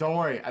sorry. Don't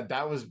worry.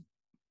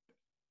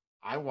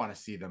 I want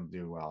to see them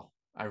do well.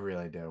 I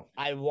really do.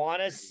 I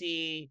want to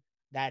see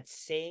that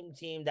same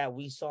team that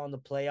we saw in the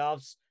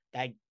playoffs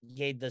that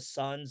gave the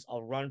Suns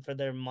a run for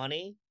their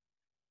money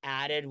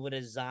added with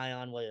a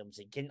Zion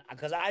Williamson.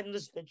 Because I'm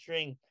just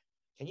picturing,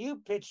 can you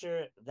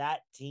picture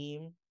that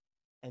team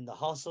and the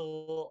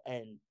hustle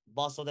and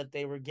bustle that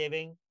they were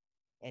giving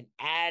and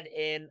add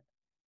in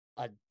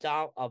a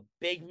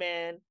big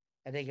man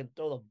that they can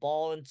throw the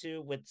ball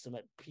into with some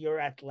pure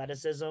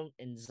athleticism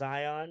in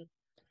Zion?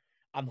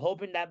 I'm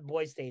hoping that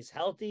boy stays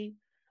healthy.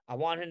 I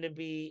want him to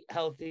be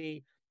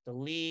healthy. The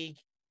league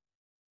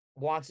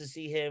wants to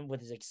see him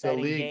with his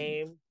exciting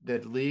game. The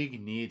league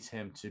needs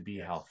him to be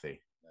healthy.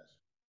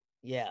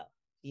 Yeah.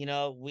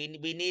 We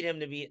need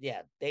him to be,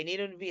 they need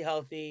him to be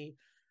healthy.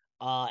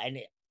 And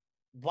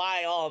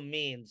by all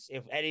means,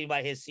 if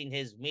anybody has seen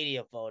his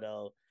media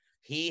photo,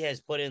 he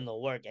has put in the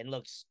work and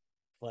looks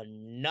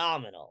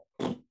phenomenal.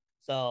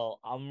 So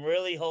I'm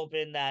really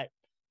hoping that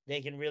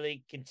they can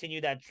really continue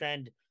that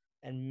trend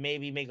and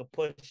maybe make a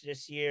push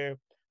this year,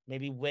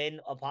 maybe win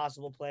a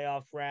possible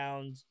playoff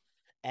round,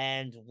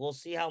 and we'll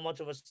see how much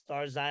of a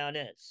star Zion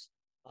is.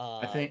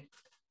 I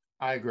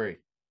agree.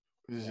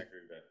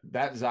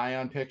 That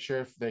Zion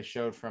picture they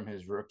showed from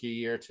his rookie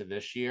year to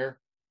this year,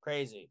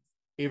 crazy.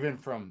 Even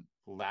from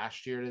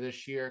last year to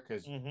this year,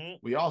 because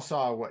we all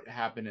saw what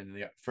happened in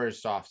the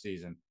first off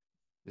season.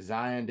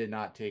 Zion did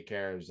not take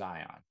care of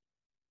Zion.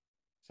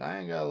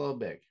 Zion got a little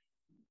big,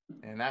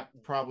 and that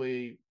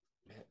probably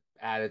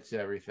added to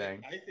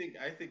everything.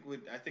 I think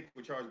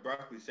what Charles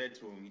Barkley said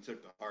to him, he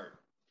took to heart.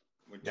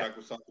 When Chuck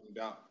was talking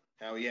about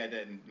how he had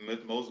that, and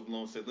Moses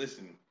Malone said,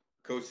 "Listen,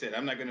 Coach said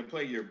I'm not going to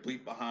play your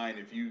bleep behind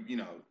if you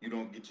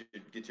don't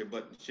get your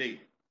butt in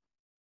shape."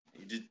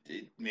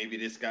 Maybe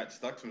this got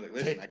stuck to him. Like,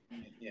 listen, I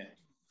can't. Yeah.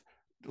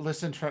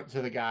 Listen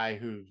to the guy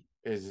who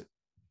is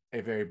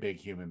a very big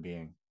human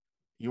being.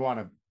 You want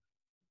to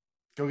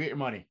go get your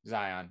money,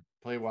 Zion.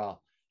 Play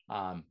well.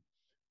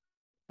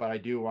 But I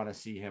do want to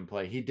see him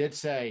play. He did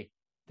say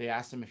they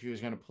asked him if he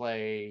was going to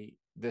play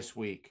this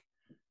week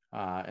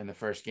in the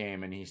first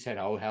game, and he said,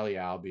 "Oh, hell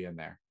yeah, I'll be in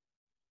there."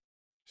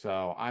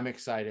 So I'm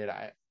excited.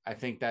 I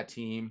think that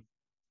team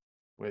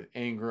with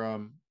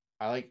Ingram,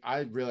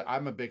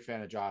 I'm a big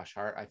fan of Josh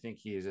Hart. I think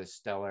he is a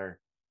stellar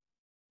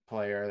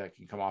player that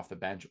can come off the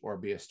bench or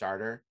be a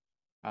starter,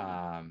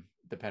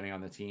 depending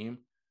on the team.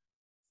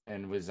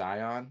 And with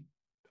Zion,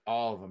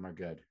 all of them are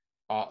good.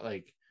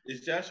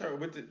 Is Josh Hart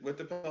with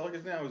the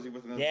Pelicans now? Or is he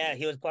with another? Yeah, team?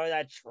 He was part of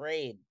that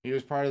trade. He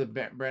was part of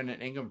the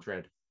Brandon Ingram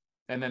trade,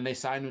 and then they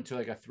signed him to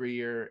like a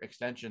 3-year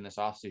extension this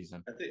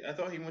offseason. I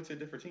thought he went to a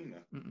different team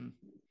though.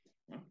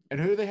 Huh? And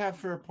who do they have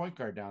for a point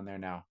guard down there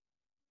now?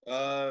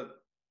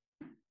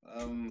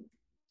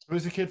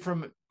 Who's the kid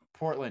from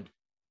Portland?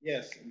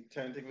 Yes, I'm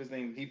trying to think of his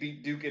name. He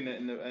beat Duke in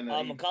the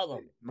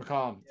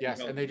McCollum. Yes,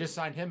 and they just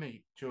signed him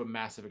to a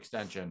massive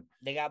extension.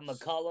 They got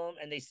McCollum,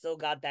 and they still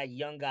got that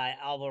young guy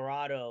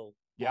Alvarado.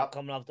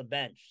 Coming off the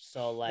bench.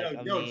 So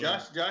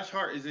Josh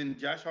Hart is in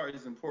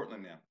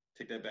Portland now.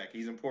 Take that back.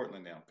 He's in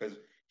Portland now because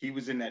he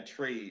was in that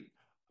trade.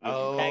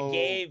 That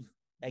gave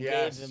him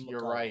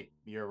McCollum.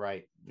 You're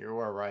right. You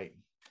are right.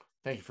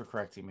 Thank you for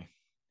correcting me.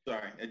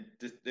 Sorry.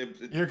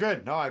 You're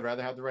good. No, I'd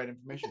rather have the right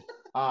information.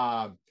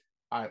 All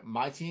right,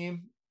 my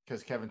team,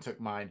 because Kevin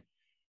took mine.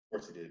 Of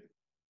course he did.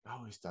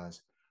 Always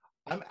does.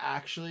 I'm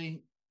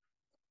actually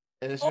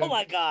And it's Oh gonna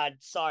my God!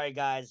 Sorry,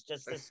 guys.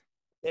 Just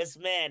this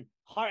man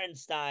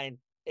Hartenstein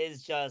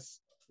is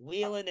just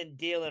wheeling and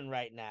dealing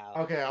right now.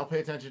 okay. I'll pay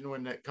attention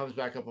when it comes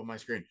back up on my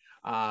screen.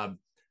 The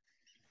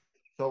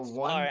Sorry,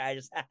 one I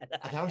just had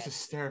that was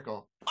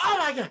hysterical. Oh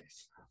my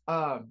goodness.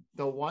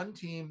 The one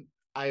team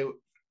I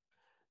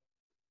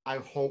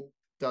hope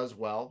does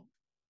well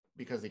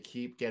because they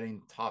keep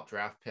getting top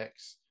draft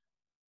picks.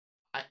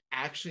 I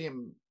actually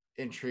am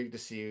intrigued to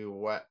see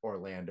what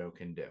Orlando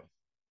can do.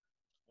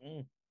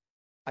 Mm.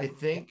 I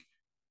think,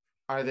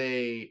 are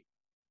they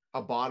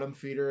a bottom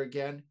feeder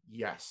again?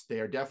 Yes, they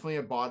are definitely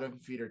a bottom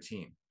feeder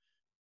team.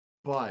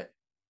 But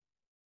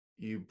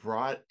you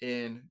brought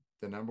in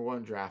the number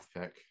one draft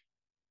pick.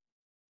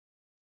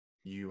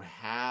 You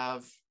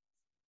have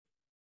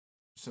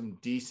some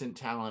decent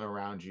talent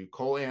around you.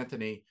 Cole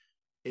Anthony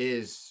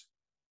is,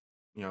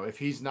 if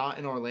he's not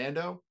in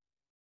Orlando,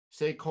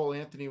 say Cole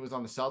Anthony was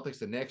on the Celtics,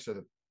 the Knicks, or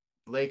the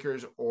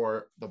Lakers,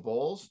 or the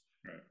Bulls,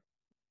 Right.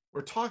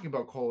 we're talking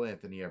about Cole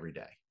Anthony every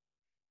day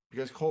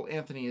because Cole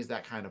Anthony is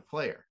that kind of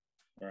player.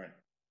 Right.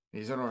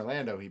 He's in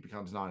Orlando, he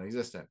becomes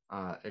non-existent,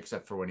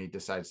 except for when he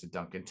decides to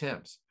dunk in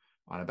Tim's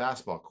on a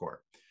basketball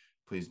court.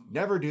 Please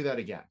never do that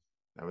again.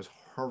 That was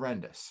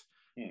horrendous.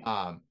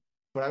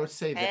 But I would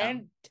say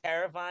and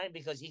terrifying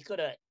because he could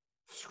have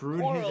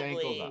screwed his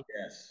ankles up.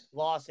 Yes.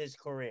 Lost his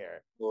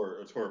career.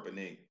 Or tore up a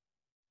knee.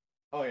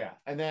 Oh, yeah.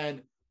 And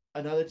then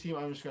another team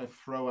I'm just going to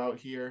throw out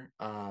here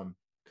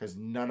because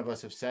none of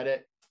us have said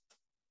it.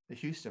 The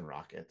Houston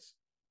Rockets.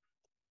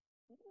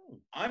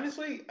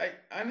 Honestly,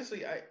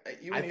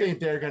 I think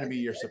they're going to be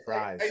your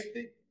surprise.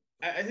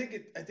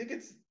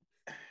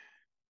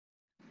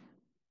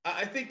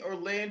 I think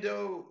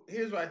Orlando.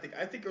 Here's what I think.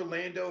 I think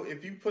Orlando.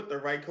 If you put the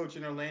right coach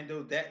in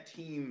Orlando, that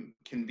team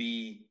can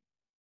be.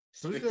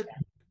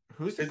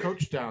 Who's the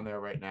coach down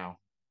there right now?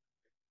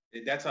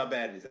 That's how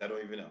bad it is. I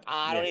don't even know.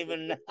 I don't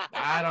even know.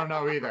 I don't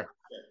know either.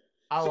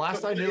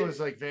 Last I knew was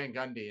like Van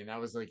Gundy, and that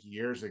was like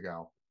years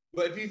ago.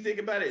 But if you think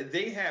about it,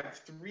 they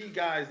have three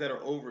guys that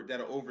are over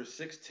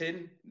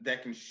 6'10"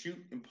 that can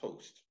shoot and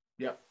post.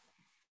 Yep.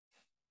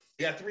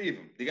 They got three of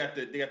them. They got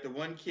the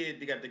one kid.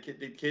 They got the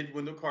kid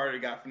Wendell Carter they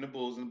got from the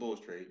Bulls in the Bulls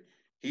trade.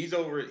 He's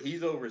over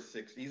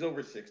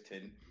 6'10",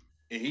 and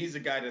he's the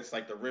guy that's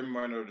like the rim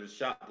runner or the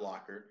shot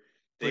blocker.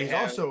 But he's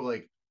also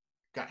like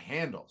got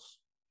handles.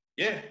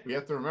 Yeah. We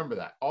have to remember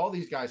that. All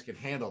these guys can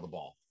handle the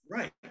ball.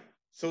 Right.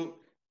 So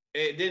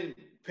and then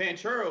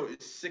Panchero is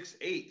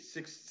 6'8",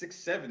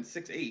 6'7",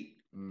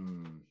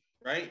 6'8".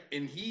 Right?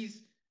 And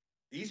he's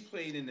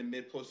playing in the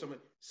mid-post.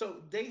 So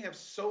they have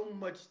so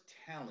much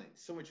talent,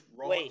 so much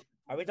raw. Wait,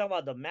 are we talking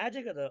about the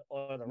Magic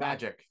or the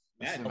Magic?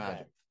 Magic.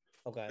 Magic.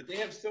 Okay. But they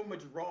have so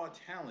much raw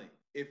talent.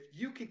 If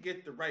you could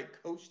get the right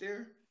coach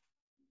there,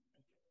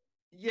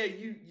 yeah,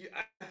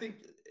 I think,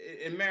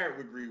 and Merritt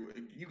would agree with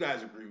you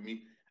guys agree with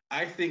me.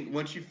 I think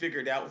once you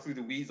figured out through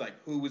the weeds,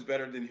 like who was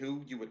better than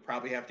who, you would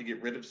probably have to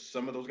get rid of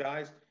some of those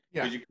guys.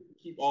 Yeah. Because you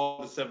couldn't keep all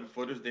the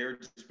 7-footers there.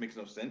 It just makes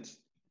no sense.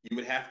 You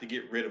would have to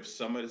get rid of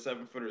some of the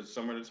 7-footers,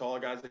 some of the taller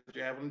guys that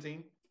you have on the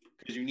team,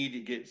 because you need to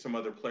get some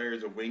other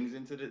players or wings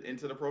into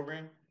the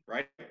program,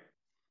 right?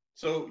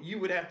 So you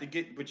would have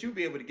to but you'd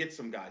be able to get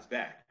some guys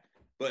back.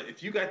 But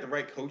if you got the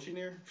right coach in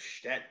there,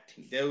 that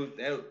team,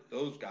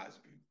 those guys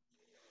would be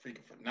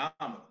freaking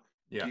phenomenal.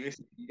 Yeah. You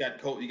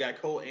got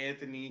Cole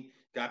Anthony,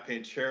 got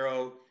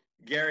Panchero.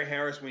 Gary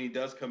Harris, when he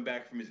does come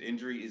back from his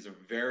injury, is a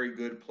very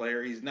good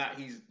player. He's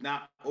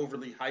not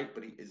overly hyped,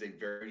 but he is a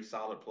very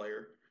solid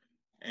player.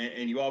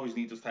 And you always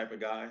need those type of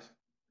guys.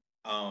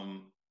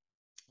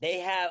 They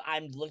have.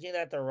 I'm looking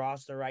at the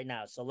roster right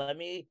now, so let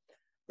me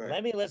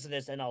listen to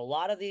this. And a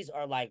lot of these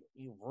are like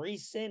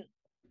recent,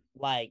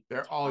 like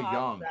they're all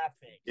young.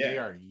 Yeah. They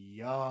are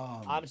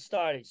young. I'm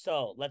starting.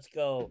 So let's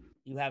go.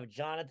 You have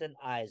Jonathan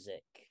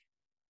Isaac.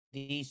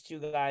 These two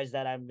guys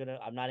that I'm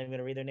not even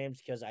gonna read their names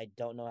because I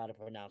don't know how to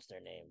pronounce their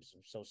names.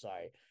 I'm so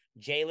sorry.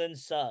 Jalen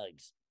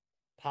Suggs,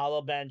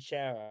 Paolo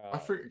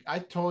Banchero. I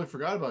totally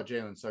forgot about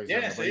Jalen Suggs.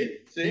 Yeah, see?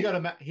 He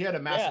had a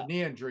massive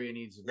knee injury, and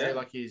he's very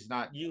lucky he's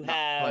not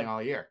playing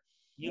all year.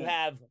 You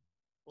have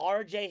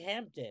R.J.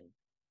 Hampton,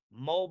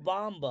 Mo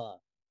Bamba,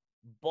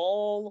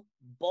 Bol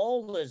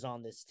is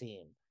on this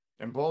team,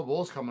 and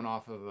Bol's coming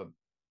off of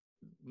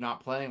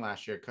not playing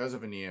last year because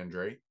of a knee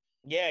injury.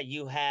 Yeah,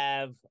 you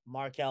have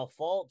Markelle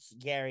Fultz,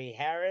 Gary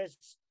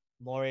Harris,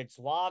 Moritz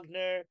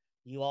Wagner.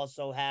 You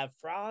also have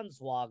Franz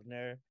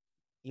Wagner.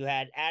 You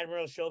had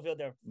Admiral Schofield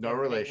there no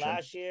relation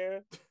last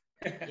year.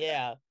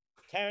 Yeah.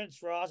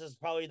 Terrence Ross is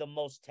probably the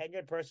most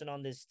tenured person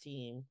on this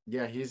team.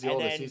 Yeah, he's the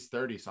oldest. He's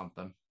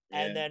 30-something.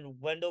 And then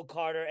Wendell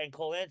Carter and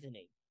Cole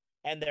Anthony.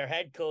 And their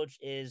head coach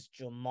is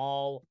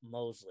Jamal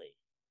Mosley.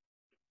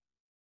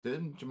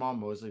 Didn't Jamal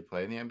Mosley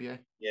play in the NBA?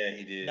 Yeah,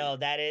 he did. No,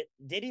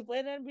 did he play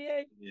in the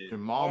NBA?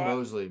 Jamal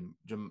Mosley.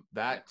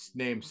 That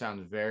name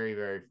sounds very,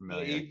 very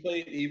familiar.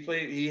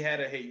 He had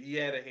a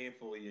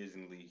handful of years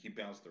in the league. He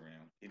bounced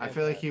around. I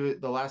feel like he was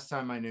the last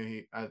time I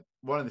knew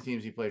one of the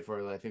teams he played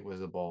for, I think, was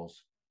the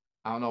Bulls.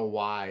 I don't know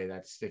why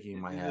that's sticking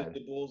in my head. The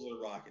Bulls or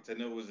the Rockets. I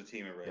know it was a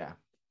team already.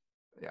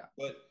 Yeah.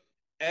 But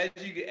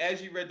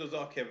as you read those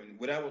off, Kevin,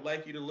 what I would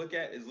like you to look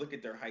at is look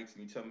at their heights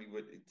and you tell me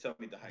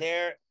the height.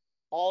 They're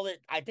all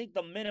it. I think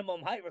the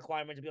minimum height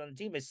requirement to be on the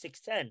team is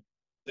 6'10".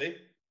 See?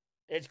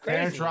 It's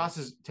crazy.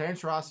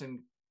 Terrence Ross and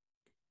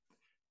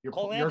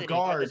Cole your Anthony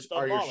guards the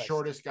are your smallest.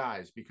 shortest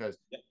guys because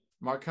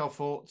Markelle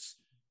Fultz,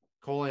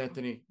 Cole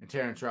Anthony, and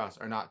Terrence Ross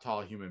are not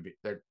tall human beings.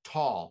 They're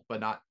tall, but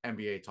not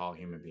NBA tall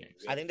human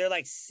beings. I think they're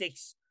like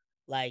six.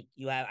 Like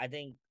you have, I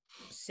think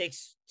 6'2",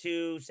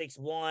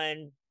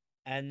 6'1",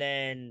 and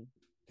then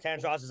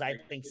Terrence Ross is I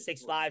think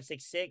 6'5",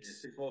 6'6". Yeah,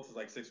 Fultz is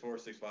like 6'4",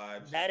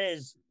 6'5". That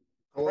is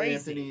Cole crazy.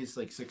 Anthony's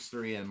like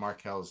 6'3", and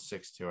Markel's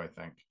 6'2", I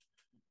think.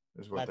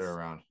 Is what they're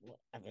around.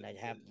 I mean, I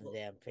have the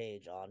damn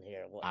page on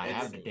here. I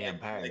have the damn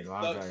page.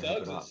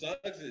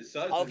 Suggs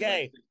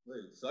okay.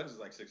 Suggs is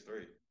like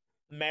 6'3".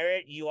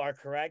 Merritt, you are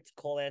correct.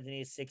 Cole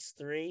Anthony is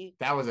 6'3".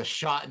 That was a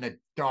shot in the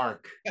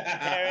dark.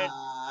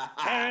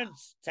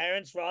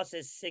 Terrence Ross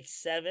is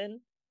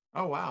 6'7".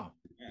 Oh wow,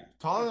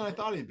 taller than I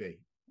thought he'd be.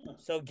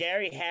 So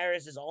Gary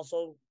Harris is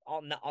also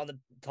on the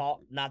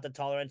tall, not the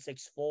taller end,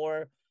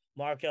 6'4".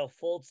 Markelle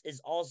Fultz is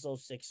also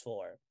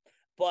 6'4".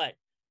 But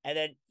and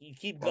then you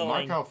keep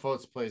going. Markelle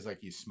Fultz plays like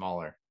he's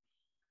smaller.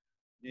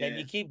 Yeah. Then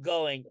you keep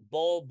going.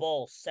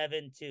 Bol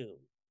 7'2".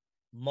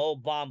 Mo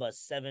Bamba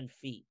 7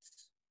 feet.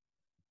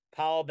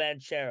 Paolo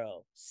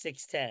Banchero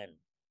 6'10".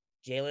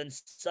 Jalen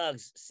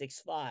Suggs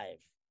 6'5".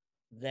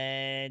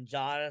 Then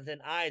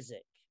Jonathan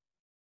Isaac,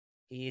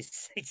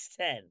 he's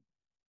 6'10".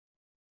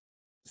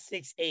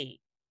 6'8".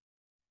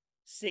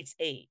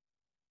 6'8".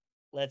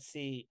 Let's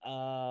see.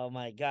 Oh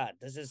my God,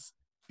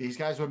 these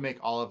guys would make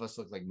all of us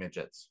look like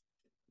midgets.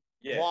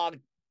 Yeah.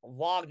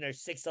 Wagner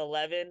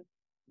 6'11".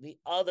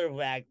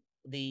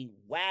 The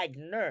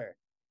Wagner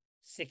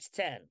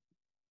 6'10".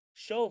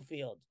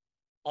 Schofield.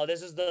 Oh,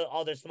 this is the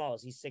other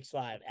smallest. He's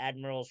 6'5".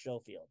 Admiral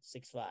Schofield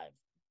 6'5".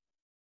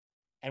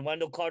 And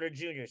Wendell Carter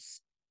Jr.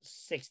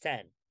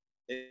 6'10".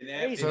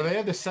 So they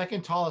have the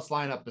second tallest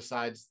lineup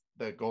besides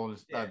the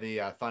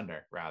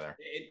Thunder, rather.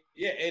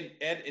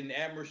 And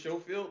Admiral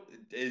Schofield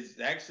is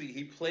actually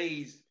he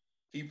plays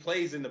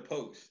in the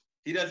post.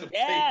 He doesn't.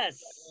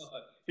 Yes.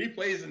 He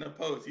plays in the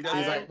post. He doesn't.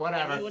 He's like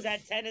whatever. When he was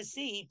at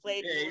Tennessee, he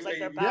played. He was like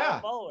their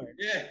power forward.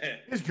 Yeah,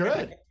 he's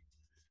good.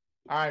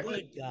 All right.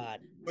 Good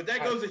God. But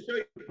that goes to show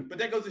you. But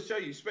that goes to show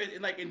you.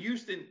 Like in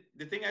Houston,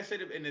 the thing I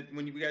said,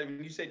 when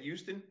you said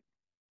Houston,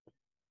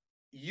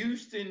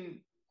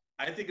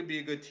 I think it'd be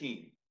a good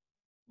team,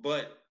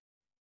 but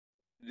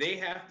they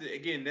have to.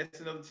 Again, that's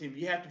another team.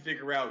 You have to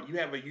figure out. You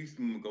have a youth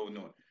movement going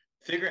on.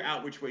 Figure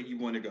out which way you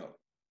want to go.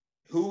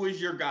 Who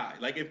is your guy?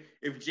 Like if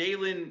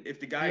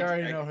the guy, we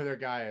already know who their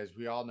guy is.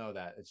 We all know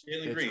that it's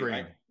Jalen Green.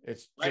 Right?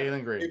 It's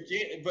Jalen Green.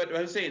 But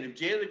I'm saying if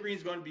Jalen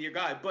Green's going to be your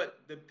guy, but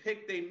the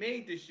pick they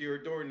made this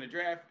year during the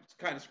draft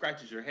kind of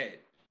scratches your head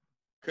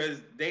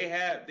because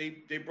they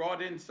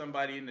brought in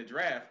somebody in the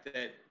draft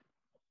that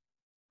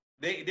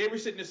they were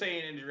sitting there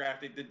saying in the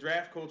draft the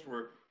draft coach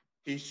were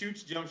he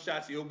shoots jump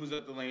shots, he opens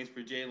up the lanes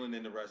for Jalen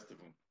and the rest of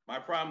them. My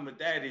problem with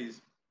that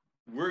is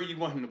where you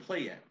want him to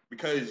play at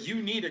because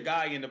you need a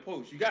guy in the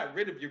post. You got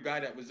rid of your guy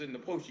that was in the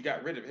post. You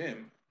got rid of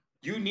him.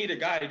 You need a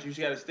guy that you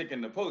got to stick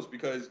in the post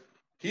because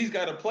he's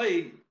got to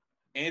play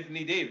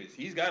Anthony Davis.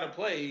 He's got to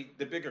play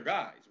the bigger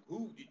guys.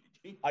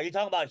 Are you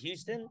talking about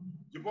Houston?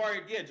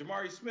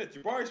 Jabari Smith.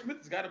 Jabari Smith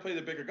has got to play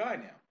the bigger guy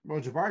now. Well,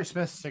 Jabari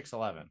Smith's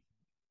 6'11".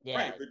 Yeah,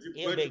 right, but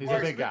he's a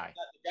big guy.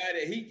 The guy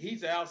that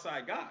he's an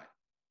outside guy.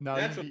 No,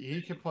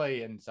 he can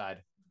play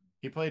inside.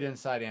 He played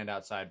inside and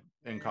outside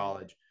in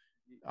college.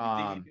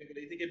 You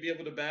think he'd be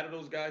able to battle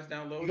those guys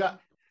down low?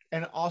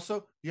 And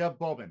also you have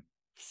Boban.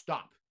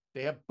 Stop.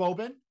 They have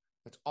Boban.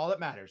 That's all that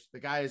matters. The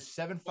guy is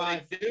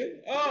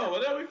 7'5". Oh, well,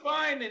 they'll be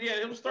fine. And yeah,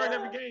 he'll start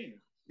every game.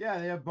 Yeah,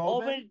 they have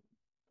Boban.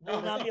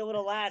 Will not be able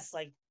to last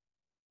like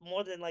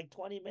more than like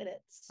 20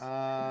 minutes.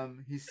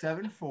 He's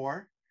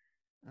 7'4".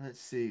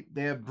 Let's see.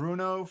 They have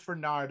Bruno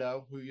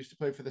Fernando, who used to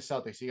play for the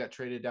Celtics. He got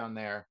traded down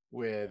there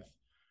with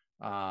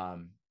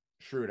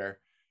Schroeder,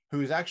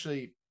 who's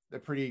actually a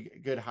pretty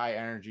good high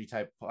energy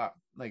type,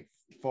 like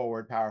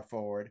power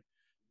forward.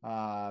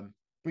 But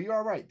you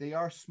are right. They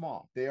are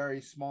small. They are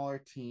a smaller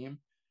team.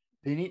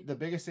 The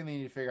biggest thing they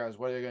need to figure out is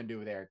what are they going to do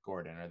with Eric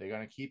Gordon? Are they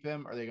going to keep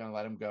him? Or are they going to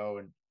let him go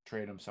and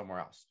trade him somewhere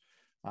else?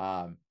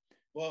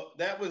 Well,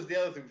 that was the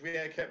other thing. If we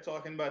had kept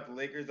talking about the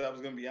Lakers, I was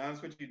going to be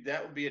honest with you.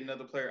 That would be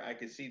another player I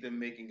could see them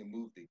making a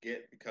move to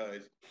get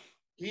because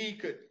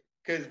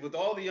with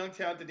all the young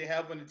talent that they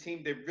have on the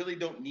team, they really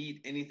don't need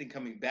anything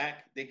coming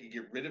back. They could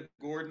get rid of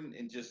Gordon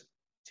and just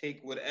take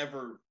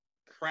whatever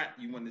crap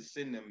you want to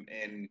send them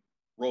and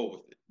roll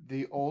with it.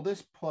 The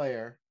oldest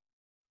player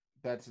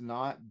that's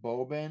not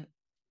Boban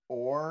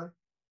or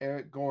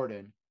Eric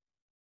Gordon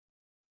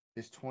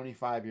is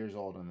 25 years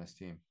old on this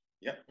team.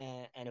 Yep.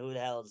 And who the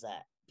hell is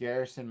that?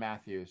 Garrison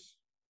Matthews,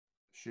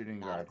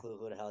 shooting guard. Not a clue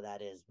who the hell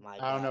that is.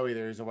 I don't know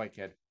either. He's a white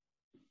kid.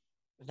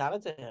 Shout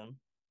out to him.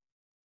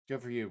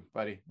 Good for you,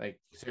 buddy.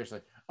 Like,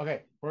 seriously.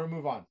 Okay, we're going to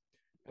move on.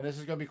 And this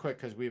is going to be quick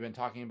because we've been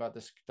talking about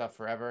this stuff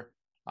forever.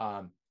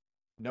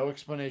 No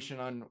explanation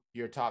on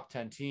your top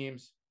 10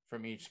 teams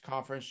from each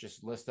conference.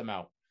 Just list them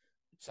out.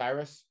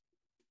 Cyrus,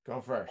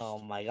 go first. Oh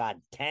my God,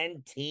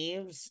 10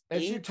 teams.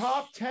 It's your each?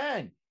 top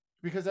 10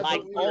 because that's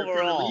Like what we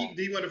overall. From the league,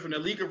 do you want it from the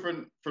league or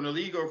from the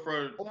league or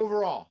from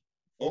overall.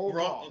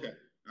 Okay.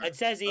 Right. It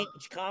says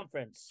each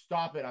conference.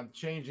 Stop it. I'm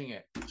changing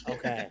it.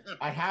 Okay.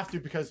 I have to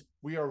because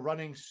we are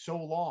running so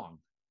long.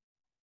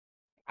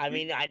 I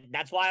mean,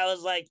 that's why I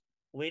was like,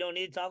 we don't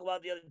need to talk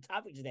about the other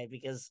topic today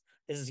because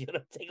this is going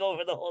to take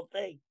over the whole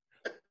thing.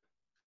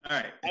 All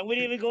right. And we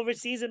didn't even go over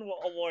season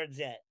awards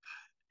yet.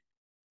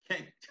 All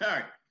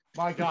right.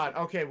 My God.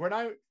 Okay. We're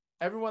not,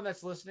 everyone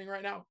that's listening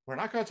right now, we're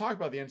not going to talk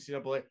about the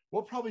NCAA.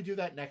 We'll probably do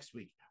that next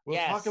week. We'll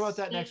talk about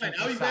that next week.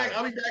 I'll be back.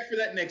 I'll be back for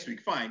that next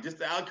week. Fine.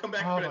 I'll come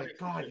back. Oh for my that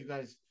God, week. you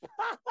guys,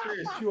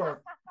 you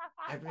are.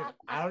 I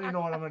don't even know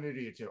what I'm going to do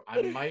to you two.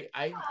 I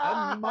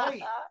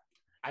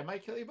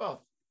might kill you both.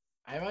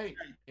 I might.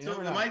 So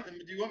do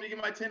you want me to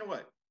get my 10 or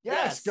what?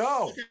 Yes, go.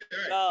 Okay, all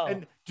right. Go.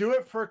 And do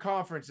it per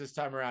conference this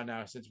time around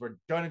now, since we're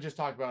going to just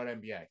talk about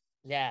NBA.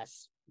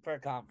 Yes, per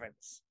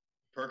conference.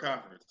 Per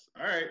conference.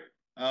 All right.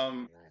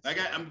 I'm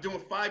doing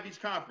 5 each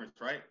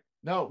conference, right?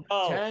 No,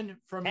 10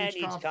 from 10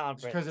 each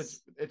conference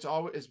because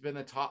it's been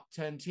the top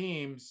 10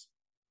 teams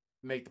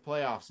make the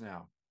playoffs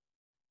now.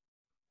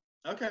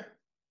 Okay.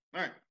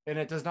 All right. And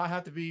it does not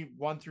have to be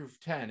 1 through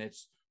 10.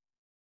 It's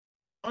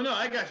Oh no,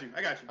 I got you.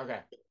 okay. All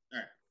right.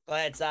 Go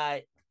ahead,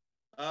 Cy.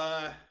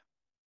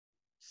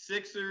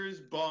 Sixers,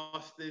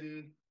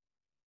 Boston,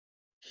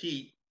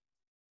 Heat,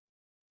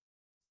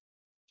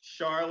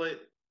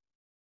 Charlotte.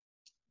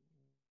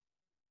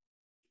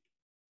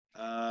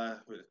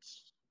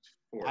 It's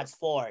 4. That's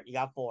 4. You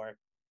got 4.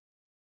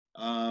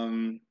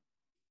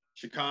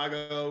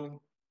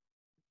 Chicago,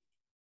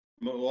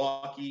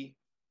 Milwaukee,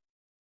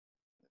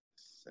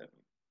 7.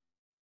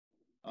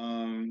 I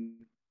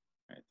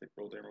think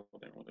roll down.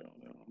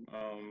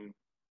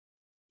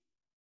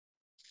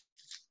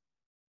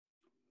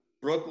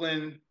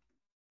 Brooklyn.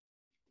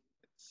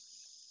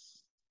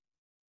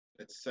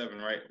 That's 7,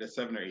 right? That's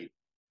 7 or 8.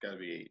 Got to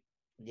be 8.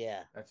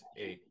 Yeah, That's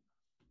 8.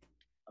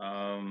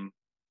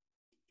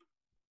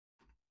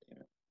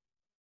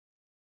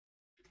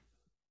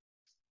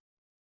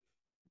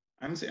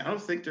 Honestly, I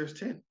don't think there's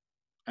 10.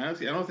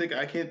 Honestly,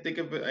 I can't think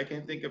of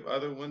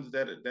other ones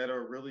that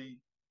are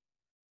really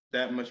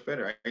that much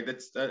better. I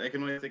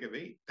can only think of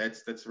 8.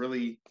 That's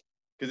really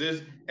because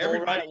there's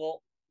everybody.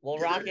 We'll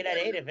rock it at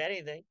 8 if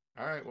anything.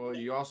 All right. Well,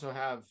 you also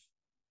have,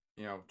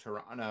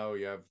 Toronto.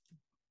 You have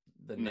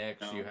the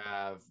Knicks. You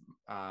have,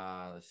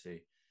 let's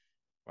see.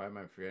 Why am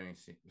I forgetting a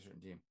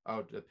certain team?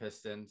 Oh, the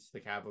Pistons,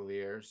 the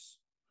Cavaliers.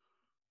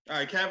 All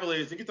right,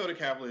 Cavaliers. You can throw the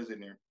Cavaliers in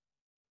there.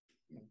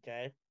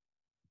 Okay.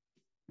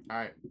 All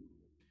right.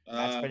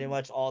 That's pretty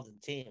much all the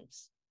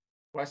teams.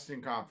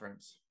 Western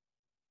Conference.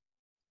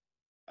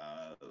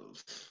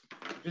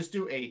 Just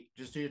do 8.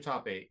 Just do your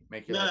top 8.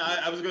 Make it. No,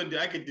 I was going to do.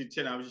 I could do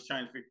 10. I was just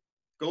trying to figure.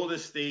 Golden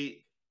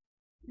State,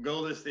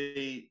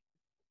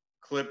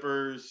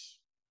 Clippers.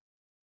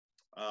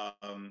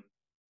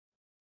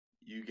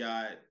 You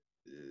got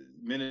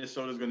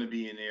Minnesota's going to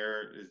be in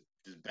there.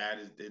 As bad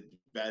as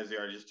they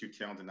are, just too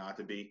talented not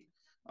to be.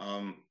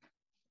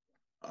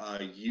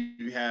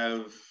 You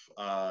have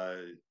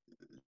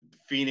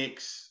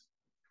Phoenix.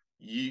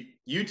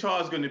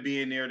 Utah is going to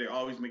be in there. They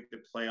always make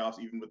the playoffs,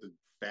 even with the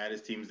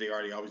baddest teams. They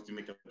always do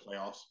make the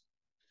playoffs.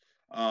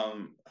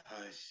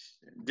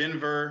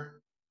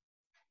 Denver.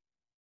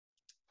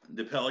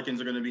 The Pelicans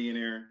are going to be in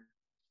there.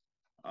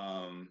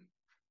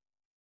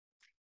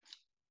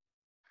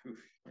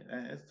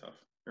 That's tough.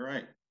 You're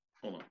right.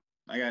 Hold on.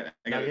 You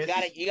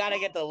gotta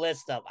get the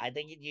list up. I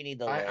think you need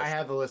the list. I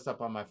have the list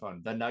up on my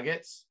phone. The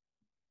Nuggets.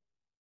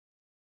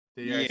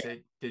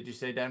 Did you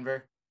say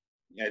Denver?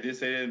 Yeah, I did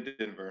say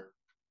Denver.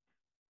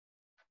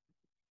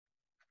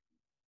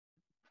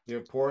 You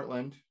have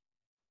Portland.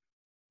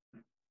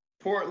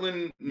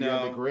 No. You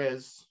have the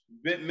Grizz.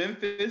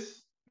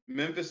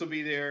 Memphis will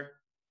be there.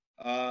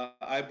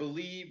 I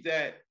believe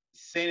that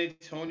San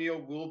Antonio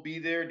will be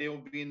there. They will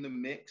be in the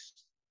mix.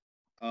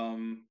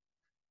 I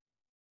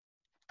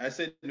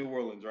said New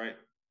Orleans, right?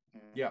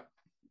 Yeah.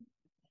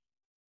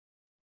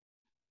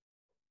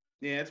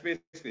 Yeah, that's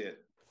basically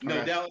it. No,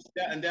 Okay. Dallas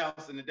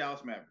and the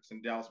Dallas Mavericks.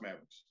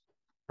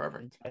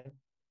 Perfect.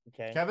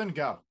 Okay. Kevin,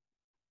 go.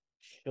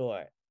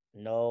 Sure.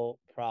 No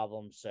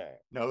problem, sir.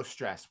 No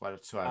stress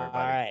whatsoever. All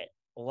right.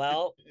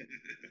 Well,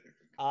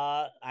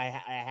 I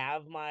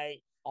have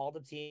all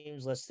the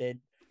teams listed.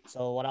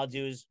 So what I'll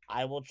do is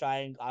I will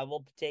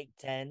take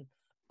 10.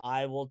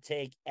 I will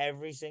take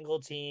every single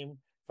team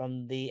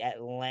from the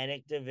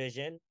Atlantic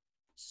Division.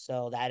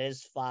 So that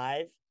is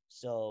 5.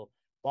 So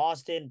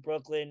Boston,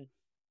 Brooklyn,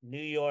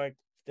 New York,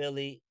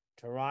 Philly,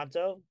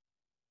 Toronto.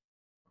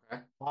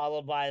 Okay.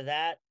 Followed by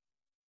that,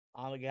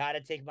 I'm going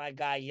to take my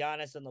guy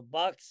Giannis and the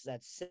Bucks.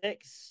 That's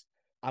 6.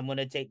 I'm going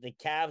to take the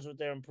Cavs with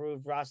their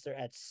improved roster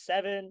at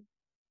 7.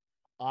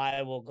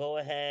 I will go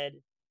ahead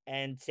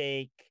and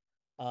take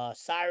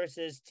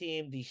Cyrus's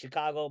team, the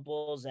Chicago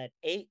Bulls, at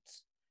 8.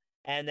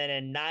 And then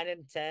in 9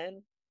 and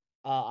 10,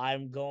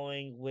 I'm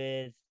going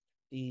with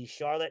the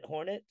Charlotte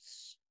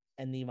Hornets.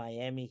 and the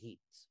Miami Heat.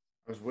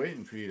 I was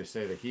waiting for you to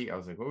say the Heat. I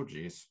was like, oh,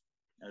 geez.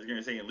 I was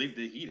gonna say leave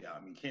the Heat out. I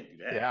mean, you can't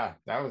do that. Yeah,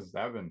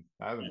 that'd been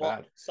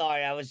bad.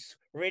 Sorry, I was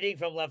reading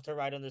from left to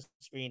right on the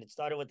screen. It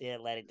started with the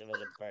Atlantic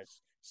Division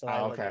first, so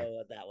I would go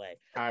it that way.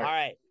 All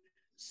right.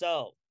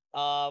 So,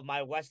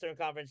 my Western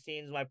Conference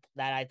teams,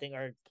 that I think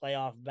are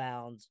playoff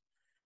bound.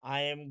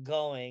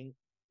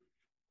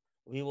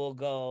 We will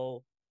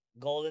go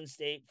Golden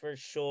State for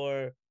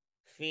sure,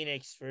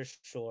 Phoenix for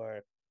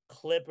sure,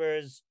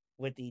 Clippers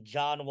with the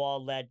John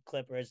Wall led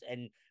Clippers,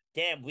 and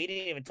damn, we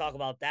didn't even talk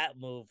about that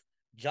move.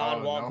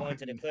 John Wall going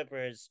to the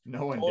Clippers.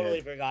 No one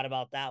totally forgot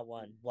about that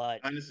one.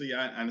 But honestly,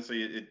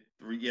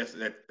 yes,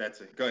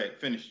 that's it. Go ahead,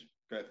 finish.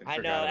 Go ahead, finish. I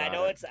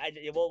know.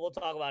 We'll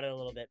talk about it a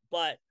little bit.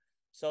 But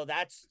so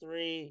that's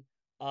 3.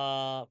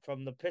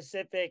 From the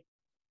Pacific,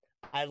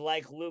 I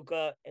like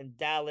Luka and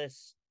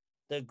Dallas.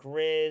 The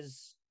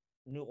Grizz,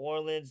 New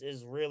Orleans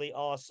is really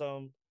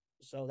awesome.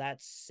 So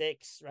that's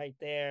 6 right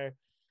there.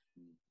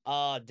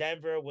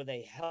 Denver with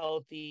a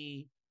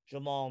healthy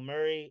Jamal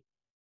Murray.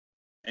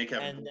 And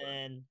Kevin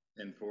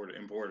and Porter.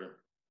 Then and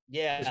Porter.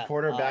 Yeah. Is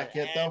Porter back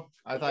yet though?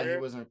 I thought he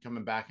wasn't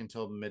coming back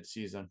until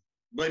mid-season.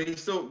 But he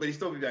still be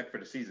back for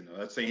the season though.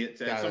 Let's say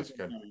that's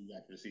good. Be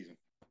back for the season.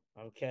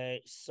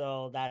 Okay,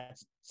 so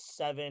that's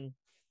 7.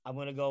 I'm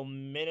gonna go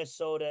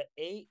Minnesota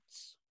 8.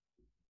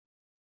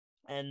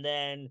 And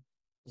then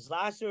these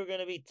last 2 are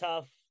gonna be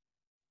tough.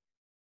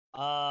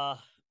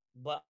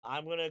 But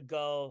I'm gonna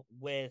go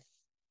with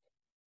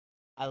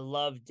I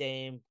love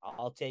Dame.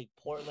 I'll take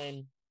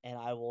Portland, and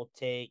I will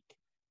take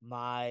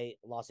my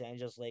Los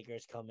Angeles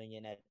Lakers coming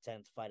in at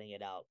 10th, fighting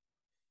it out.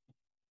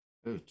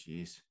 Oh,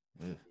 jeez.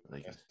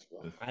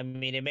 I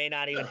mean, it may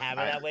not even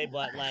happen that way,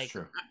 but like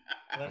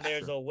when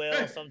there's a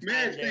will,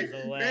 sometimes there's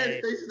a way. Man's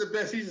face is the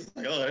best. He's just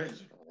like,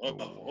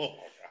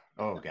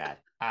 oh God.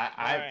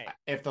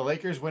 If the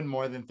Lakers win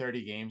more than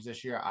 30 games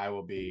this year, I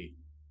will be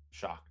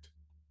shocked.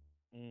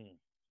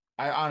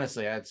 I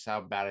honestly, that's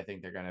how bad I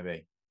think they're going to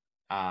be.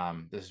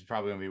 This is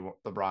probably going to be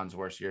LeBron's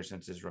worst year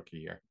since his rookie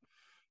year,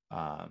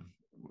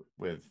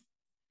 with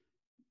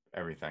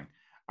everything.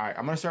 All right,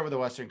 I'm going to start with the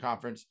Western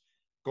Conference.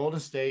 Golden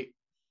State,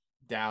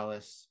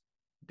 Dallas,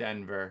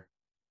 Denver,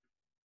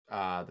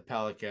 the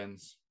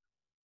Pelicans,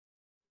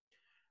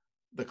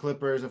 the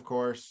Clippers, of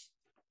course,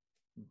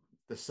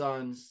 the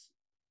Suns,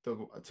 the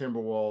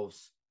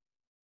Timberwolves,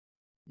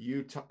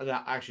 Utah.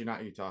 Actually,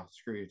 not Utah.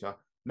 Screw Utah.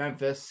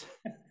 Memphis,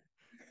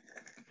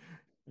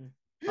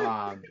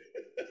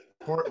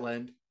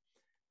 Portland,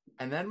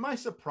 and then my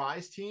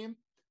surprise team,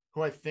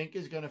 who I think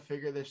is going to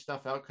figure this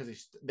stuff out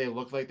because they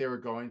look like they were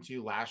going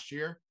to last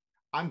year.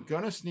 I'm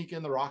going to sneak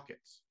in the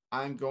Rockets.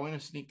 I'm going to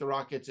sneak the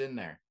Rockets in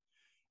there,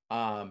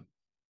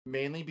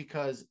 mainly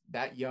because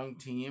that young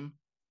team,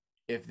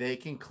 if they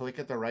can click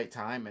at the right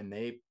time and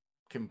they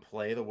can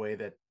play the way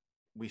that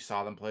we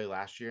saw them play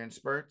last year in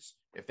spurts,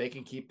 if they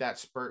can keep that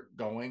spurt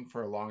going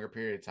for a longer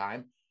period of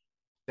time,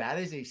 that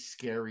is a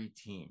scary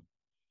team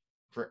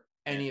for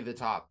any of the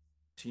top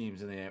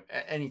teams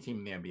any team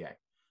in the NBA.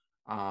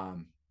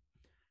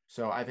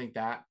 So I think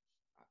that,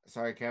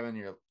 sorry, Kevin,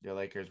 your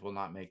Lakers will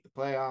not make the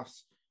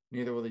playoffs.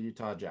 Neither will the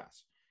Utah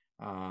Jazz,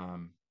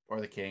 or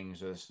the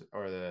Kings, or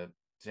the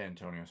San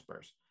Antonio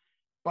Spurs.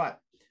 But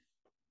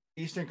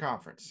Eastern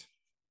Conference,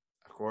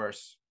 of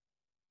course.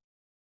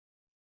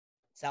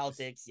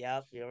 Celtics,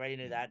 yep, you already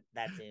knew that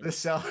team. The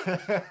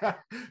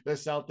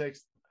Celtics.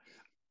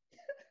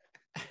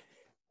 I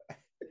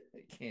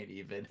can't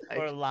even.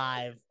 We're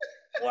live,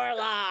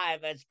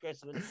 as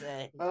Chris would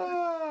say.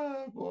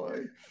 Oh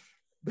boy,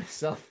 the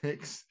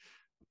Celtics,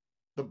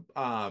 the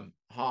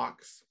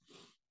Hawks,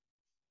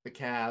 the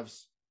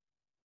Cavs,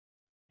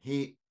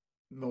 Heat,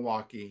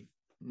 Milwaukee,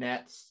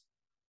 Nets,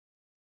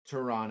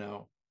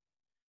 Toronto,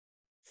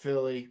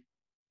 Philly,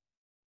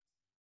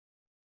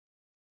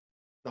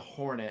 the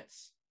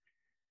Hornets,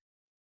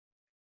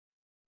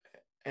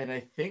 and I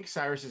think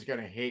Cyrus is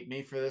going to hate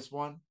me for this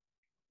one,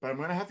 but I'm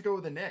going to have to go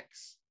with the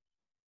Knicks.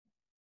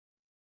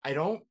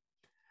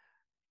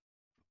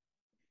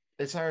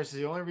 Cyrus,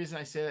 the only reason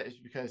I say that is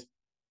because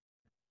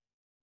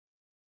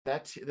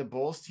the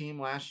Bulls team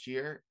last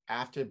year,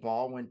 after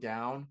Ball went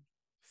down,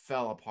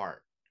 fell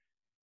apart.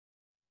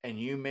 And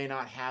you may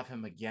not have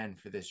him again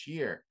for this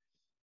year.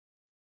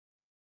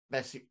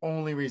 That's the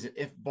only reason.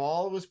 If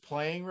Ball was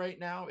playing right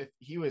now, if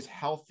he was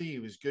healthy, he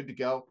was good to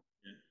go,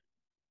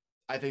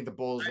 I think the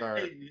Bulls are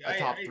a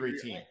top 3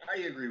 team. I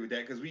agree with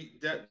that because I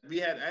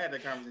had a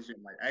conversation.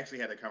 I actually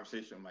had a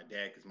conversation with my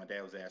dad because my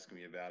dad was asking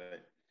me about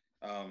it.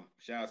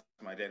 Shout out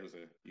to my dad, was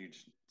a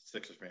huge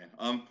Sixers fan.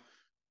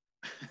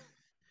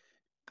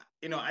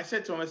 I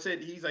said to him,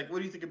 he's like, "What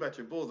do you think about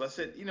your Bulls?" I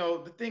said,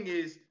 the thing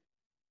is,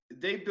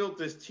 they built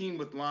this team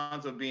with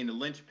Lonzo being the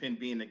linchpin,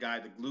 being the guy,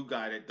 the glue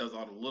guy that does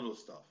all the little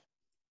stuff,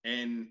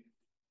 and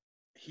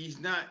he's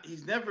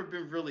never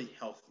been really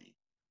healthy.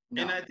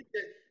 No.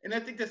 And I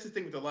think that's the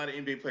thing with a lot of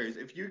NBA players.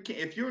 If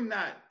you're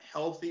not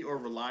healthy or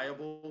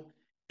reliable,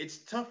 it's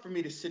tough for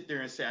me to sit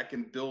there and say I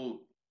can build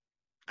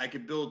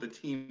the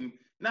team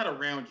not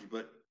around you,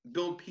 but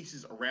build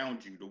pieces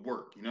around you to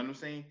work. You know what I'm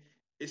saying?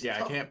 It's Yeah,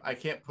 tough. I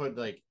can't put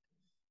like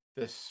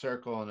this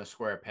circle in a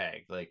square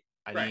peg. Like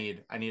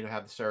Right. I need to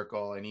have the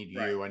circle. I need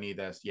Right. you. I need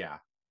this. Yeah.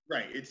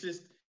 Right. It's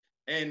just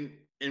and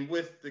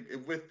with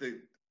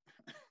the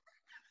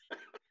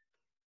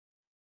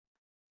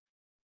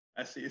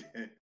I see it. I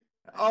see.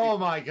 Oh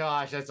my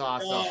gosh, that's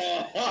awesome.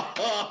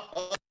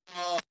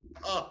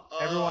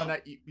 Everyone,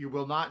 that you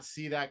will not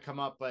see that come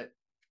up, but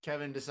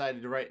Kevin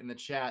decided to write in the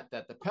chat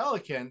that the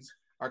Pelicans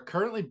are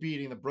currently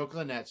beating the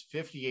Brooklyn Nets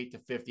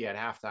 58-50 at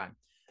halftime.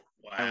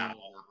 Wow.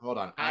 Hold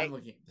on, I'm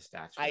looking at the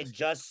stats. I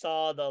just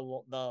saw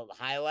the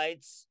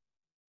highlights.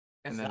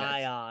 And then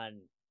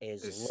Zion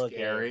is looking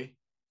scary.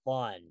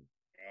 fun.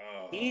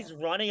 He's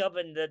running up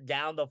and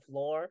down the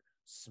floor,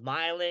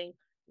 smiling,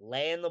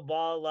 laying the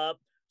ball up,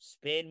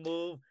 spin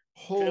move,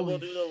 dribble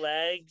through the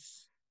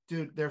legs.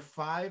 Dude, they're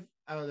 5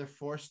 out of their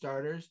 4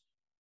 starters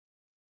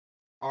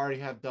already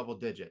have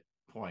double-digit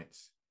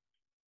points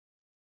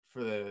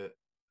for the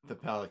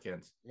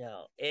Pelicans.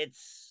 No,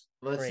 it's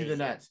Let's crazy. see the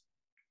Nets.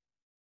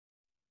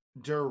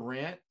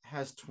 Durant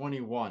has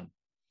 21.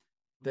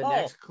 The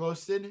next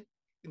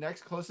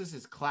closest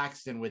is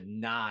Claxton with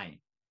 9.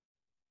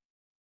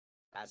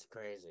 That's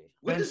crazy.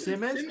 Ben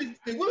Simmons?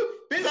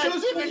 Ben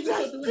Simmons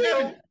has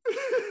 2.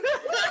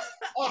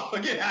 Oh,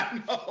 yeah, I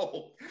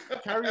know.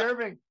 Kyrie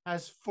Irving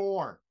has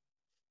 4.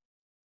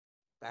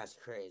 That's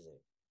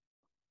crazy.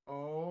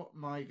 Oh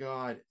my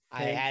God.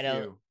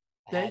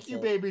 Thank you,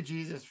 baby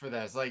Jesus, for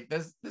this. Like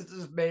this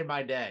just made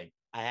my day.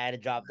 I had to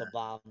drop the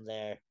bomb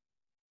there.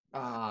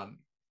 But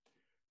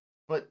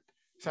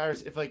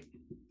Cyrus, if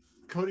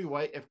Coby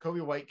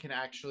White can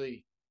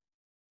actually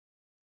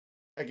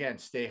again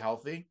stay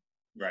healthy,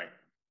 right?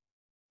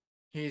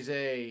 He's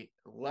a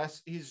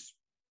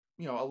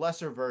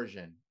lesser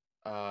version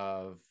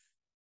of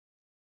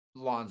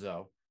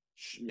Lonzo,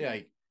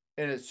 like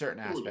in a certain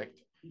aspect.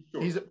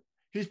 Sure.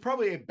 He's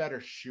probably a better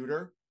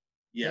shooter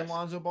than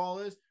Lonzo Ball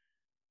is,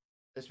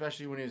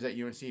 especially when he was at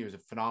UNC. He was a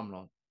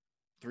phenomenal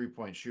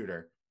 3-point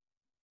shooter,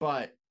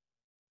 but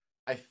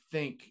I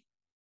think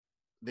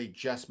they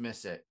just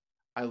miss it.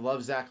 I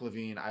love Zach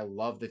LaVine. I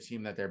love the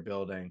team that they're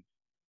building.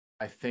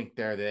 I think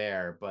they're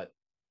there, but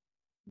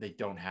they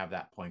don't have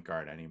that point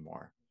guard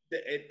anymore.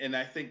 And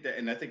I think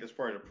that's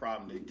part of the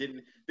problem.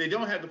 They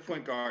don't have the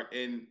point guard,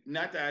 and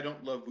not that I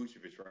don't love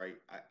Vucevic, right?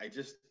 I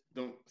just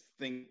don't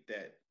think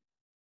that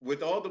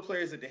with all the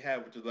players that they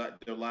have, which there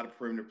are a lot of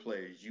perimeter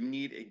players, you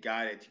need a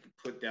guy that you can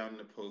put down in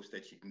the post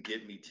that you can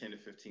get me 10 to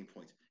 15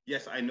 points.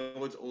 Yes, I know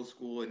it's old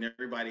school and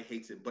everybody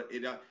hates it, but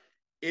it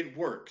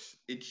works.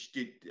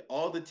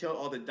 All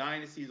the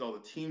dynasties, all the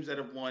teams that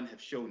have won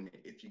have shown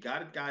it. If you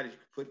got a guy that you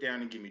can put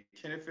down and give me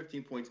 10 or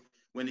 15 points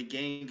when the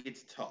game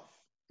gets tough.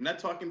 I'm not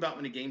talking about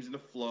when the game's in the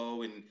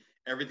flow and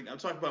everything. I'm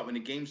talking about when the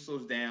game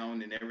slows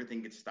down and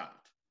everything gets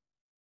stopped.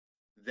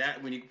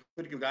 That when you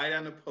put a guy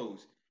down the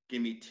post,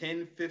 give me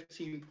 10,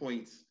 15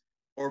 points,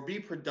 or be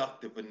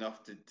productive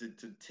enough to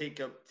take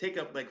up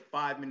like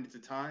 5 minutes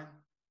of time.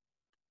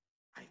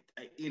 I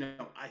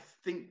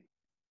think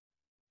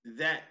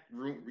that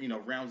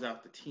rounds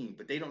out the team,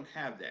 but they don't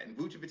have that. And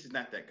Vucevic is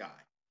not that guy.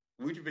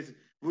 Vucevic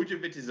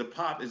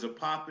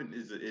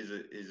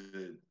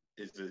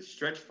is a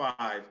stretch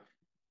 5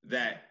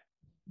 that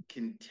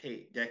can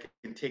take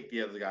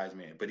the other guy's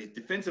man. But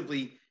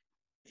defensively,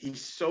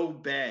 he's so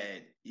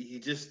bad. He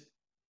just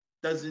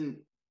doesn't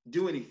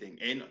do anything.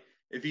 And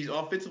if he's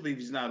offensively, if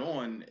he's not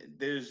on,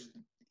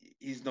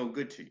 he's no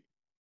good to you.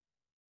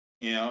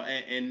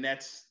 And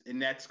that's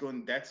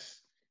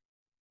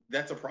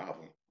a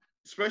problem.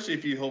 Especially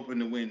if you're hoping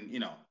to win,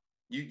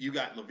 you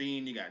got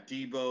LaVine, you got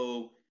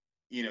Debo,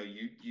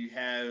 you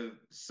have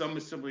some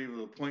assembly of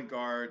a point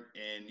guard,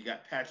 and you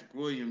got Patrick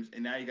Williams,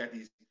 and now you got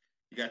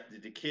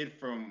the kid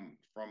from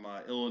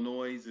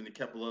Illinois and a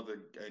couple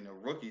other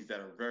rookies that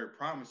are very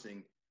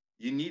promising.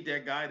 You need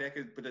that guy that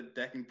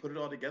can put it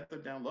all together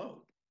down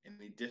low, and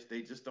they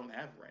just don't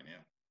have it right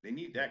now. They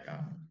need that guy.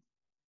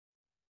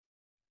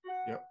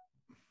 Yep.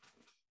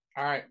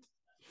 All right,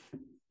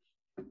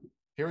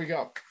 here we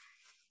go.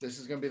 This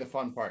is going to be the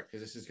fun part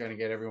because this is going to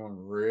get everyone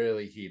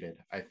really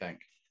heated, I think.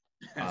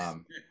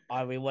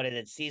 Are we what is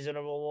it?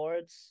 Seasonal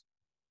awards?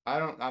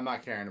 I'm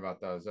not caring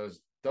about those.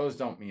 Those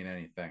don't mean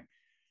anything.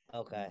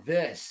 Okay.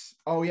 I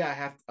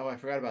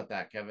forgot about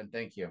that, Kevin.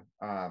 Thank you.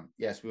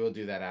 Yes, we will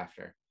do that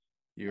after.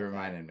 You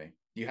reminded me.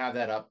 You have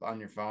that up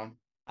on your phone?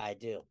 I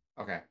do.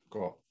 Okay,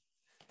 cool.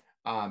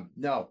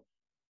 No.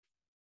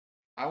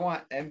 I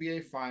want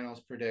NBA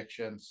Finals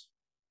predictions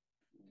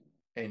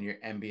and your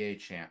NBA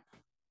champ.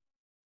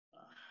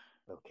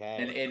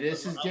 Okay. And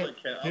this is good.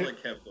 I'll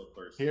let Kev go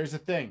first. Here's the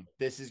thing.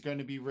 This is going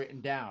to be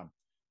written down.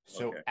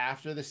 So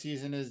after the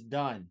season is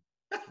done,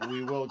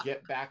 we will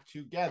get back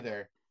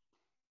together.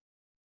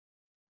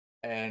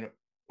 And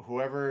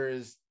whoever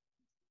is,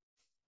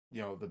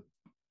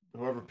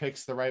 whoever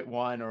picks the right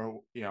one or,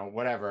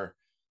 whatever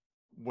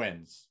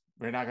wins.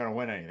 We're not going to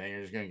win anything.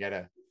 You're just going to get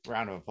a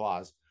round of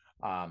applause.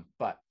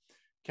 But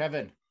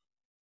Kevin.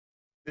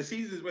 The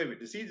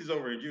season's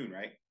over in June,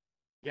 right?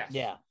 Yes.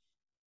 Yeah.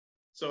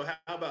 So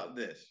how about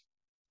this?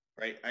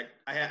 right?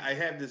 I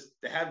have this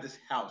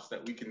house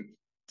that we can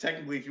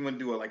technically, if you want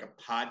to do like a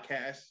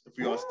podcast, if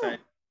we all start,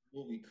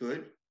 what we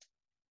could.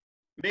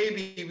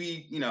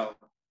 Maybe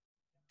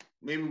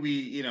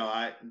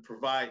I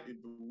provide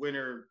the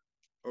winner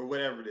or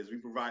whatever it is. We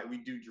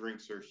do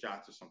drinks or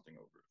shots or something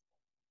over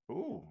it.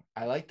 Ooh,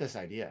 I like this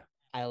idea.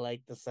 I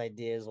like this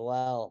idea as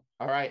well.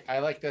 All right, I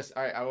like this.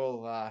 All right, I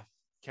will.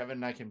 Kevin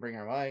and I can bring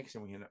our mics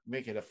and we can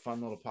make it a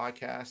fun little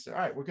podcast. All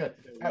right, we're good.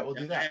 All right, we'll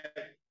do that.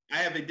 I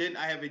have a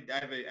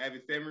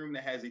family room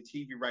that has a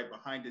TV right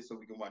behind it, so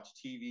we can watch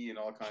TV and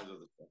all kinds of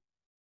other stuff.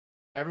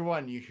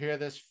 Everyone, you hear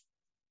this?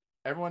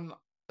 Everyone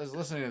is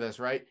listening to this,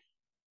 right?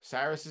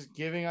 Cyrus is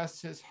giving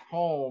us his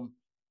home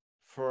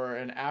for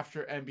an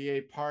after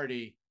NBA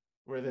party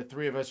where the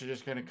three of us are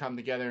just going to come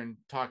together and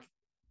talk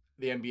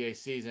the NBA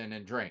season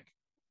and drink.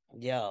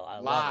 Yo, I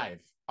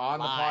live on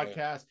live. The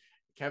podcast.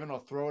 Kevin will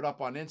throw it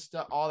up on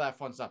Insta, all that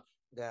fun stuff.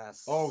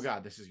 Yes. Oh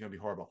God, this is going to be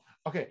horrible.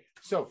 Okay,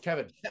 so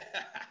Kevin,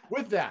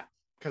 with that,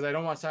 because I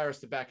don't want Cyrus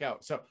to back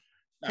out. So,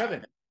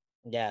 Kevin.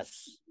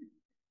 Yes.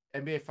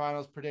 NBA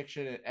Finals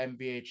prediction and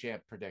NBA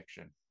champ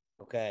prediction.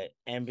 Okay,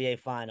 NBA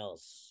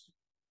Finals.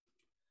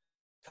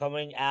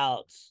 Coming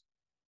out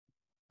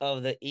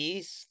of the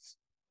East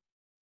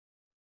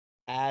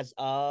as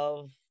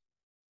of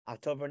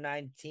October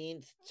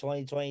 19th,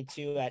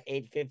 2022 at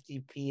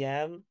 8:50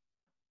 p.m.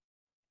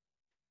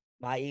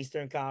 My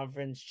Eastern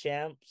Conference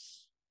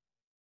champs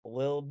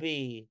will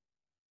be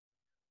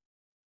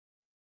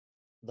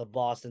the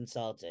Boston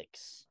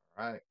Celtics.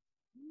 All right.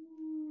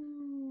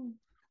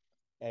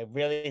 It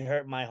really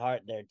hurt my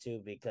heart there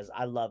too because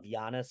I love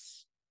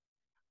Giannis.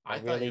 I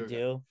really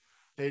do.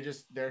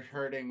 They're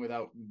hurting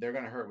without. They're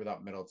gonna hurt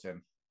without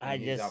Middleton.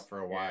 He's out for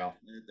a while.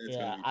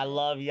 Yeah, I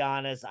love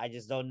Giannis. I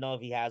just don't know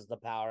if he has the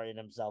power in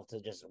himself to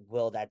just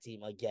will that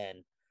team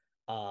again.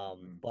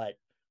 But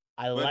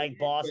like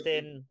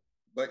Boston.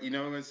 But you know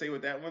what I'm gonna say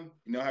with that one?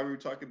 You know how we were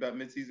talking about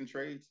midseason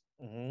trades?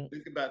 Mm-hmm.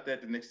 Think about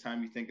that the next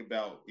time you think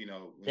about,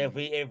 if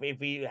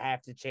we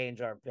have to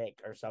change our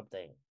pick or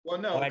something. Well,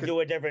 no, or I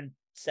do a different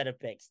set of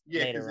picks.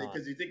 Yeah,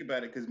 because you think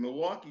about it, because if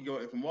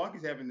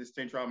Milwaukee's having this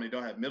same problem, they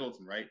don't have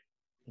Middleton, right?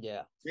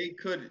 Yeah, they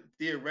could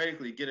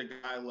theoretically get a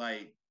guy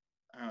like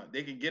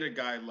they can get a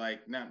guy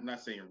like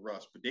not saying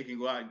Russ, but they can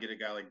go out and get a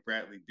guy like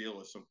Bradley Beal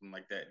or something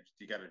like that.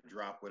 You got to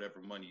drop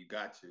whatever money you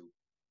got to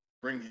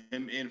bring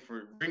him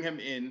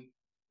in.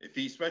 If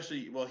he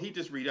he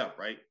just read up,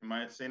 right? Am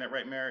I saying that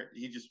right, Merritt?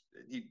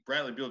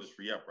 Bradley Beal just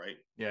re up, right?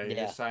 Yeah, he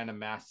just signed a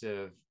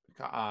massive.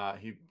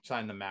 He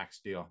signed the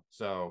max deal,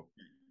 so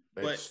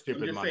it's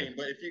stupid money. Saying,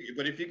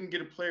 but if you can get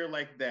a player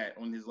like that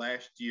on his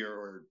last year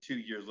or 2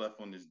 years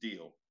left on this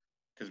deal,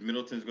 because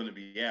Middleton's going to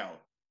be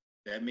out,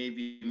 that may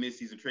be a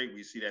mid-season trade where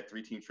you see that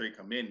 3-team trade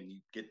come in and you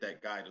get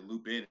that guy to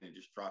loop in and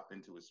just drop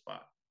into his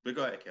spot. But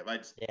go ahead, Kev.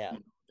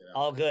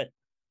 All good.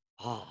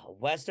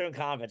 Western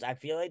Conference. I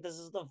feel like this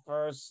is the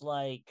first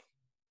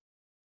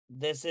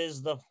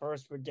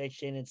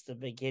prediction. It's the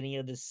beginning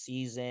of the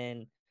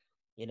season.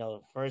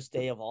 First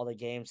day of all the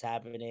games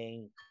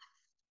happening.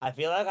 I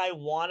feel like I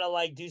want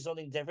to do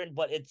something different,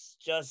 but it's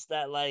just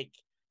that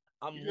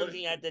I'm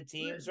looking at the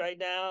teams right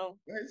now.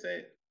 Go ahead, say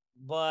it.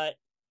 But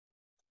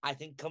I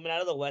think coming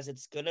out of the West,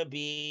 it's gonna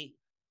be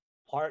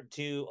part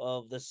 2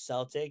 of the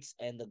Celtics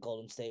and the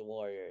Golden State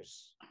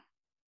Warriors.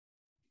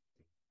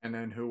 And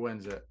then who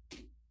wins it?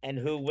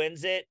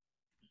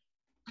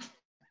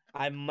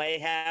 I may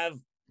have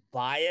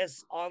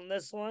bias on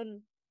this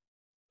one.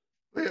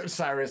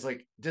 Cyrus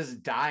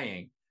just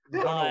dying.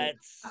 But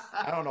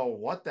I don't know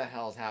what the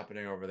hell's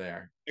happening over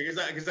there.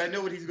 Because I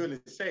know what he's going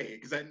to say.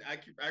 Because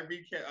I'm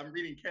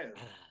reading Kev.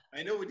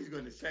 I know what he's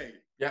going to say.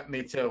 Yeah,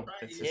 me too.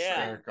 It's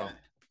hysterical.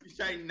 He's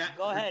trying not.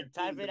 Go ahead,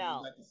 type it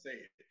out.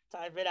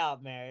 Type it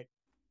out, Merritt.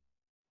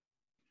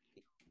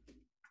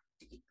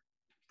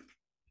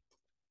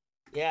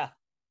 Yeah,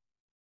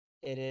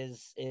 it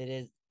is.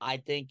 I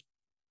think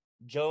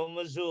Joe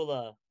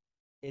Mazzulla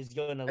is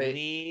going to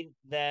lead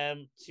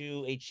them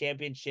to a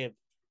championship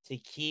to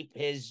keep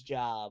his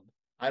job.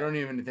 I don't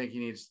even think he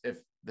needs. If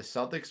the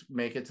Celtics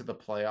make it to the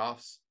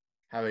playoffs,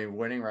 have a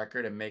winning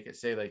record, and make it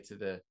say to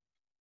the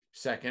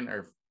second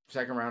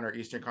round or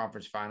Eastern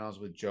Conference Finals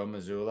with Joe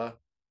Mazzulla,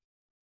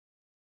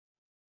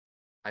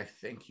 I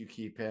think you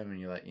keep him and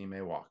you let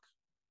Ime walk.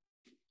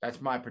 That's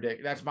my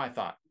prediction. That's my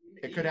thought.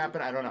 It could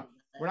happen. I don't know.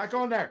 We're not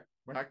going there.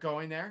 I'm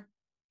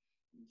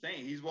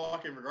saying he's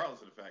walking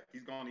regardless of the fact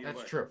he's going either way.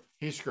 That's true.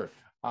 He's screwed.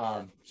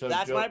 So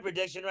that's my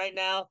prediction right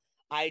now.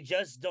 I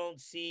just don't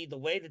see the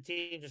way the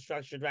teams are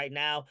structured right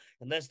now,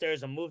 unless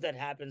there's a move that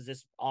happens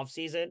this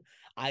offseason.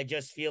 I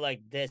just feel like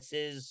this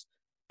is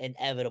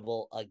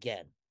inevitable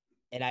again.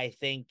 And I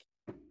think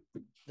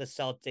the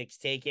Celtics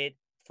take it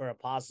for a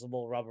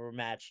possible rubber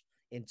match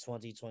in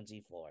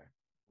 2024.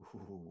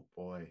 Oh,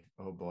 boy.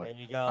 Oh, boy. There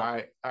you go.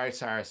 All right,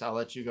 Cyrus. I'll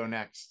let you go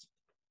next.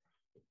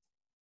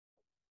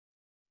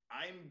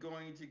 I'm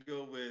going to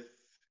go with,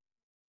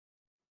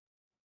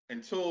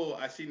 until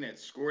I seen that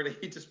score that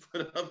he just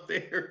put up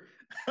there,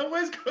 I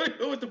was going to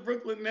go with the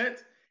Brooklyn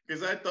Nets.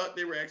 because I thought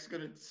they were actually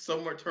going to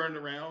somewhat turn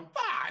around.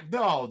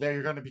 No,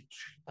 they're going to be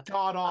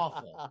god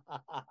awful.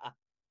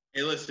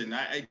 Hey, listen,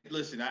 I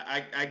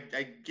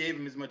gave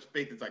him as much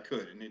faith as I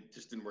could, and it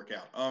just didn't work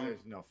out.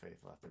 There's no faith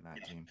left in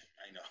that team.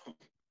 I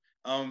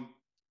know.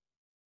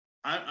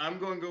 I'm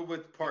going to go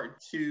with part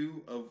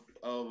two of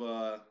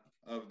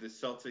the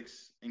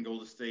Celtics and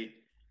Golden State.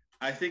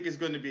 I think it's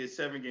going to be a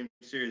 7-game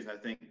series. I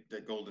think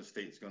that Golden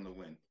State's going to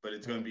win, but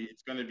it's going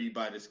to be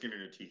by the skin of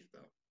their teeth,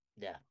 though.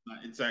 Yeah,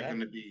 it's not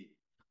going to be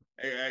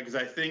because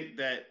I think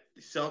that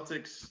the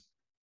Celtics.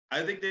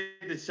 I think that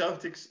the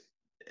Celtics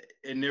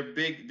and their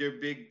big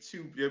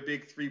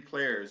three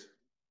players,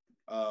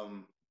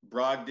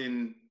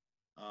 Brogdon,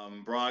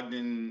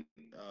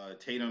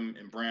 Tatum,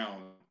 and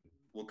Brown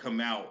will come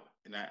out,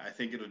 and I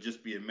think it'll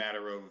just be a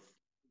matter of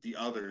the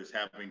others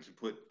having to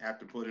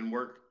put in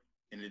work,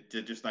 and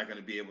they're just not going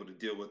to be able to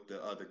deal with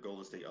the other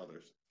Golden State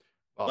others.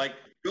 Oh. Like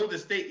Golden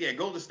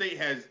State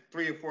has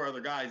 3 or 4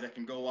 other guys that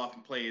can go off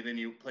and play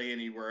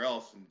anywhere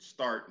else and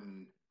start,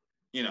 and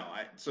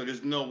so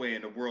there's no way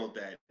in the world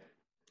that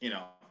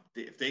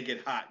if they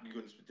get hot, you're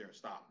going to sit there and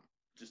stop them.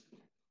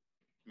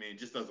 It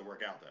just doesn't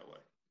work out that way.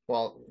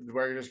 Well,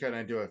 we're just going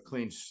to do a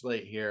clean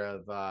slate here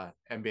of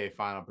NBA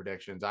final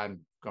predictions.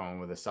 I'm going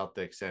with the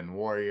Celtics and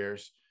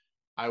Warriors.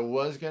 I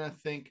was going to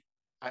think,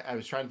 I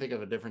was trying to think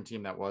of a different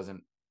team that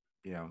wasn't,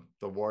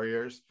 the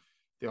Warriors.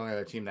 The only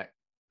other team that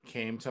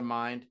came to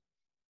mind,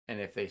 and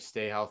if they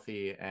stay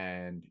healthy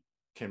and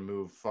can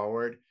move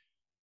forward,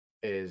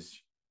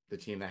 is the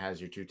team that has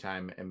your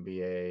 2-time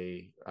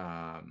NBA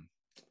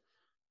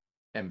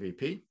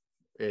MVP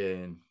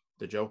in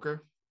the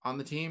Joker on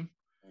the team.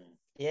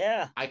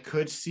 Yeah, I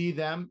could see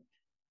them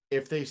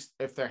if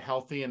they're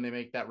healthy and they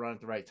make that run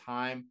at the right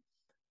time,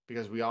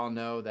 because we all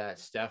know that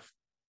Steph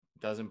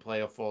doesn't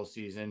play a full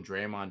season.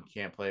 Draymond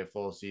can't play a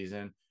full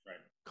season. Right.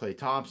 Klay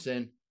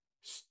Thompson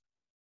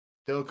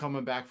still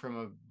coming back from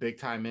a big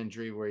time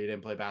injury where he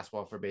didn't play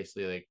basketball for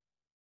basically like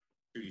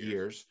 2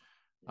 years.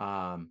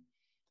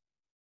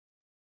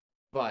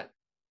 But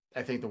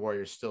I think the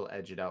Warriors still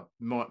edge it out,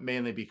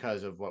 mainly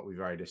because of what we've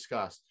already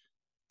discussed.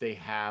 They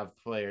have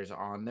players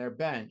on their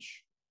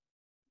bench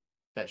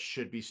that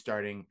should be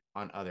starting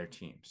on other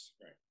teams.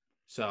 Right.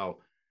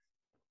 So,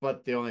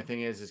 but the only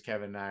thing is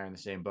Kevin and I are in the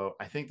same boat.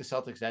 I think the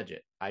Celtics edge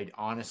it. I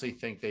honestly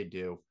think they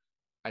do.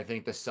 I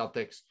think the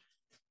Celtics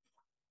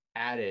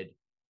added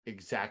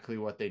exactly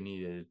what they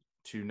needed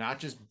to not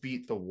just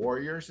beat the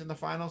Warriors in the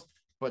finals,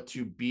 but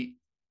to beat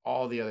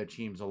all the other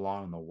teams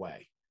along the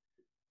way.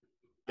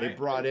 They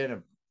brought in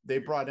a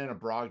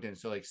Brogdon.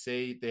 So like,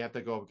 say they have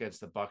to go up against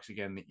the Bucks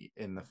again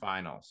in the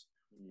finals,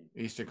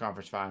 Eastern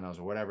Conference Finals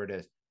or whatever it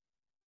is.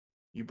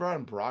 You brought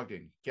in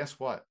Brogdon. Guess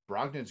what?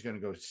 Brogdon's going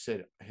to go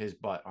sit his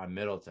butt on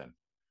Middleton.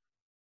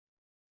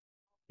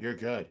 You're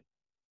good.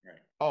 Right.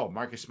 Oh,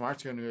 Marcus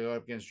Smart's going to go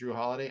up against Jrue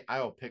Holiday.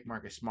 I will pick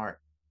Marcus Smart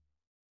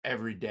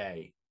every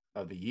day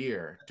of the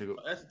year.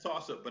 That's a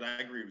toss-up, but I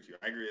agree with you.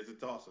 I agree. It's a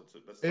toss-up.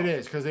 It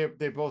is, because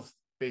they both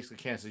basically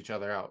cancel each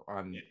other out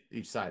on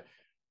each side.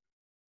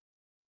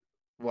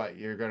 What,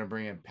 you're going to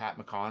bring in Pat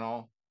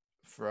McConnell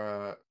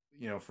for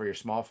your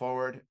small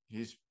forward?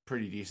 He's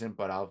pretty decent,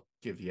 but I'll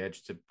give the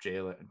edge to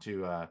Jalen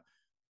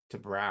to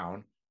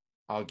Brown.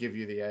 I'll give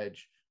you the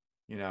edge.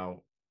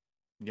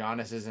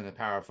 Giannis isn't a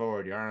power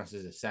forward. Giannis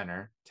is a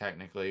center,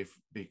 technically,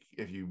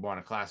 if you want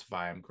to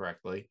classify him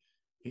correctly.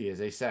 He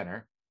is a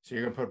center. So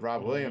you're going to put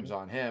Rob Williams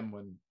on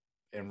him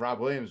and Rob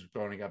Williams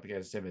going up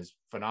against him is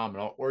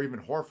phenomenal, or even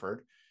Horford.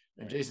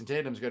 And Jason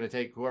Tatum's going to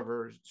take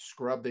whoever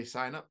scrub they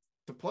sign up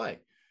to play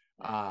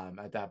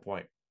at that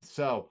point.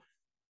 So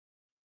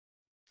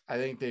I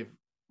think they've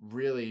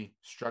really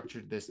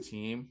structured this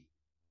team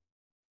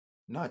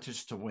not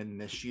just to win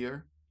this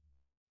year,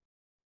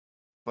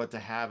 but to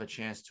have a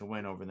chance to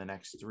win over the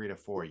next 3 to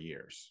 4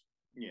 years.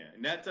 Yeah,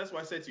 and that's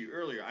why I said to you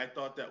earlier, I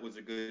thought that was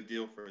a good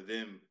deal for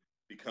them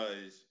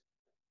because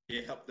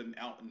it helped them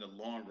out in the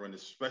long run,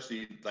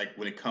 especially like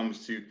when it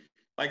comes to,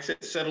 like I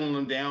said, settling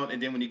them down.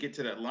 And then when you get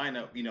to that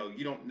lineup, you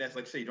don't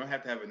necessarily say you don't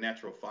have to have a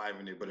natural 5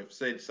 in there, but if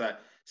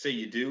say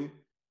you do,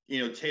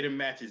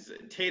 Tatum is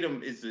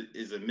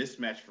a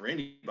mismatch for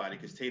anybody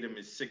because Tatum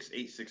is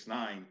 6'8",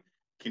 6'9",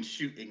 can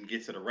shoot and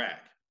get to the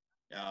rack.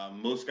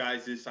 Most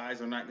guys this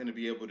size are not going to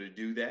be able to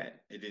do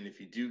that. And then if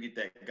you do get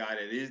that guy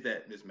that is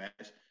that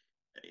mismatch,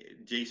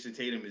 Jason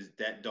Tatum is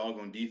that dog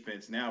on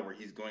defense now where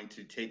he's going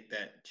to take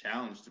that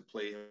challenge to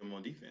play him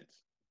on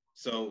defense.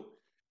 So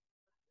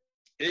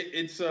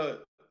they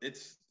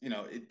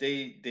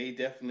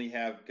definitely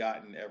have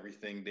gotten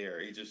everything there.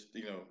 It just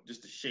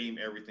a shame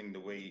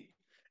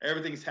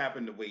everything's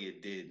happened the way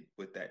it did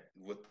with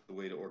the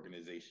way the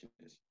organization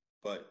is.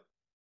 But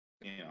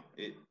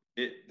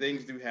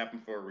things do happen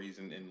for a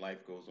reason and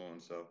life goes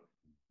on. So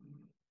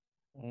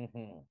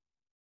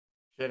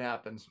shit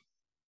happens.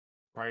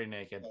 Party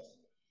naked.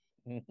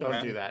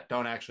 Don't do that.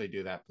 Don't actually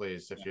do that,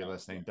 please. If you're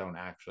listening, don't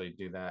actually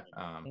do that.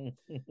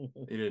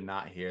 You did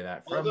not hear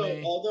that from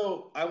me.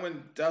 Although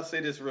I'll say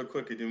this real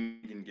quick and then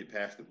we can get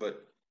past it.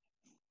 But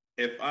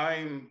if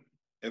I'm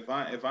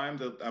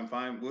I'm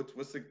fine.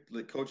 What's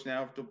the coach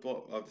now of the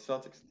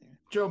Celtics?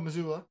 Joe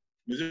Mazzulla.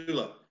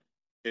 Missoula.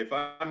 If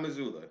I'm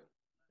Missoula,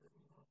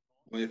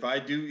 if I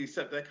do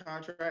accept that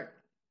contract,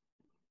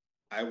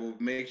 I will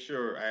make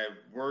sure I have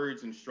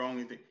words and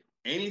strong things.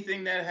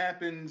 Anything that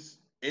happens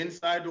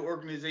inside the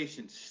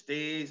organization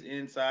stays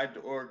inside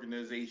the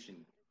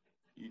organization.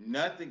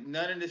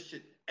 None of this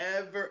should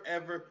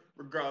ever,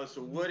 regardless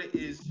of what it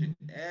is, should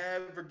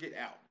ever get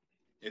out.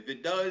 If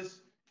it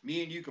does,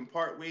 me and you can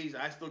part ways.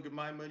 I still get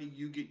my money,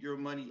 you get your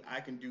money. I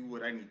can do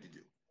what I need to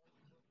do.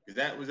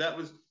 Because that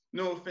was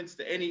no offense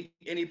to any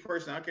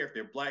person. I don't care if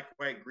they're black,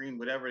 white, green,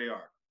 whatever they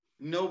are.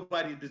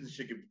 Nobody's business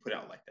should get put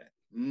out like that.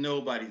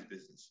 Nobody's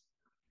business.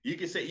 You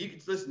can say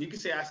listen. You can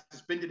say I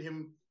suspended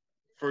him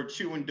for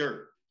chewing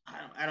dirt.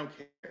 I don't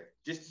care.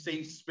 Just say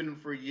you suspend him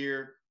for a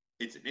year.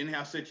 It's an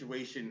in-house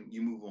situation.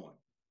 You move on.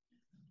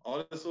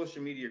 All the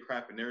social media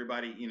crap and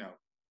everybody,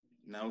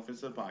 no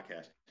offense to the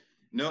podcast.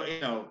 No,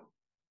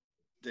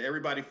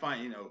 everybody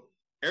finding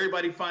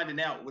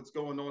out what's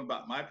going on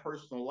about my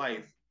personal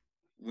life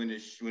when it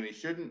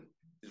shouldn't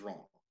is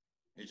wrong.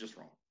 It's just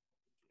wrong.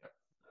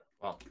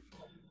 Well,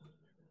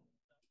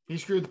 he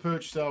screwed the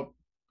pooch, so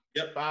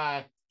yep.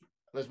 Bye.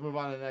 Let's move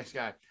on to the next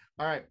guy.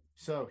 All right.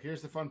 So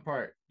here's the fun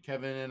part.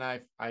 Kevin and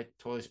I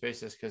totally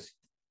spaced this because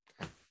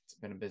it's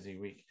been a busy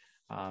week.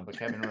 But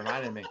Kevin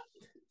reminded me.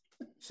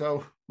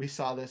 So we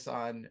saw this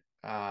on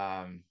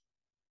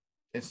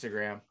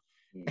Instagram.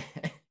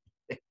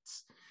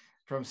 It's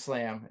from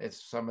Slam.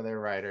 It's some of their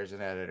writers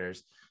and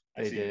editors.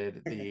 They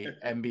did the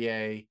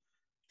NBA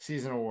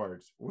season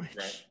awards,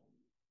 which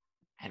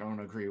I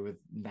don't agree with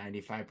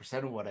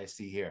 95% of what I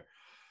see here.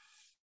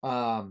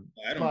 I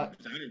don't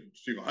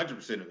see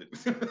 100% of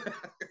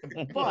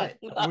it. But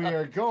we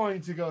are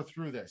going to go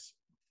through this.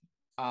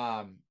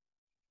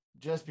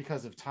 Just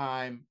because of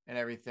time and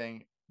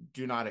everything,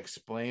 do not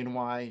explain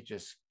why.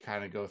 Just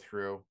kind of go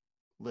through,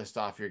 list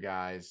off your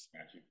guys.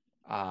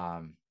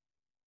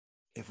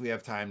 If we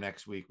have time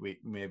next week,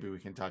 maybe we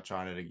can touch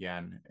on it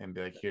again and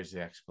be like, here's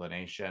the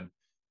explanation.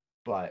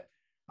 But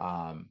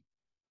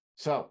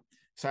so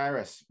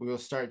Cyrus, we will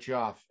start you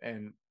off.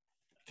 And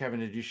Kevin,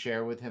 did you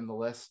share with him the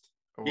list?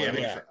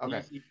 Yeah.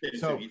 Okay.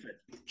 So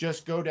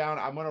just go down.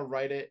 I'm gonna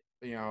write it.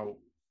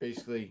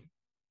 Basically.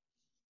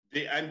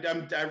 I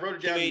wrote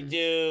it down. Can we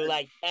do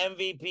like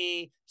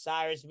MVP,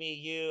 Cyrus, me,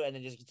 you, and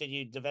then just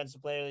continue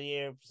defensive player of the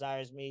year,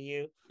 Cyrus, me,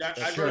 you?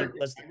 I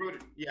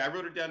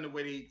wrote it down the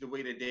way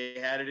that they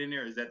had it in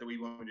there. Is that the way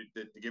you want me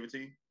to give it to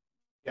you?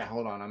 Yeah,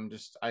 hold on.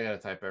 I gotta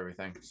type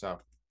everything. So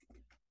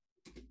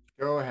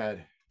go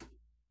ahead.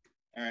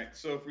 All right.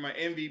 So for my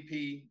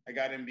MVP, I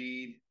got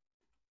Embiid.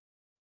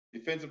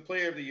 Defensive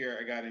player of the year,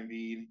 I got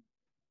Embiid.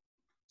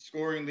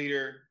 Scoring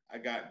leader, I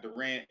got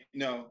Durant.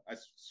 No, I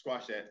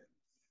squashed that.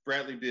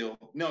 Bradley Beal.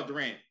 No,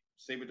 Durant.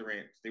 Stay with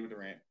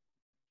Durant.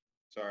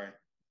 Sorry.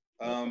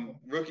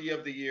 Rookie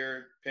of the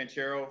year,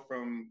 Panchero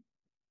from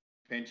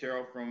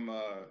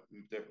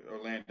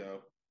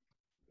Orlando.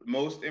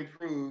 Most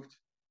improved,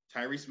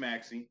 Tyrese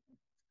Maxey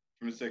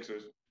from the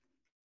Sixers.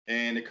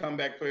 And the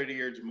comeback player of the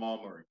year,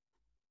 Jamal Murray.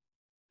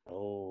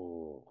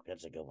 Oh,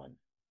 that's a good one.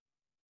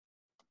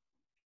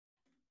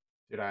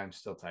 Dude, I'm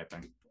still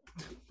typing.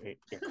 You're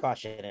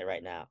crushing it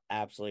right now.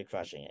 Absolutely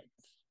crushing it.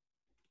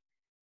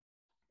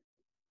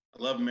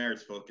 I love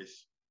Merritt's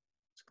focus.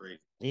 It's great.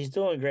 He's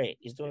doing great.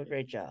 He's doing a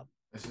great job.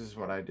 This is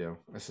what I do.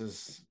 This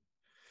is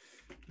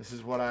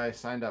what I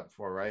signed up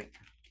for, right?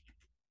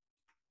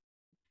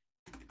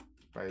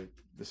 By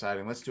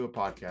deciding, let's do a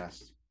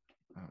podcast.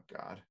 Oh,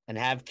 God. And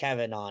have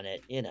Kevin on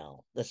it,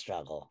 the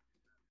struggle.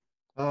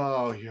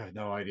 Oh, you have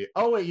no idea.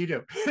 Oh, wait, you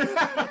do.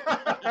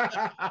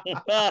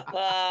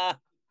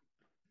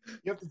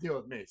 You have to deal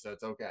with me, so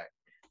it's okay.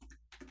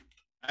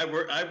 I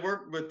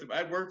worked with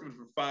him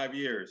for 5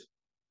 years.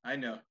 I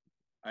know.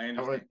 I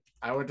understand.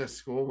 I went to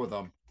school with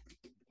them.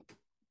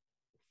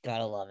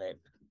 Gotta love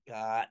it.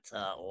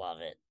 Gotta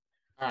love it.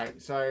 All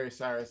right, sorry,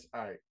 Cyrus.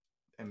 All right,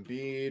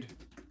 Embiid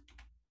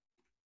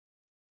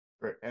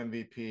for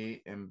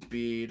MVP.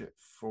 Embiid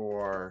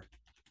for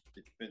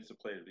defensive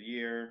player of the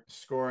year.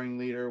 Scoring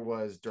leader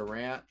was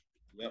Durant.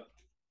 Yep.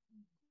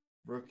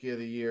 Rookie of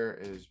the year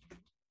is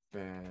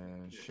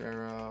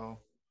Banchero.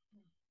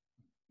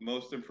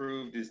 Most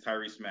improved is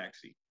Tyrese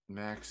Maxey.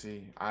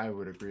 I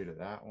would agree to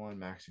that one.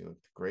 Maxey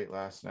looked great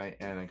last night.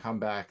 And then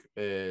comeback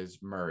is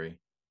Murray.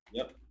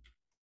 Yep.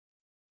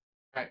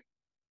 All right.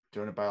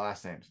 Doing it by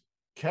last names.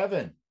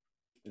 Kevin.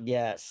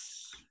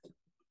 Yes.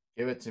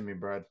 Give it to me,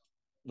 bud.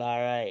 All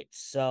right.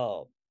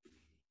 So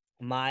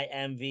my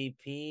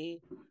MVP,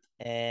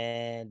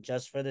 and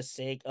just for the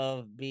sake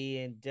of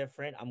being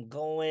different, I'm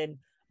going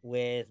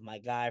with my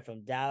guy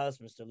from Dallas,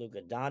 Mr.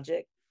 Luka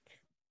Doncic.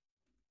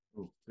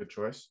 Ooh, good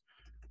choice.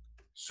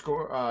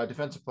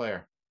 Defensive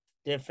player.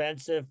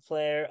 Defensive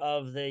player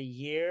of the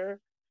year.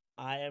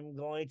 I am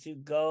going to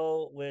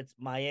go with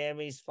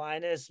Miami's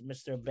finest,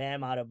 Mr.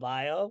 Bam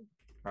Adebayo.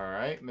 All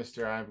right,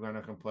 Mr. I'm going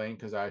to complain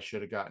because I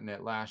should have gotten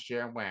it last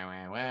year. Wah,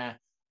 wah, wah.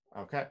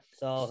 Okay.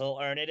 So he'll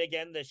earn it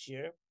again this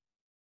year.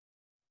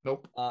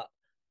 Nope.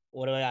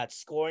 What do I got?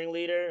 Scoring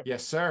leader?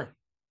 Yes, sir.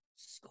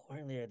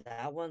 Scoring leader.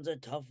 That one's a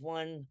tough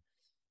one.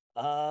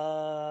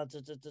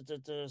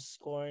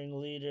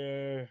 Scoring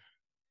leader.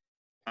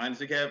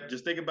 Honestly, Kev,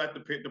 just think about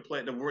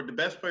the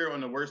best player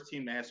on the worst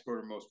team that has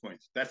scored the most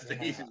points. That's the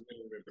easiest way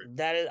to remember.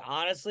 That is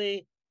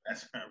honestly.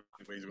 That's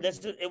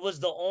it was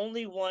the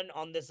only one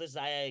on this list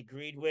I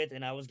agreed with,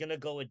 and I was gonna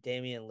go with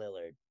Damian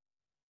Lillard.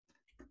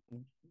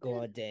 Go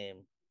on,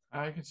 Dame.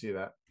 I can see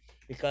that.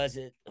 Because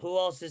who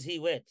else is he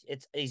with?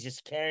 He's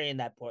just carrying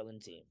that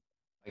Portland team.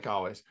 Like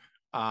always.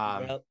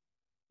 Yep.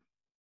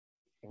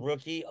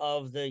 Rookie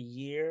of the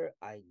year.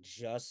 I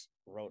just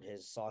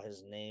saw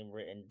his name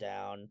written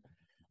down.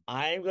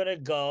 I'm gonna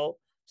go.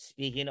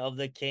 Speaking of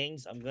the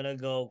Kings, I'm gonna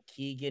go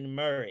Keegan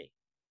Murray.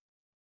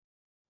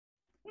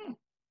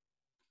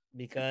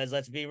 Because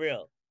let's be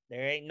real,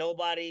 there ain't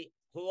nobody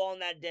who on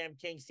that damn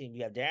Kings team.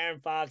 You have De'Aaron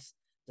Fox,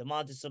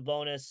 Domantas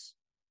Sabonis.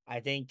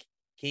 I think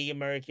Keegan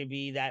Murray could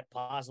be that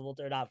possible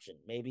third option.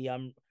 Maybe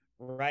I'm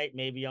right,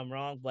 maybe I'm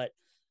wrong, but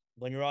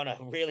when you're on a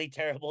really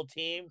terrible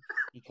team,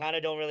 you kind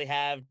of don't really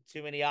have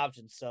too many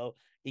options. So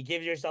you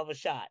give yourself a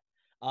shot.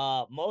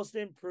 Most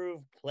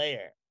improved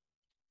player.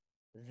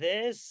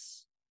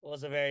 This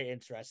was a very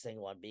interesting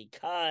one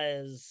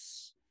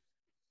because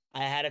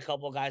I had a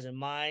couple guys in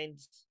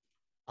mind.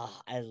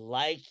 I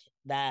like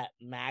that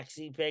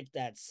Maxi pick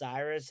that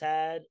Cyrus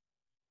had.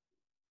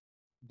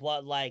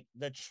 But like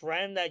the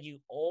trend that you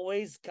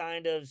always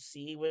kind of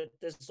see with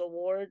this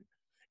award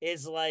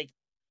is like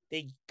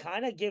they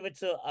kind of give it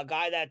to a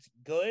guy that's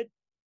good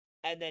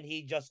and then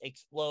he just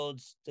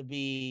explodes to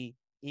be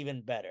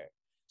even better.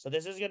 So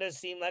this is going to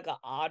seem like an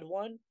odd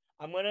one.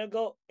 I'm going to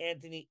go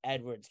Anthony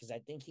Edwards because I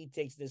think he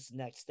takes this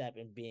next step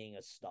in being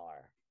a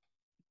star.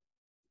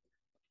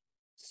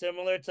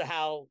 Similar to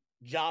how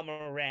Ja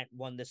Morant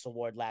won this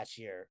award last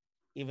year,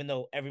 even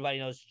though everybody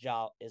knows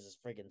Ja is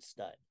a freaking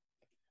stud.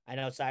 I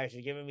know, Cyrus,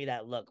 you're giving me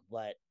that look,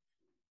 but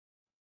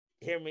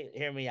hear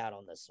me out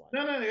on this one.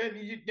 No.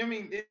 I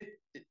mean,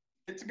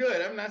 it's good.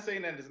 I'm not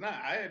saying that it's not.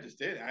 I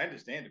understand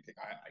the pick.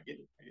 I get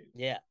it.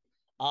 Yeah.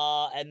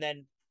 And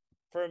then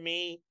for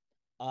me,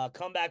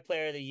 comeback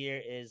player of the year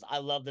is I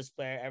love this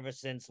player ever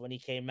since when he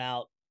came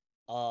out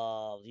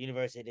of the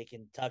University of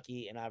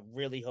Kentucky, and I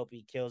really hope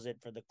he kills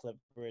it for the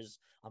Clippers.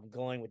 I'm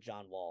going with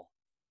John Wall.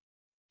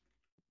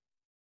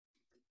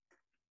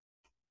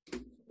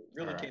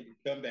 Really can't be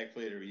comeback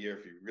player of the year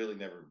if you really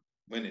never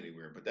went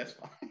anywhere, but that's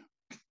fine.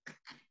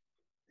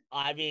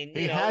 I mean,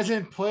 he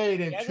hasn't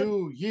played in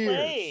 2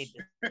 years.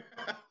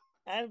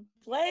 And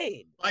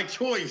played by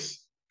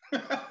choice.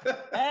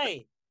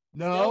 Hey,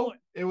 no,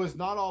 it was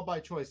not all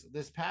by choice.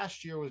 This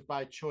past year was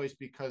by choice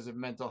because of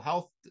mental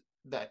health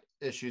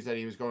issues that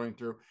he was going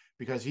through.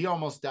 Because he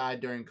almost died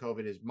during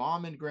COVID. His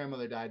mom and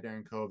grandmother died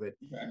during COVID,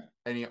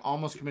 and he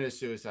almost committed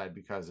suicide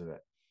because of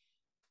it.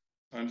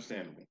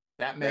 Understandable.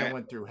 That man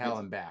went through hell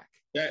and back.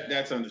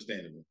 That's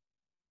understandable.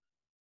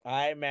 All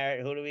right,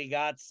 Merritt, who do we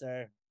got,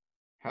 sir?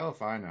 Hell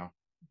if I know.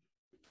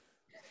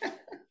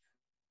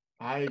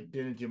 I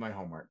didn't do my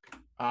homework.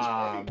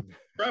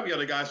 Probably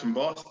other guys from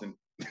Boston.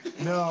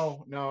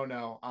 No.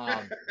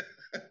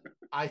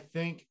 I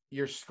think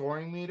your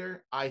scoring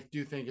leader, I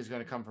do think is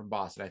going to come from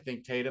Boston. I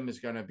think Tatum is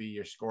going to be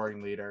your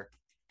scoring leader.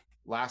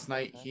 Last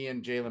night, he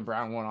and Jaylen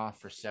Brown went off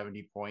for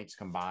 70 points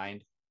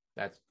combined.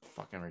 That's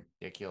fucking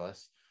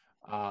ridiculous.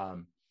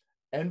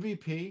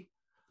 MVP,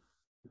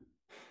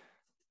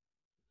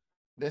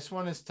 this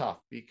one is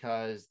tough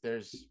because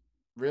there's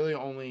really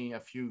only a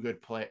few good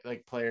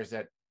players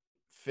that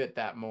fit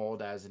that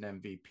mold as an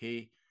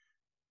MVP.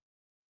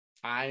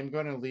 I'm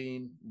going to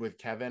lean with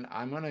Kevin.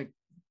 I'm going to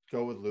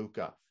go with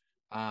Luka.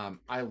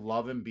 I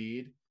love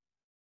Embiid,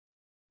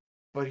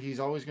 but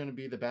he's always going to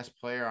be the best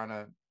player on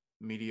a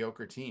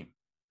mediocre team.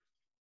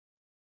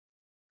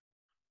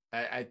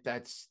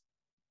 That's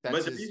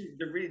but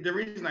the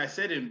reason I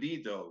said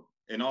Embiid, though,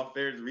 in all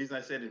fairness, the reason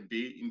I said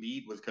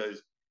Embiid was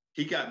because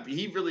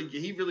he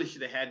really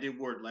should have had the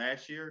award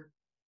last year,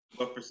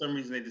 but for some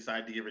reason they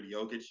decided to give it to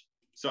Jokic.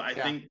 So I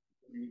think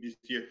this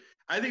year,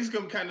 I think it's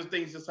some kind of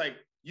things just like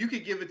you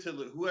could give it to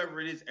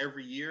whoever it is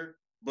every year,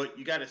 but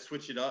you got to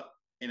switch it up.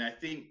 And I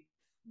think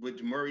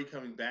with Murray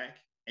coming back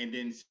and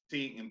then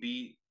seeing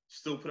Embiid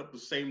still put up the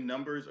same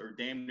numbers or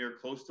damn near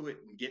close to it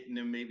and getting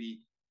them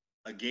maybe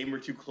a game or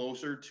two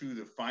closer to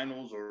the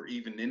finals or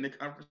even in the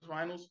conference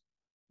finals,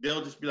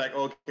 they'll just be like,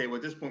 okay, well,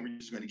 at this point, we're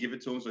just going to give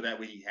it to him so that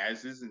way he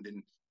has his and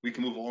then we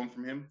can move on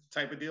from him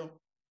type of deal.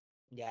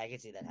 Yeah, I can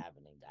see that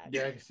happening.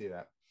 Yeah, I can see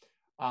that.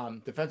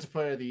 Defensive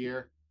player of the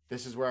year.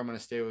 This is where I'm going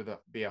to stay with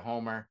be a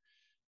homer.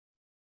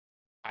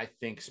 I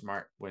think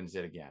Smart wins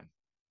it again.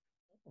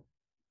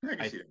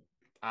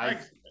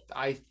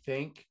 I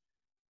think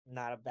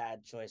not a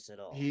bad choice at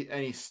all.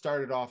 He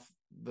started off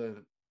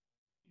the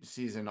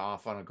season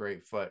off on a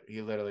great foot.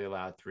 He literally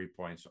allowed 3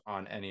 points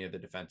on any of the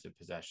defensive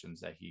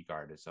possessions that he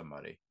guarded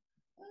somebody.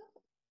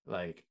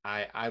 Like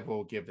I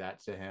will give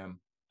that to him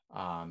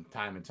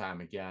time and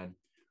time again.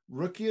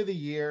 Rookie of the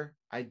year.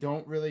 I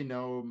don't really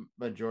know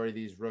majority of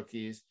these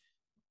rookies,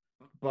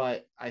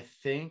 but I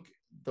think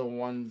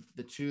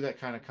the two that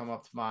kind of come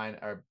up to mind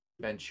are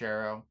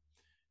Banchero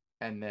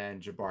and then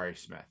Jabari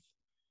Smith.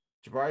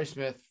 Jabari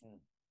Smith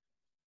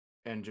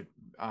and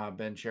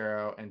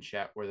Banchero and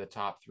Chet were the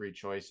top three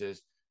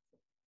choices.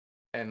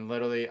 And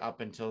literally up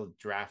until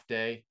draft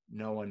day,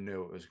 no one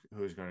knew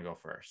who was going to go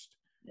first.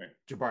 Right.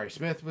 Jabari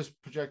Smith was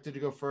projected to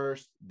go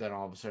first. Then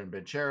all of a sudden,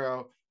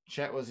 Banchero.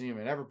 Chet wasn't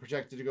even ever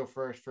projected to go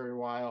first for a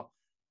while.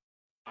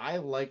 I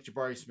like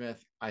Jabari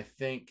Smith. I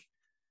think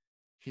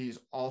he's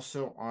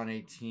also on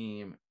a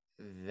team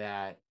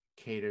that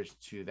caters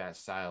to that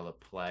style of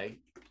play.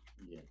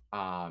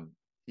 Yeah.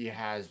 He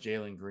has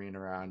Jalen Green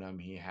around him.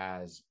 He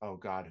has, oh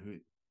God,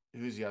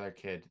 who's the other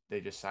kid? They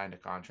just signed a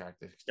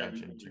contract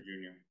extension to.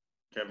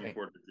 Kevin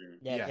Porter Jr.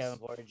 Yeah, yes. Kevin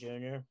Porter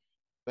Jr.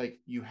 Like,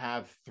 you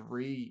have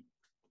three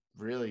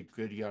really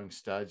good young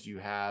studs. You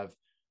have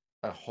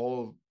a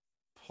whole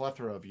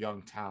plethora of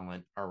young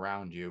talent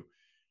around you.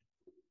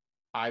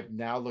 I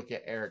now look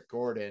at Eric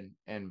Gordon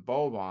and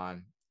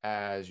Boban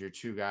as your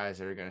two guys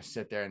that are going to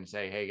sit there and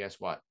say, hey, guess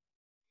what?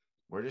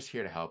 We're just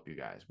here to help you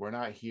guys. We're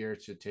not here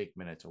to take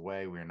minutes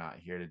away. We're not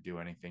here to do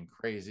anything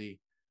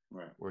crazy.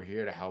 Right. We're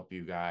here to help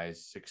you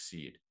guys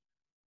succeed.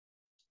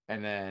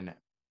 And then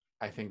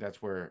I think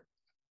that's where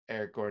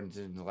Eric Gordon's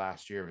in the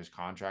last year of his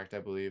contract, I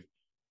believe.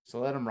 So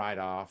let him ride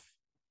off.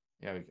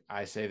 You know,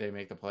 I say they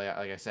make the playoff.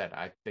 Like I said,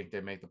 I think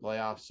they make the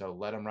playoffs. So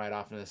let him ride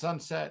off into the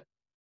sunset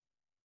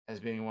as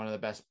being one of the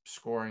best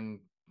scoring,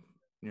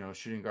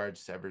 shooting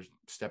guards to ever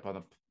step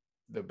on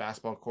the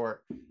basketball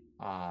court.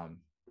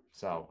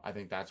 So I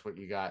think that's what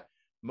you got.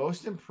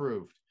 Most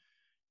improved,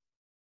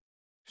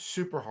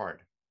 super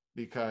hard,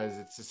 because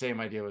it's the same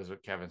idea as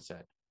what Kevin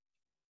said.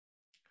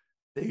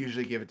 They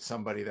usually give it to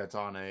somebody that's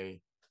on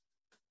a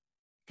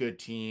good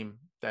team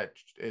that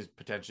is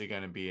potentially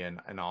going to be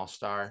an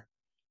all-star.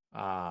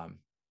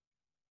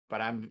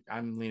 But I'm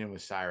leaning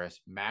with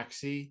Cyrus.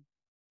 Maxey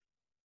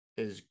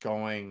is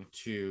going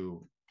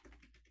to,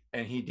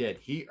 and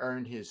he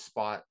earned his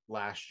spot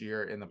last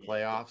year in the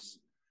playoffs.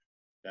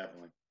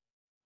 Definitely.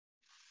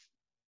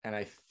 And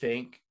I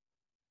think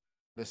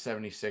the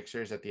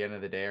 76ers at the end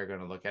of the day are going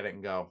to look at it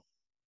and go,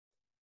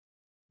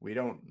 we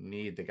don't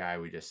need the guy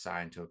we just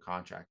signed to a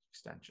contract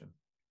extension.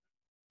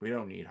 We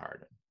don't need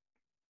Harden.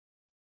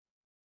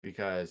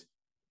 Because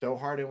though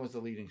Harden was the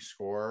leading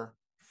scorer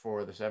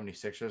for the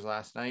 76ers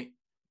last night,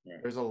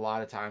 there's a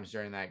lot of times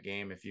during that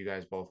game, if you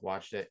guys both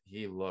watched it,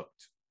 he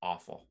looked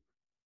awful.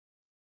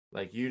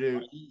 Like you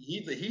do.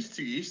 He's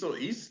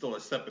still a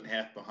step and a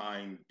half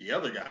behind the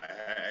other guy.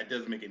 It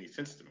doesn't make any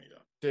sense to me, though.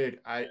 Dude,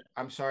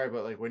 I'm sorry,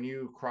 but like when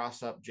you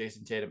cross up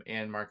Jason Tatum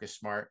and Marcus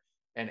Smart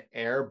and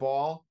air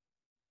ball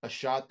a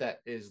shot that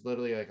is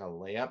literally like a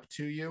layup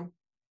to you,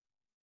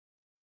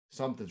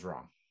 something's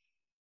wrong.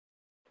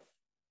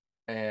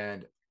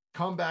 And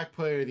comeback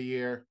player of the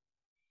year,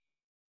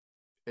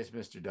 it's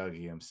Mr.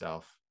 Dougie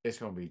himself. It's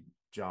going to be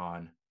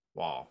John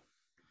Wall.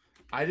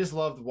 I just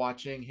loved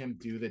watching him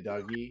do the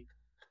Dougie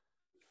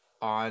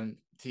on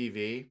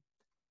TV,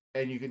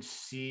 and you can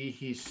see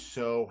he's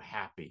so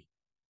happy.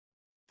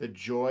 The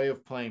joy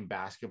of playing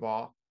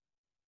basketball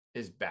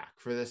is back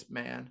for this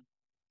man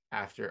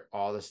after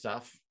all the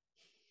stuff.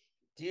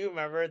 Do you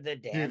remember the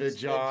dance? Dude, the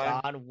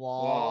John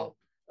Wall.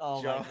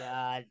 Oh my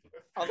God.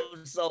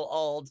 I'm so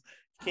old.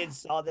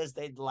 Kids saw this,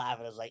 they'd laugh.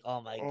 And it was like,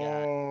 oh my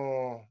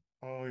God.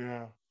 Oh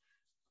yeah.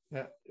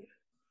 Yeah.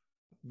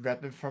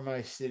 Repping for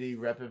my city,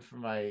 repping for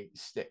my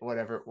state,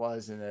 whatever it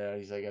was. And then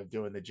he's like, I'm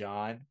doing the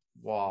John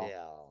Wall.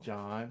 Yeah.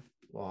 John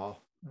Wall.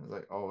 I was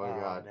like, oh my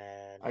God.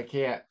 Man. I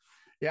can't.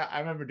 Yeah, I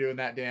remember doing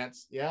that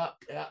dance. Yeah.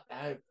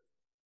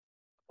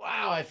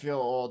 Wow, I feel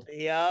old.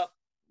 Yep.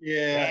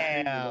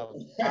 Yeah. Damn.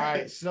 All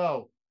right,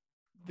 so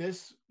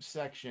this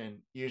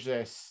section, usually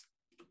I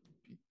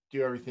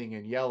do everything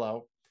in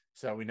yellow,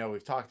 so we know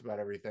we've talked about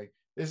everything.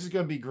 This is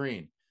going to be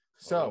green.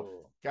 So,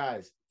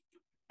 guys,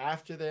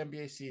 after the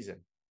NBA season,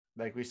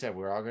 like we said,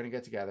 we're all going to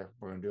get together.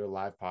 We're going to do a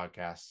live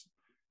podcast.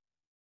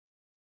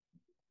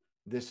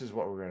 This is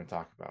what we're going to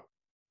talk about.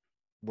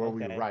 Were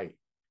we right?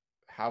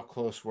 How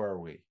close were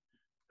we?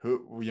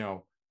 Who,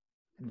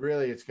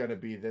 really, it's going to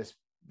be this.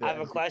 I have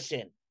a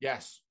question.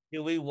 Yes.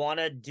 Do we want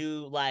to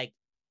do like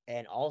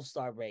an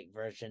all-star break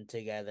version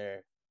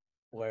together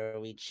where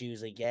we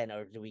choose again,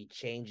 or do we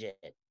change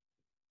it?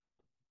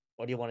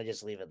 Or do you want to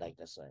just leave it like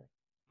this way?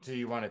 Do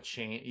you want to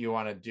change? You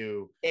want to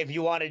do? If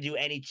you want to do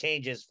any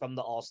changes from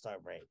the all-star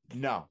break?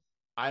 No,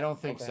 I don't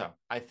think so.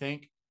 I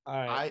think all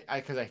right.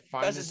 Because I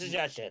find that's a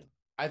suggestion.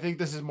 I think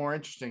this is more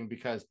interesting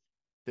because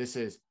this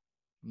is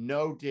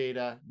no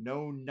data,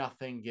 no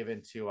nothing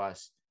given to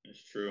us.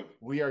 It's true.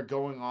 We are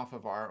going off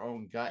of our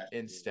own gut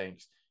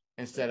instincts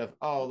instead of,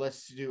 oh,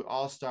 let's do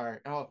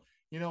all-star. Oh,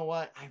 you know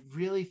what? I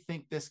really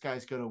think this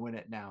guy's going to win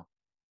it now.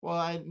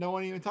 Well, no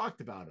one even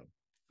talked about him.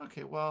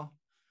 Okay, well,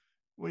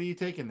 what are you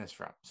taking this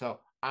from? So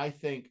I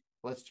think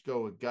let's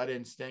go with gut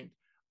instinct.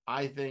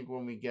 I think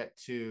when we get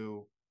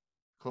to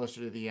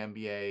closer to the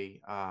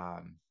NBA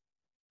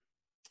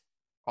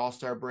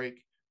all-star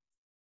break,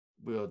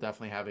 we'll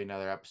definitely have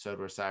another episode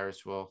where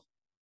Cyrus will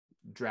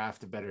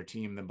draft a better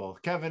team than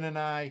both Kevin and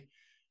I.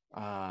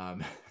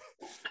 and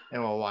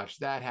we'll watch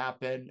that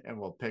happen, and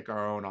we'll pick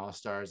our own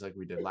all-stars like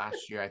we did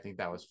last year. I think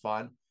that was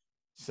fun.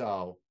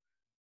 So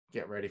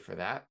get ready for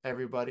that,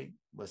 everybody.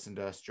 Listen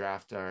to us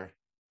draft our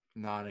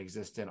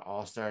non-existent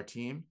all-star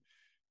team.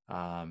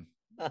 We'll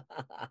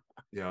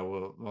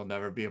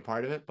never be a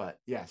part of it, but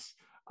yes.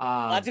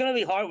 That's gonna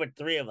be hard with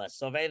 3 of us.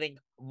 So if anything,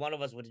 one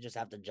of us would just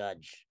have to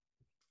judge.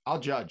 I'll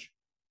judge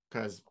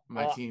because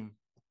my team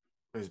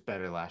was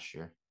better last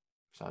year,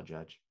 so I'll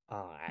judge.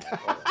 All right.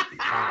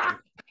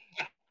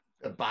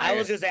 I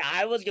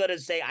was gonna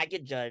say I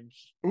could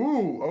judge.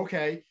 Ooh,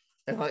 okay.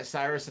 And let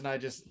Cyrus and I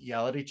just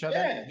yell at each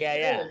other.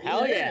 Yeah.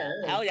 Hell yeah.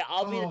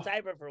 I'll be the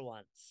typer for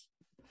once.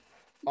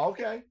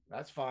 Okay,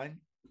 that's fine.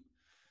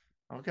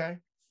 Okay,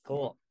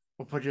 cool.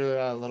 We'll put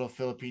your little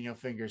Filipino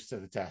fingers to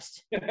the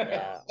test.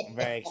 Yeah, I'm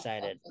very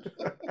excited.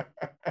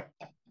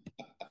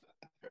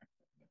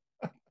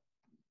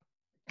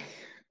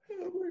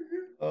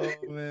 Oh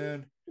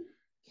man,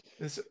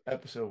 this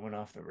episode went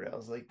off the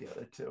rails like the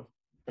other two.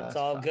 It's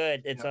all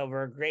good. It's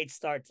over. A great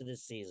start to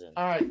this season.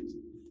 All right,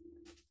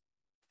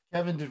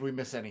 Kevin, did we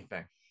miss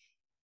anything?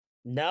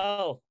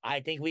 No,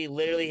 I think we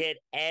literally hit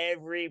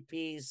every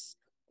piece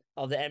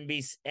of the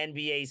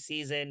NBA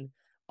season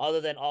other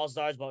than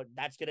All-Stars, but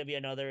that's going to be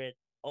another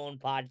own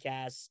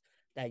podcast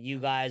that you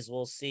guys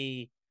will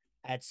see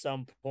at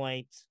some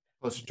point.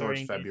 Closer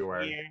towards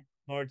February.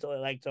 Towards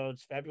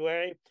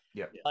February.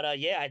 Yeah. But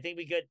I think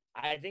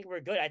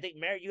we're good. I think,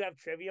 Merritt, you have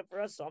trivia for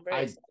us, so I'm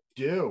very excited.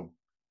 Do.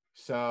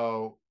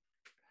 So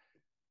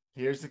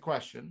here's the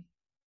question.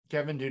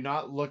 Kevin, do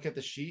not look at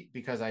the sheet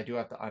because I do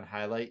have to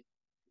unhighlight.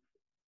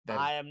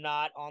 I am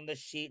not on the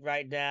sheet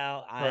right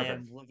now. Perfect. I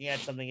am looking at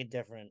something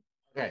different.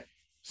 Okay.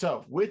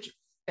 So which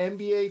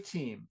NBA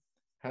team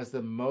has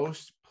the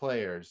most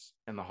players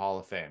in the Hall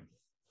of Fame?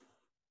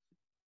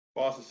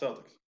 Boston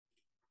Celtics.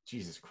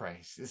 Jesus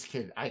Christ. This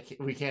kid,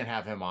 we can't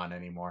have him on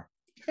anymore.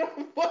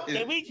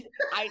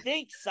 I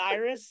think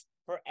Cyrus,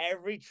 for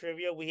every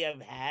trivia we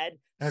have had,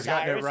 has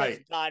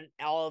gotten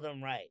all of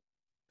them right.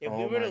 If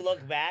we were to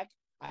look back,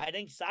 I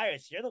think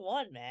Cyrus, you're the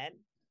one, man.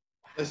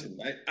 Listen,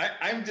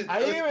 I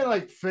didn't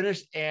even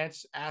finish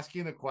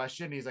asking the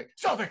question. He's like,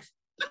 Celtics.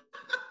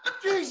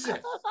 Jesus,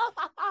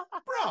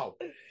 bro.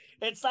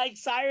 It's like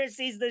Cyrus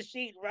sees the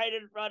sheet right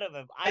in front of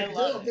him. I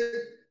love it.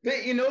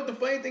 But you know the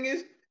funny thing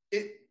is,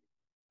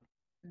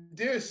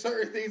 there's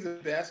certain things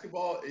in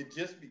basketball. It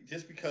just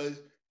because,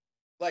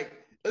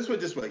 let's put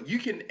it this way: you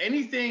can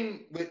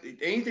anything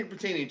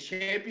pertaining to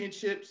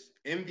championships,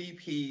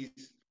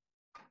 MVPs,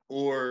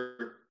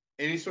 or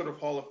any sort of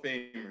Hall of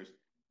Famers.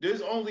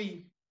 There's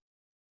only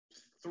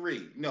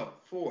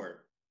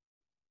 4,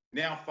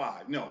 now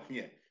 5. Now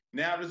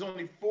there's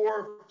only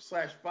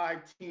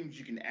 4/5 teams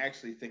you can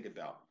actually think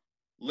about: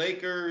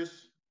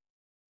 Lakers,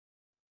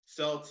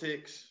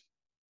 Celtics,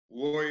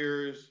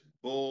 Warriors,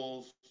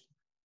 Bulls,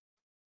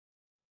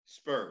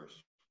 Spurs.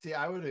 See,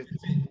 I would have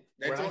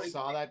when I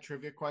saw that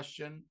trivia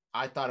question,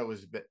 I thought it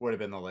would have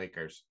been the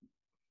Lakers.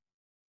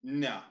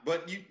 No. I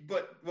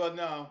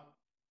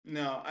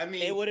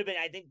mean, it would have been.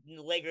 I think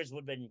the Lakers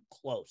would have been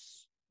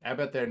close. I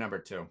bet they're number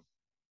 2.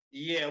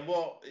 Yeah,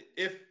 well,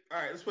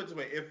 let's put it this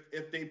way: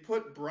 if they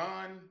put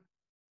Bron,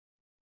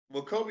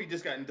 Kobe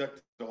just got inducted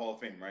to the Hall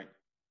of Fame, right?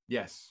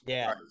 Yes.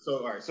 Yeah.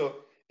 All right.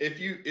 So if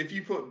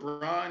you put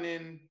Bron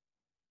in,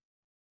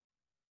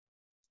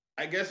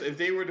 I guess if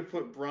they were to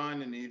put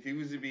Bron in, if he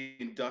was to be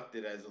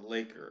inducted as a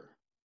Laker.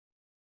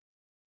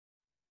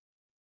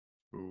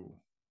 Ooh.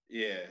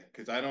 Yeah,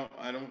 because I don't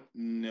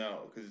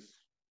know because.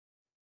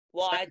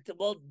 Well,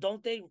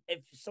 don't they?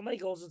 If somebody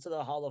goes into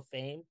the Hall of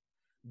Fame,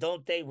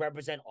 don't they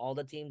represent all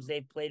the teams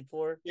they've played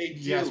for? They do,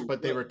 yes,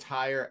 but they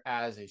retire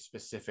as a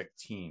specific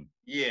team.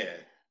 Yeah.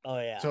 Oh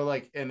yeah. So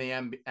in the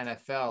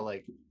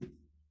NFL,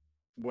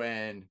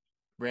 when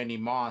Randy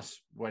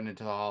Moss went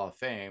into the Hall of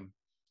Fame,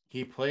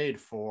 he played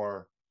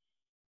for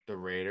the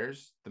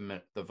Raiders,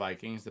 the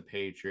Vikings, the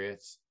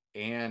Patriots,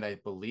 and I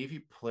believe he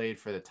played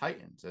for the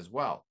Titans as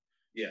well.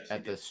 Yes.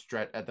 At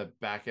the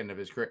back end of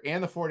his career,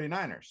 and the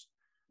 49ers.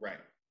 Right.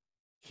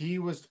 He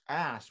was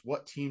asked,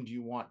 what team do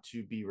you want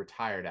to be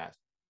retired as?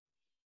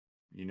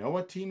 You know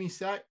what team he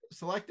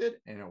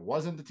selected? And it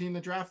wasn't the team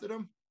that drafted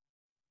him.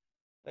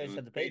 They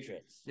said the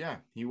Patriots. Yeah,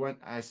 he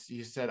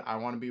said, I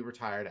want to be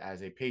retired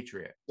as a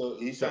Patriot. So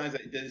he signs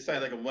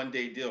like a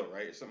one-day deal,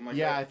 right? Something like that.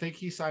 Yeah, I think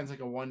he signs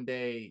like a 1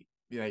 day,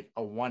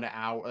 a 1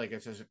 hour,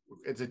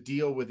 it's a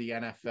deal with the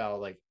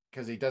NFL,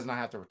 because he does not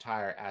have to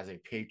retire as a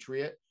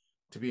Patriot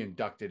to be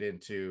inducted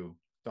into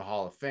the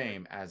Hall of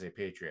Fame as a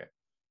Patriot.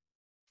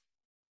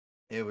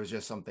 It was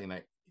just something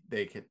that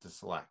they get to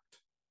select.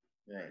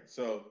 Right.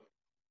 So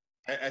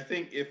I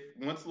think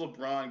once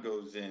LeBron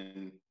goes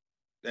in,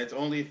 that's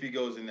only if he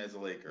goes in as a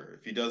Laker.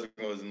 If he doesn't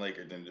go as a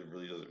Laker, then it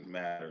really doesn't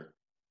matter.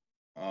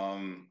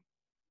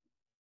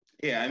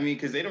 Yeah, I mean,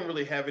 because they don't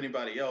really have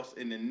anybody else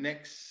in the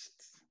next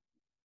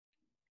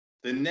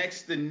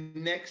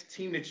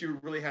team that you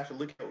really have to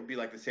look at would be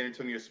like the San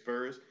Antonio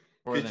Spurs.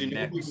 Or the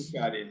Knicks. Who just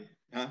got in,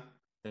 huh?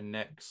 The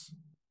Knicks.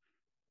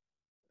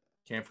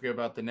 Can't forget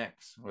about the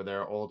Knicks or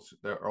their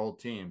old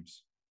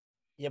teams.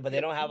 Yeah, but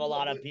they don't have a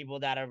lot of people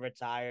that are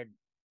retired.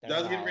 I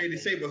was getting ready to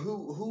say, but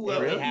who they,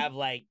 else? they have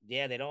like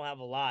they don't have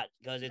a lot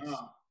because it's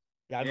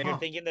if you're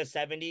thinking the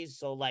 70s,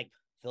 so like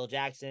Phil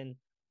Jackson,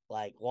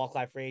 like Walt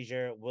Clyde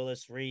Frazier,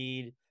 Willis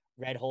Reed,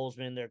 Red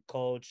Holzman, their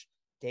coach,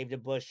 Dave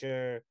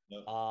DeBuscher,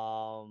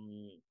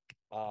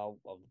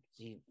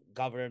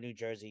 governor of New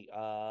Jersey,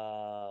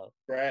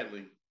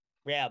 Bradley.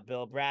 Yeah,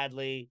 Bill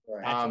Bradley.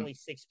 Right. That's only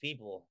 6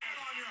 people.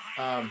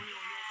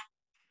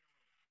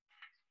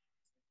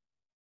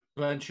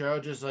 Glenn Cho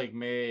just like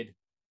made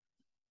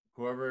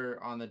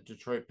whoever on the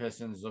Detroit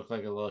Pistons look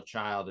like a little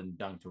child and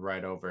dunked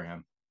right over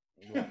him.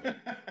 Love it.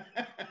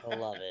 I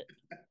love it.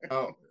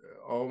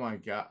 Oh my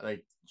God.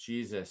 Like,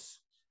 Jesus.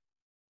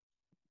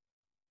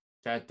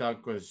 That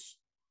dunk was.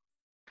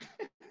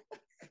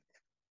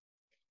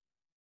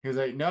 He was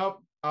like,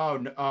 nope. Oh,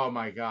 no. Oh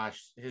my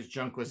gosh. His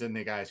junk was in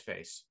the guy's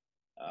face.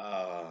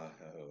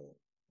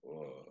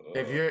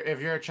 If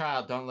you're a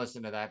child, don't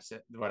listen to that.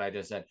 What I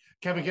just said.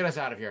 Kevin, get us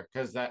out of here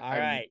because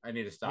I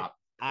need to stop.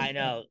 I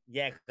know.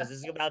 Yeah, because this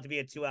is about to be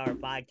a 2-hour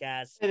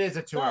podcast. It is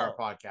a 2-hour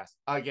podcast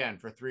again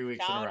for 3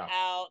 weeks in a row. Shout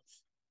out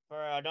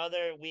for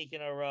another week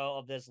in a row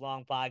of this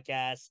long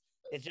podcast.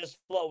 It's just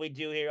what we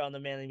do here on the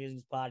Manly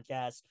Musings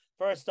podcast.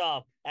 First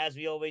off, as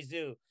we always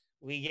do,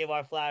 we give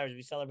our flowers.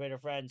 We celebrate our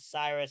friend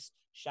Cyrus.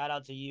 Shout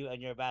out to you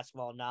and your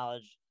basketball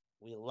knowledge.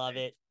 We love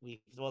it.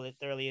 We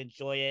thoroughly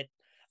enjoy it.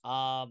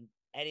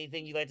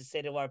 Anything you'd like to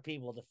say to our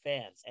people, the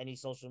fans? Any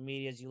social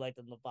medias you'd like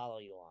them to follow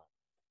you on?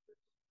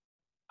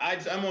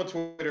 I'm on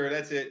Twitter.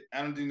 That's it.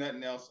 I don't do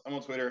nothing else. I'm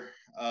on Twitter.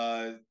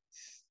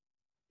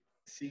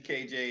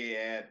 CKJ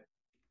at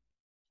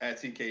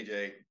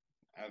CKJ.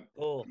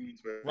 Cool.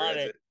 Love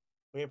it.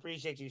 We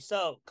appreciate you.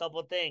 So,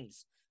 couple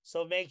things.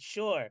 So make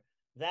sure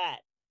that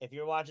if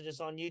you're watching this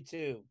on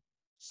YouTube,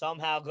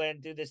 somehow go ahead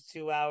and do this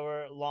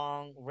 2-hour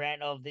long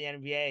rant of the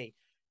NBA.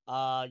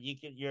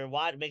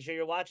 Make sure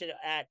you're watching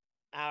at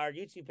our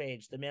YouTube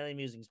page, the Manly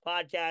Musings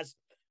Podcast.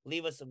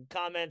 Leave us some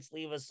comments,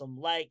 leave us some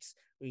likes.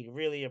 We'd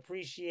really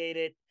appreciate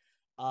it.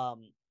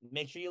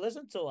 Make sure you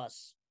listen to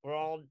us. We're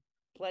on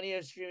plenty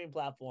of streaming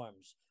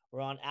platforms.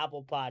 We're on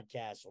Apple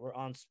Podcasts. We're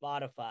on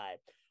Spotify.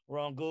 We're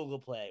on Google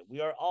Play.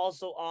 We are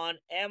also on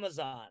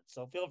Amazon.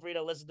 So feel free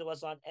to listen to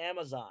us on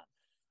Amazon.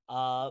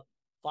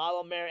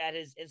 Follow Merritt at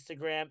his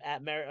Instagram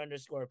at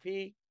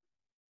Merritt_P.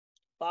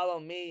 Follow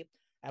me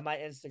at my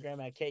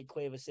Instagram at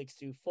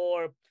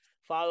KateQuava624.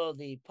 Follow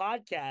the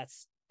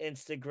podcast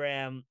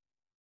Instagram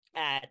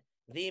at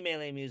the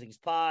Manly Musings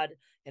Pod.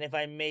 And if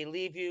I may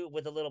leave you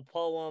with a little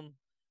poem,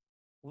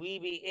 we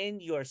be in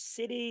your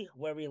city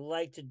where we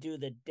like to do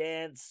the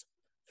dance.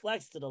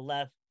 Flex to the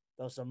left,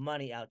 throw some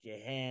money out your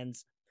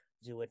hands.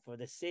 Do it for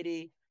the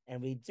city,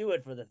 and we do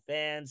it for the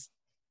fans.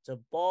 To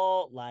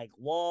ball like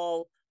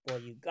Wall,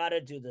 boy, you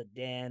gotta do the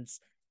dance.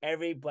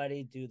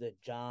 Everybody do the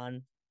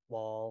John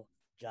Wall.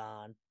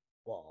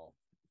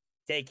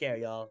 Take care,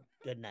 y'all.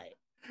 Good night.